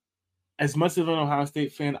 as much of an Ohio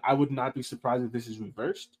State fan, I would not be surprised if this is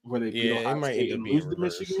reversed, where they beat Ohio State and lose to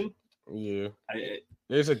Michigan. Yeah,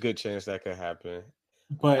 there's a good chance that could happen.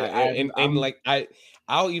 But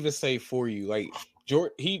I'll even say for you, like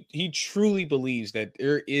George, he truly believes that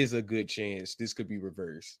there is a good chance this could be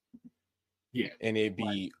reversed. Yeah, and it'd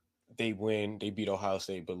be they win, they beat Ohio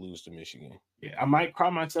State, but lose to Michigan. Yeah, I might cry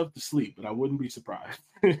myself to sleep, but I wouldn't be surprised.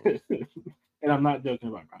 And I'm not joking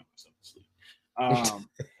about crying myself to sleep.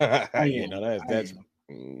 I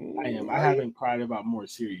am. I haven't cried about more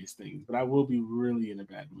serious things, but I will be really in a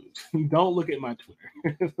bad mood. Don't look at my Twitter.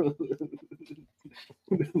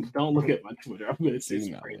 Don't look at my Twitter. I'm going to say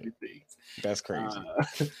some crazy things. That's crazy.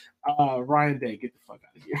 Ryan Day, get the fuck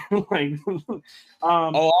out of here. I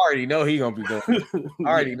already know he gonna be going. I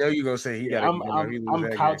already know you gonna say he got.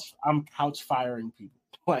 I'm couch firing people.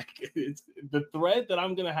 Like it's the thread that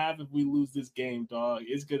I'm gonna have if we lose this game, dog.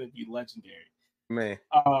 It's gonna be legendary, man.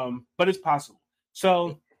 But it's possible.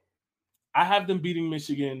 So I have them beating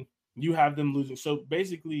Michigan. You have them losing. So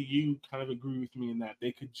basically, you kind of agree with me in that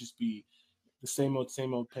they could just be the same old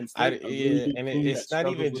Penn State. And it's not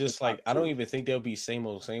even just like I don't even think they'll be same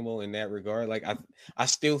old in that regard. Like I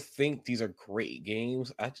still think these are great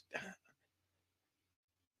games. It's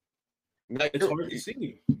hard to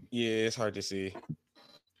see. Yeah, it's hard to see.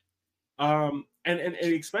 And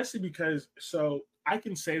especially because I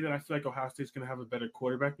can say that I feel like Ohio State's going to have a better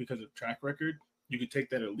quarterback because of track record. You could take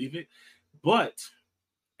that or leave it. But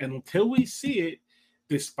until we see it,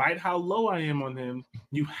 despite how low I am on him,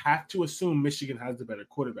 you have to assume Michigan has the better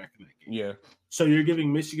quarterback in that game. Yeah. So you're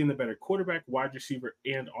giving Michigan the better quarterback, wide receiver,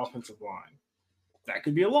 and offensive line. That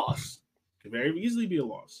could be a loss. Could very easily be a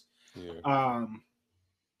loss. Yeah.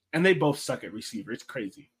 And they both suck at receiver. It's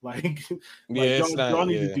crazy. Y'all need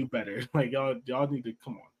to do better. Like y'all need to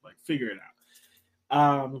come on, like figure it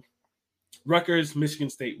out. Rutgers, Michigan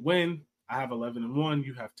State win. I have 11-1.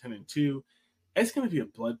 You have 10-2. It's going to be a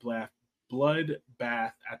bloodbath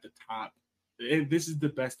at the top. This is the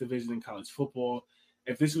best division in college football.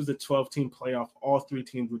 If this was a 12-team playoff, all three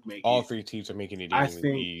teams would make it. All three teams are making it. I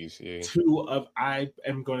think I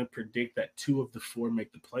am going to predict that 2 of the 4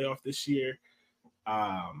 make the playoff this year.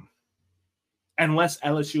 Unless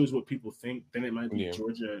LSU is what people think, then it might be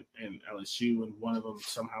Georgia and LSU, and one of them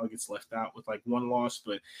somehow gets left out with like 1 loss.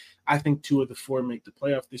 But I think 2 of the 4 make the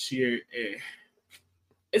playoff this year.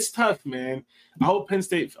 It's tough, man. I hope Penn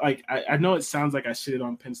State. Like I know it sounds like I shitted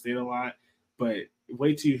on Penn State a lot, but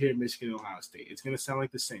wait till you hear Michigan and Ohio State. It's going to sound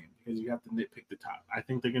like the same because you have to nitpick the top. I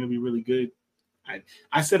think they're going to be really good.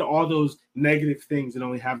 I said all those negative things and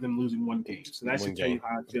only have them losing 1 game, so that should tell you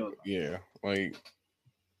how I feel about it. Yeah, like.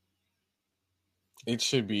 It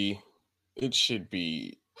should be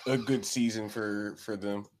a good season for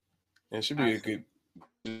them. And it should be a good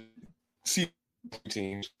season for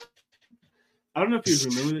teams. I don't know if you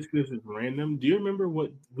remember this because it's random. Do you remember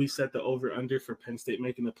what we set the over-under for Penn State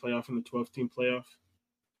making the playoff in the 12-team playoff?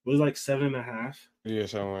 It was like 7.5. Yeah,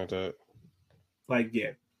 something like that. Like,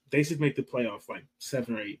 yeah, they should make the playoff like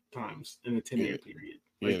 7 or 8 times in a 10-year period.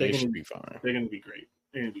 Like, they should be fine. They're going to be great.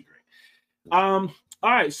 They're going to be great. All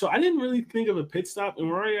right, so I didn't really think of a pit stop, and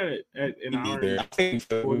we're already at an hour. I think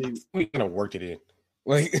we kind of worked it in.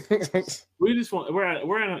 Like we're at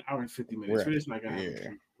an hour and 50 minutes. We're just not gonna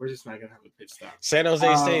have a pit stop. San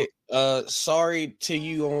Jose State. Sorry to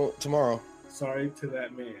you on tomorrow. Sorry to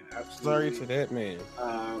that man. Absolutely. Sorry to that man.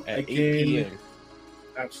 At again, 8 p.m.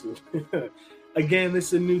 Absolutely. Again, this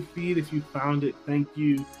is a new feed. If you found it, thank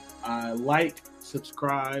you. Like,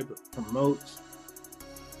 subscribe, promote.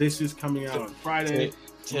 This is coming out on Friday.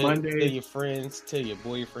 Monday. Tell your friends, tell your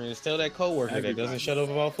boyfriends, tell that coworker that doesn't shut up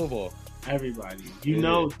about football. Everybody. You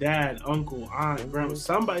know, dad, uncle, aunt, grandma.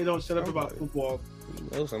 Somebody don't shut up about football. You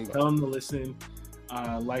know somebody. Tell them to listen.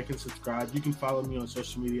 Like and subscribe. You can follow me on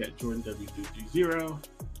social media at JordanW330.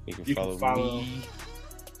 You can follow me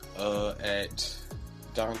at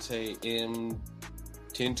Dante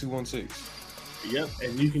M10216. Yep,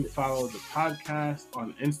 and you can follow the podcast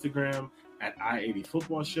on Instagram at I-80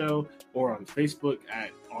 Football Show or on Facebook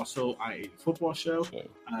at also I-80 Football Show.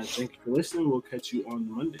 Thank you for listening. We'll catch you on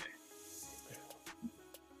Monday.